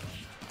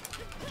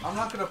 I'm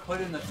not gonna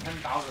put in the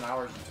 10,000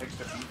 hours it takes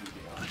to beat the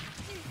game.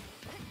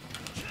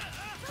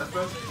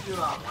 Especially if you're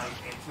not like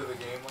into the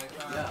game like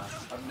that.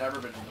 Yeah. I've never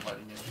been into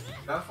fighting games.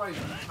 That's why you're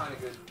kind of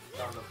good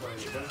down to play.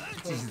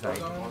 Jeez, like-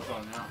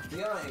 Warzone now.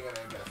 Yeah, I ain't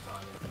gonna get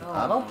started. No,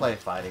 I don't no. play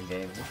fighting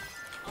games.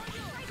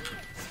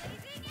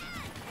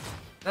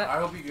 That, I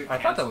hope you get I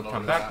thought that would canceled come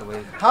over back that. the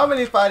way... How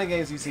many fighting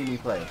games you see me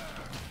play?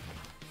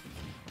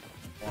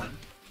 One.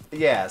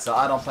 Yeah, so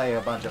I don't play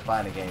a bunch of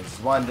fighting games.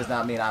 One does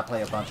not mean I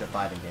play a bunch of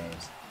fighting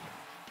games.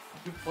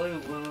 You play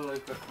literally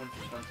like the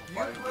quintessential You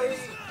fighting play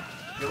game.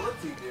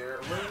 Guillotine Gear.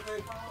 What is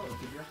it called?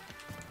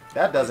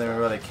 That doesn't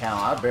really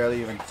count. I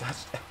barely even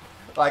touched it.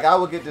 Like, I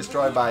will get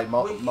destroyed by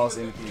most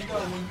enemy You know, people.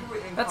 when you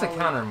were in That's a college,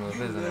 counter move,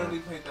 you isn't it? literally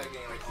played that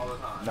game like all the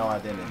time. No, I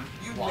didn't.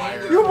 You Liar.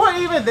 named it- You weren't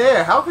even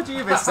there. How could you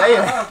even say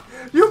that?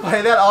 You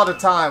play that all the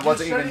time.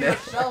 Wasn't You even said there.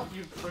 it yourself,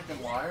 you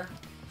freaking liar.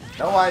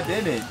 No, I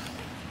didn't.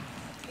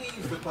 He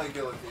used to play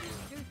Guillotine.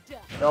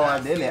 No, I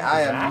didn't. I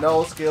have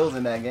no skills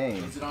in that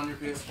game. Is it on your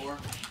PS4?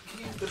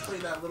 He used to play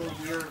that little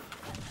weird,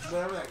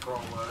 whatever that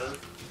girl was.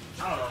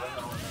 I don't know the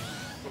hell her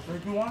name. The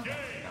creepy one? Some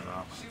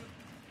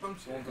The one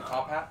chick. with the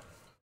top hat?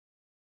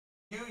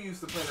 You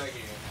used to play that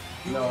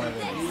game. No, I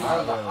didn't.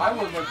 I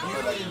would like You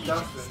and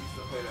Dustin used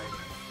to play that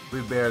game.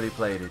 We barely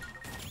played it.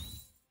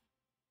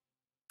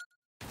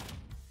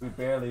 We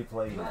barely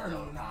played it.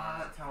 You're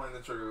not telling the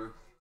truth.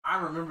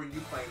 I remember you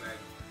playing that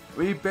game.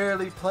 We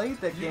barely played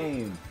that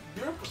game.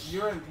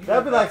 You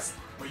That'd be like.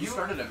 Well, you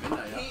started at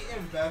midnight, yeah. He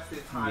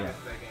invested time Yeah.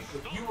 into that game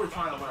because you were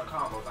trying to learn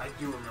combos. I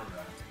do remember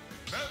that.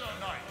 Meta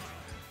Knight.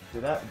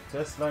 Did that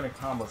just learning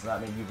combos does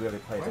not mean you really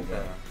played the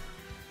game.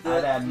 Yeah. I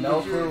had no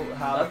But you're- clue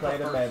how to that's play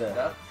the first meta.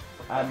 step.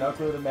 I had no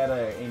clue the meta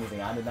or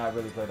anything. I did not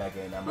really play that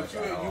game that much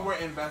But at you all. were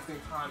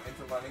investing time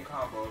into learning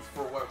combos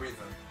for what reason?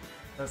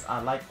 Because I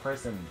like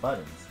pressing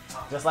buttons.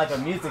 Just like a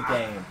music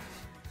game.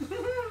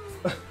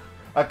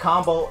 A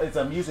combo is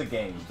a music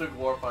game. Just a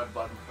glorified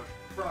button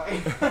push.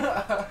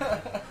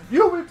 Right.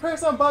 You be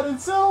pressing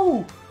buttons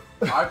too!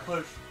 I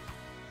push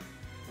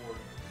forward.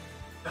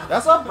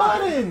 That's a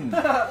button!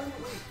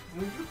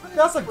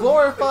 That's a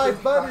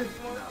glorified button.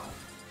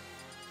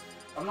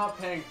 I'm not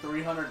paying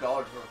 $300 for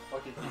a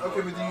fucking keyboard.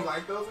 Okay, but do you bro.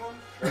 like those ones?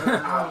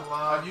 Sure. I love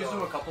I've used them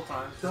a those. couple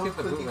times. Those Get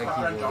the clicky bootleg clack-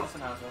 My friend keyboard.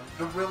 Johnson has one.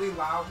 The really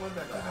loud ones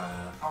that go.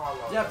 Oh, I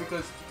love Yeah, those.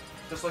 because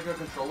just like a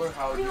controller,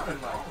 how you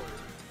can like.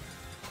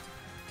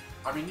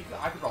 I mean,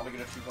 I could probably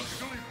get a cheap one.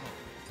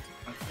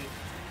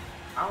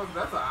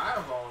 That's an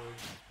iPhone.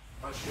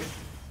 Oh shit.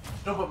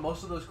 No, but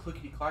most of those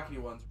clickety clackety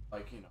ones,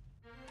 like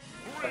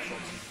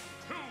specialty.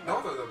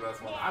 Those are the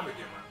best ones I've been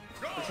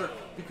getting. For sure,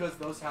 because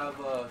those have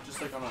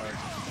just like on a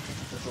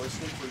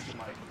joystick where you can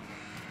like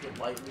get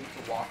lightly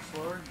to walk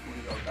forward. You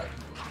can go back.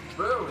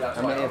 Really? That's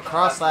I why mean, if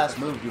cross slash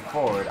moved you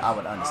forward, I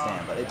would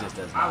understand, but it just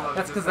does I not. love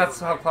That's it. because that's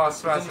how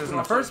cross Then slash you is can in the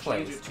also first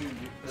change place. it to-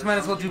 You might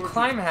as well do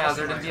climb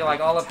hazard and be like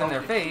all up in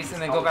their face,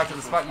 and then go back to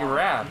the spot you were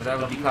at. But that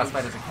would be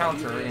classified as a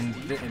counter in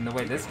the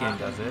way this game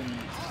does it.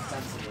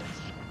 Sensitive.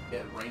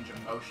 Get range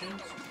of motion.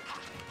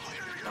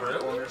 Really?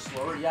 Corner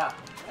slower, yeah.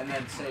 And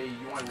then say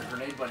you want your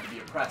grenade button to be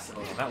a press.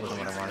 It'll That wasn't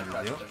what I wanted to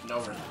press. do. There's no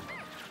range.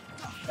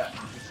 Yeah.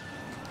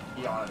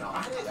 Be on and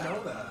off. I didn't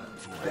know that.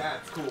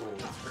 That's cool.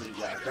 It's pretty,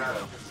 yeah. That's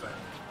That's interesting.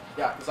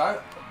 yeah, because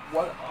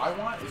what I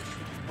want is just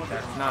to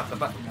That's not the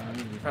button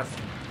you need to press. It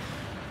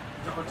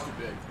looks too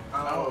big.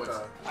 Oh, No, okay.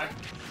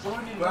 it's. What do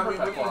I need a But I number mean,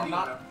 pad we for? can I'm do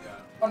not. that, yeah.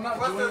 I'm not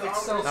Plus, doing there's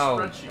Excel already- Oh,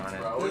 spreadsheets, darn it.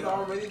 bro. There's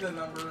already the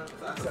number.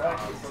 That's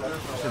Exactly. so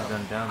there's no- Should have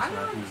done down I so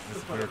know. he's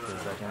disappeared for a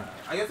second.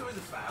 I guess it was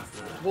just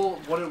faster. Well,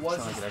 what it was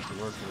It's not is like it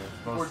actually worked the way it's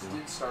Vods supposed to.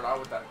 did start out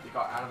with that. They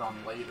got added on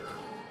later.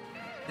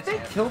 Did they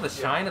kill the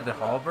shine of the It's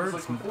Halberds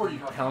like before you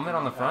have helmet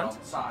on the front? On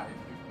the side, you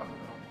have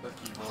the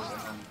keyboard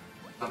and then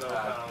No, not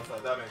bad. so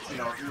that makes You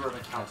know, if you were the I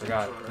counter,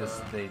 forgot sort of,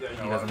 this. He you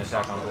doesn't know,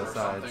 attack on or both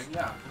sides. something,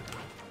 yeah.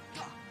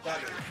 that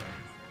makes sense.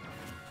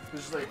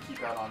 Just like keep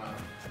that on a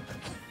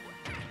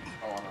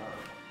an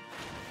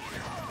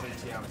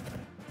ATM. They're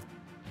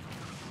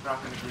not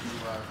gonna give you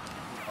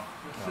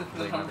the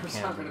like numbers the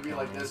not gonna be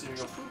camera. like this and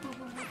you go boop, boop,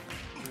 boop, boop.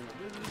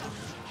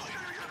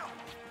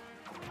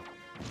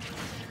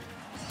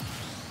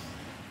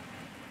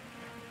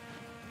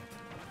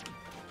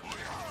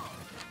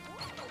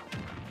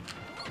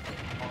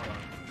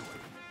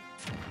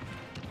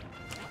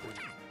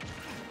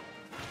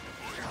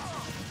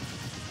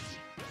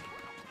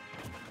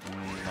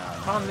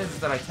 Problem is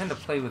that I tend to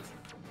play with.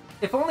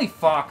 If only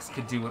Fox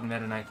could do what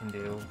Meta Knight can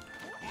do.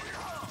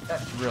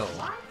 That drill.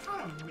 I'm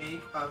trying to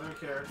make other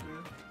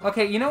characters.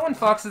 Okay, you know when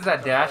Fox does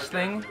that dash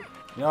thing?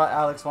 You know what,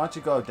 Alex? Why don't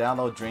you go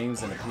download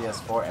Dreams in the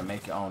PS4 and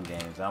make your own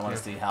games? I want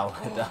to see how.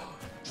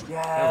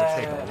 That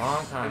would take a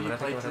long time, Have you but I think I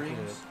played would have to do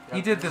Dreams? it.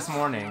 He did this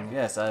morning.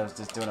 Yes, I was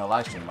just doing a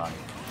live stream on it.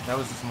 That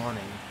was this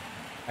morning.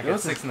 I There got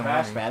was this 6 in the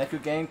Crash morning.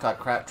 Bandicoot game called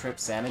Crap Trip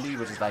Sanity,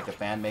 which is like a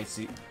fan-made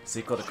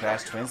sequel to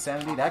Crash Twin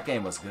Sanity. That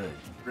game was good.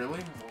 Really?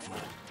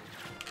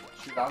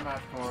 Shoot, I'm gonna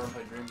have to come over and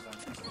play Dreams then.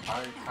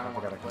 I kind of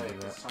want to forgot I can play do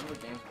because that. some of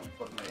the games we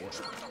put made are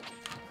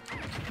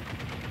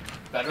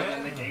better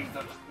than the games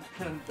that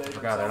they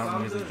Forgot I don't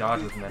Some usually of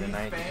dodge these with Meta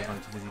Knight because fans- I'm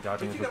too busy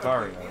dodging But with you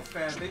gotta Lucario. think, these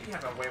fans, they can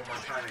have way more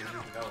time than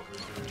you developers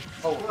do.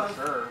 Oh, for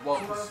sure. Well,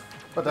 'cause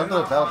But the They're other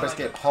not developers on,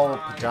 get like, whole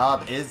time.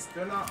 job is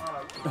They're not on a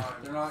time.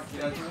 they're not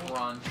getting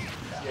run.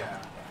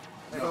 Yeah.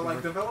 So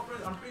like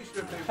developers, I'm pretty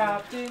sure if they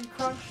Captain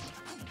Crunch.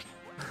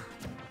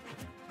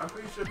 I'm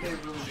pretty sure if they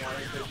really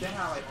wanted, if they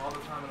had like all the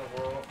time in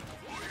the world to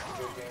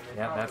do a game, they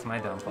Yeah, probably that's my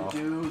would. downfall.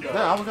 Dude,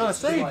 Yeah, I was gonna it's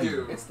say, like-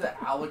 dude. It's the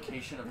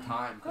allocation of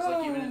time. Because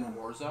like even in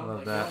Warzone, Love like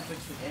they that. don't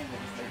fix the game, they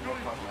just make more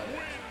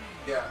cosmetics.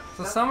 Yeah.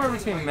 So somewhere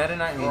between Meta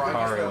Knight and Or I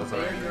guess Lucario they'll is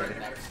make already the ready.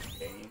 next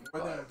game.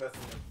 Where they're But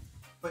investing in.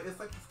 But it's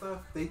like the stuff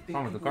they think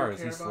Problem with people Lucario is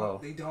care he's about, slow.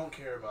 they don't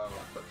care about.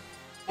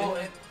 well,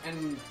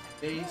 and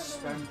they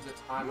spend the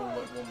time on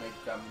what will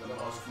make them the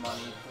most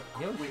money.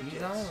 Yoshi's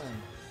Widgets.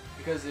 Island.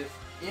 Because if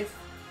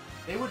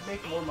they would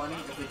make more money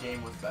if the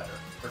game was better,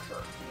 for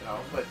sure, you know.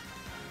 But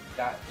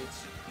that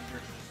it's easier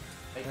to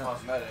just make Yeah.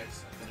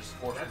 cosmetics and just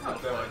force That's people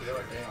not to their play idea, the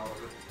like game. all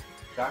of it.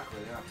 Exactly,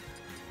 yeah.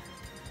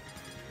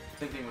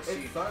 Thinking with It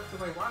C. sucks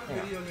because like, why do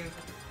Yeah. video games?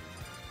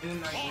 And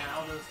then like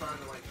now they're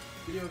starting to like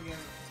video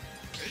games.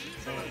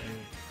 So, like,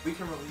 we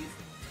can release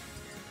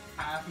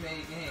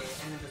half-made game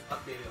and then just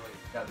update it later.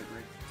 Yeah, the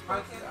Greek.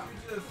 Why can't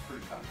we just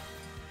Pretty tough.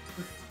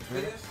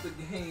 finish the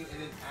game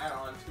and then add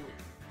on to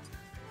it?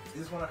 You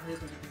just want to hurry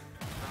up and get it.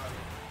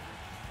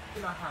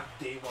 You cannot have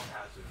day one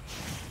patches.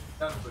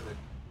 That's ridiculous.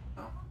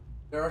 No.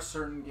 There are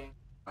certain games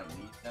I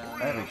need them.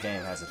 Every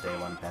game has a day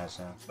one patch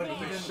now. But They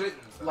even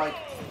shouldn't. like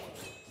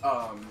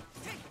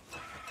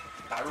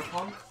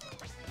Cyberpunk,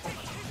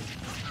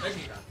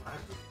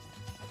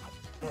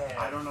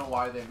 I don't know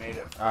why they made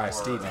it. Alright,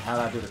 for Steven, how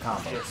do I do the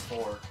combo?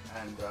 PS4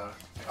 and Xbox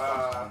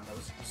One. That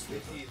was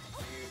stupid. If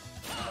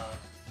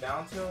you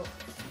down tilt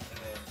and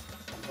then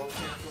full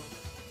cancel.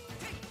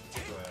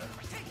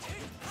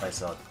 Right,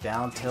 so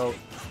down tilt,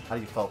 how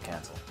do you full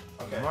cancel?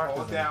 Okay, Mark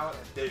hold is down.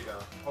 There you go.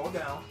 Hold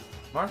down.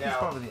 Mark is Now-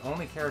 probably the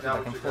only character Now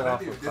that can what pull you're off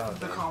gonna do, with this Cloud. is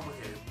the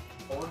complicated.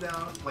 Hold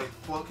down, like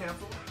flow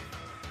cancel.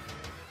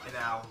 And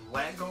now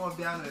let go of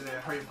down and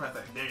then hurry and press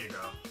that. There you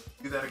go.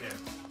 Do that again.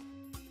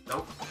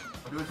 Nope.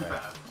 Don't do it too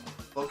Right. fast.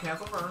 Flow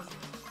cancel first.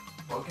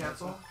 Flow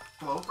cancel.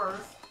 Flow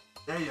first.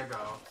 There you go.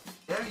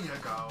 There you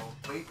go.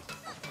 Wait.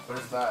 What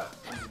is that?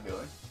 What's he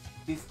doing?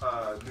 He's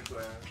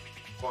nuclear.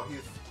 Well,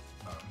 he's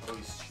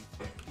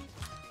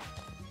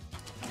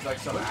It's like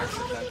some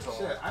accidental.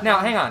 Shit, I Now,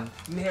 mean, hang on.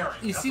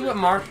 Naring. You That's see what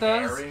Marth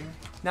does? Airing.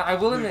 Now, I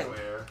will admit,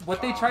 Nuclear.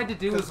 what they tried to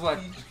do is what...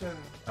 Peach can,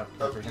 Oh,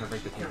 we're gonna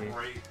break the Peach can TV.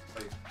 break,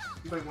 like,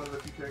 he's like one of the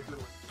few characters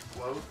with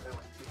float and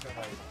like he can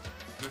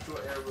like neutral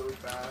air really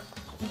fast.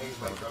 And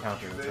he's like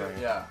Counter, abuse that's it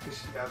right. Yeah. because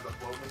she has the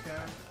float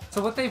mechanic.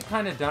 So what they've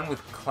kind of done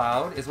with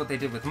Cloud is what they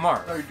did with I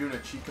Marth. thought you were doing a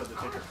cheat code to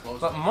take her close.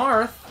 But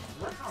Marth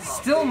We're talking about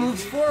still Daisy.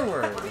 moves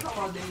forward. What are you talking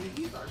about, Daisy?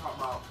 He's not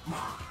talking about.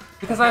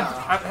 Because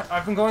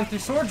I've been going through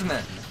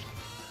Swordsman.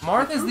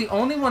 Marth is the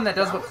only one that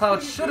does what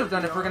Cloud should have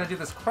done if we're going to do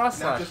this Now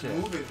cross-slash just shit.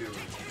 move and do it.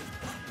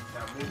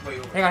 Now move,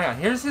 wait. Hang on, hang on.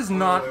 Here's his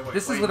not... wait,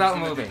 This wait, is without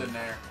He's gonna do moving. the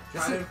nair.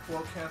 This Try is... to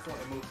flow cancel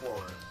and move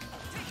forward.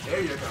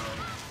 There you go.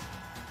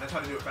 Now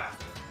try to do it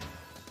faster.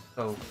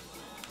 So,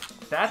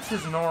 that's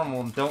his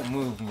normal don't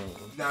move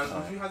move. Now,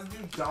 what you have to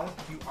do,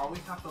 you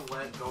always have to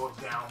let go of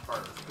down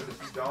first. Because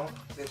if you don't,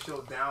 then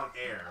she'll down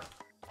air.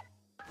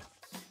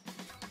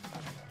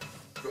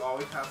 You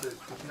always have to,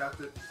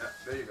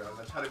 there you go.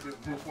 Now try to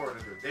move forward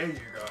and do it. There you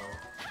go.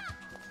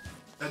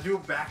 Now do a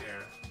back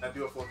air. Now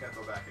do a full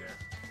cancel back air.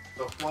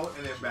 So float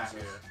and then back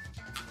air.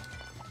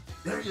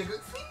 There you go.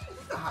 See,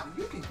 you know how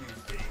you can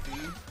use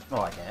Daisy. No,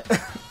 I can't.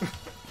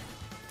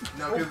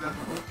 No, because that's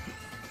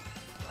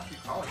I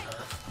keep calling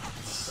her.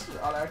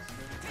 On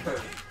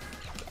accident.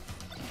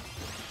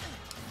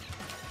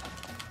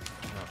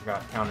 I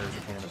forgot counter is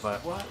a pain in the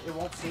butt. What? It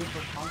won't save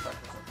for contact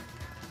or something.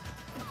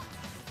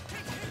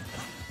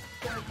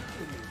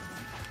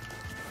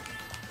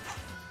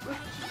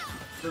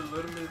 They're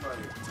literally like,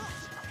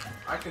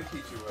 I can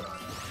teach you what I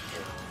know.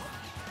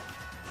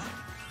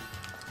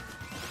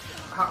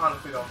 I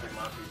honestly don't think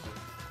my teacher.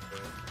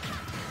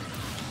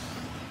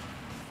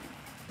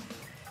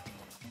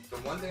 The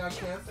one thing I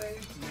can say,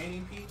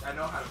 maining Peach, I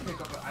know how to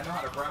I know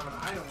how to grab an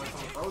item when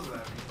someone throws it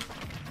at me.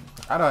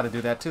 I know how to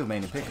do that too,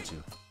 mainly Pikachu.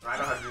 I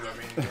know how to do that,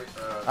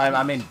 maining.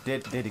 I mean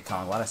Diddy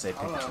Kong. Why'd I say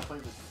I don't know. I Pikachu?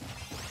 played this.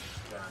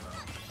 Yeah, I know.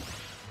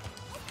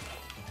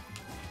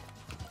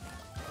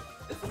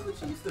 Is this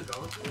what you used to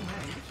go to? Man,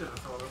 you should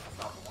have told us to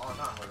stop a long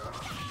time ago.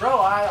 Bro,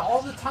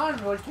 all the time,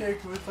 you're like, hey,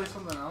 can we play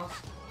something else?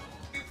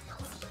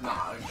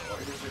 Nah,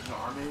 just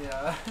ignore me.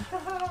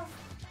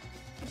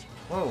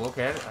 Whoa,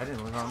 okay, I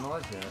didn't look on the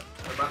ledge yet.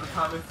 By the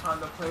time it's time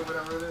to play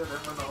whatever it is,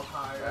 everyone's all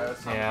tired. Yeah,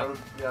 it's time Yeah. to,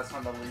 yeah, it's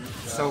time to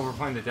leave. Yeah. So we're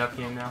playing the death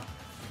game now?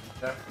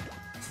 Yeah.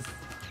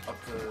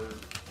 Up to...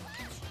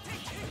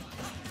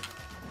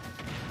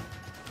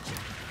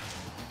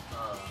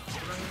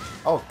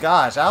 Oh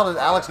gosh,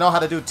 Alex know how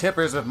to do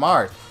tippers with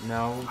Marth.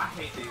 No, I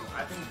hate these.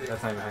 I think they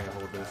that's not even how you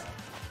hold this.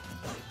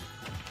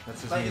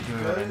 That's just like me it's doing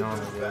good, what I it's normally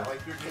just do. that,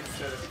 like your kids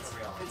said it's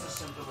real. It's a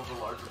symptom of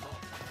a larger problem.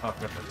 Oh,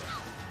 yep.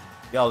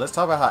 Yo, let's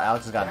talk about how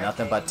Alex has got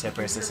nothing but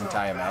tippers this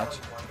entire match.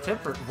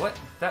 Tipper, what?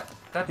 That's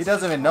He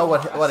doesn't even know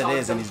what it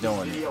is and he's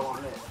doing it. Video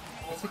on it.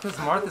 That's because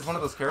Marth is one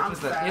of those characters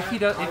that if he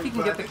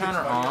can get the counter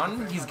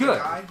on, he's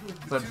good.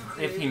 But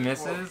if he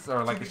misses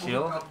or like a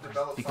shield,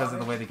 because of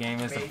the way the game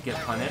is to get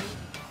punished,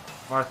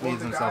 Marth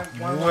leaves himself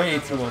way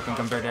too open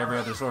compared to every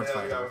other swords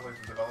Yeah, the guy fighter. who was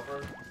the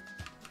developer.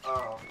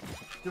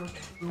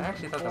 I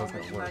actually thought that was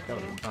gonna work. That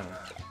would have been funny.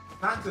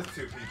 Not just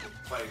two people.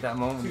 Like That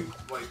moment.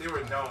 like they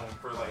were known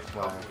for like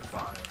helping with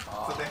Sonic.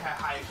 So they had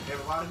high. There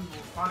were a lot of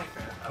people Sonic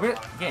fans. Had a Wait,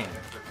 lot of game.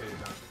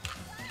 expectations.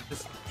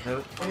 Just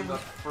From the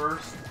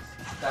first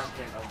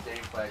second of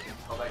gameplay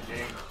until that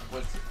game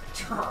was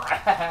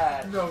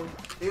trash. No,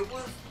 it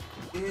was.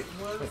 wait,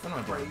 what am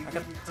I crazy doing? I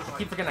because,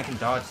 keep forgetting I can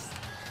dodge.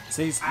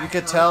 See, you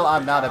could tell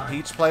I'm not a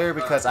Peach player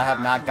because I have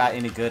not got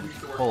any good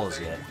pulls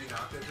yet. He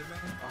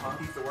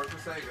used to work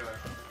for Sega.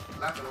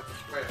 That's what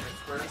Square. And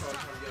Square told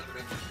him you have to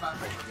make this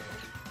platformer game.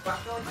 But I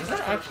feel like Does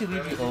that's that actually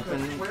leave you because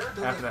open Square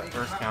doesn't after that make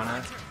first counter?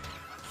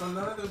 platformers. So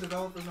none of the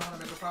developers know how to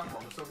make a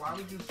platform. So why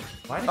would you?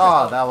 Why did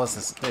Oh, that was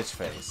a Stitch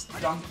face.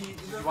 Donkey,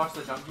 did you watch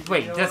the Donkey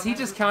Wait, video does he on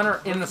just that?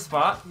 counter in the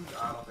spot?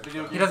 I don't think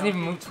Video so. He doesn't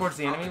even move towards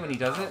the enemy when he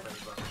does it?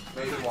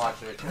 Maybe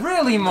watch it.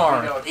 Really,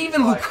 Mark?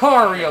 Even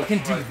Lucario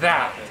can do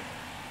that!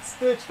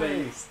 Stitch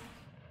face.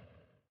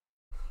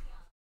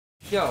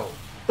 Yo,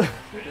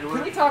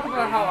 can we talk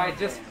about how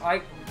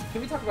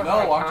can we talk about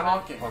how No, I I'm counter?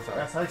 talking. Oh, sorry.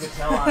 That's how you can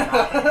tell I'm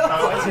not. That's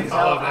how you can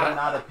tell All of that. I'm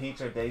not a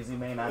Peach or Daisy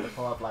main. I had to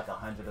pull up like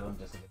 100 of them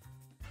just to get.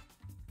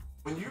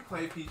 When you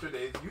play Peach or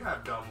Daisy, you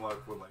have dumb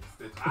luck with like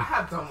Stitch. I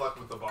have dumb luck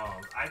with the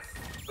bombs.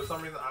 For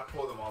some reason, I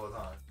pull them all the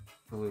time.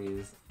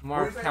 Please.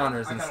 Mark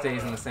counters and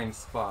stays in the same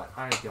spot.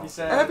 I don't. He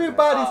said,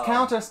 Everybody's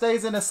counter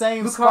stays in the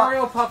same spot.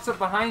 Lucario pops up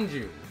behind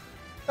you.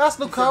 That's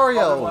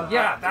Lucario.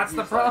 Yeah, that's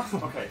the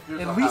problem. Okay,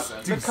 here's At what least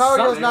happened. do Lucario's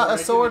something. not a They were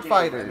making sword the game,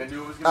 and fighter. they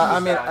knew it was gonna be I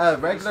mean, bad, a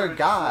so regular they started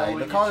guy.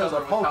 trolling each Lucario's a other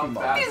with how Pokemon.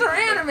 bad These are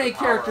anime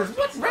characters.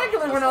 What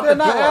regular went out They're the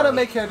not door?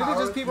 anime characters. They're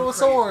just people with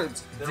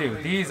swords.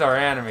 Dude, these are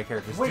anime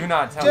characters. Do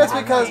not tell Just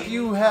me. because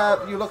you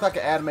look like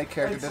an anime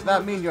character does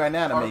not mean you're an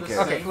anime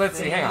character. Okay, let's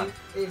see. Hang on.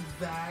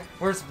 Exact.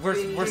 Where's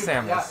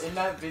Samus? Yeah, in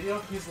that video,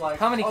 he's like,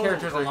 How many oh,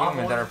 characters are I'm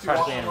human that are going to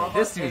practically walk anime? around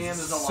This and dude's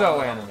there's no so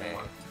lava anime.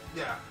 anymore.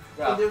 Yeah.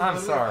 Yeah. I'm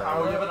sorry.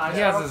 Oh, you have an ice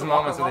He has cream his to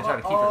moments walk where they try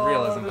to keep on it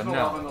realism, there's but no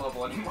lava no.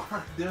 level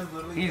anymore. There's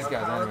literally These one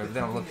guys, power anyway, that they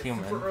don't you look get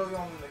human. super early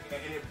on in the game,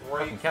 and it breaks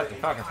Fucking Captain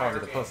the Falcon's probably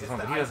the entire closest game. one,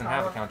 but It's he the doesn't ice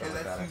have a power, counter and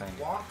like lets that, I you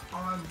think. walk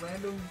on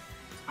random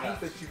ice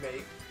that you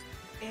make,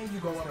 and you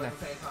go up at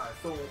the same time.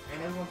 So, and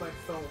everyone's like,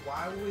 so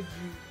why would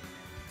you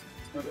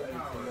do the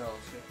power?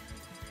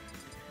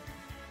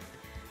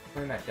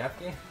 Playing that death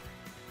game?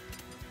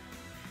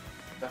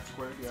 That's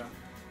squared, yeah.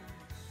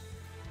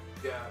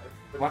 Yeah.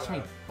 It's Watch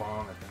pretty me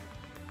bomb at them.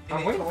 And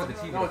I'm they waiting for told the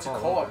them- TV No, to it's a fall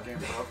co-op over. game,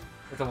 bro.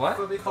 It's a what?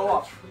 So they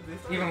Co-op.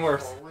 started Even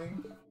worse.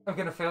 trolling. I'm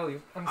gonna fail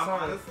you. I'm I'm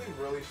sorry. honestly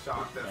really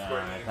shocked that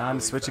Square Enix Time to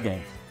released switch a that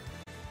game.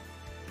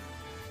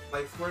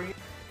 Like Square Enix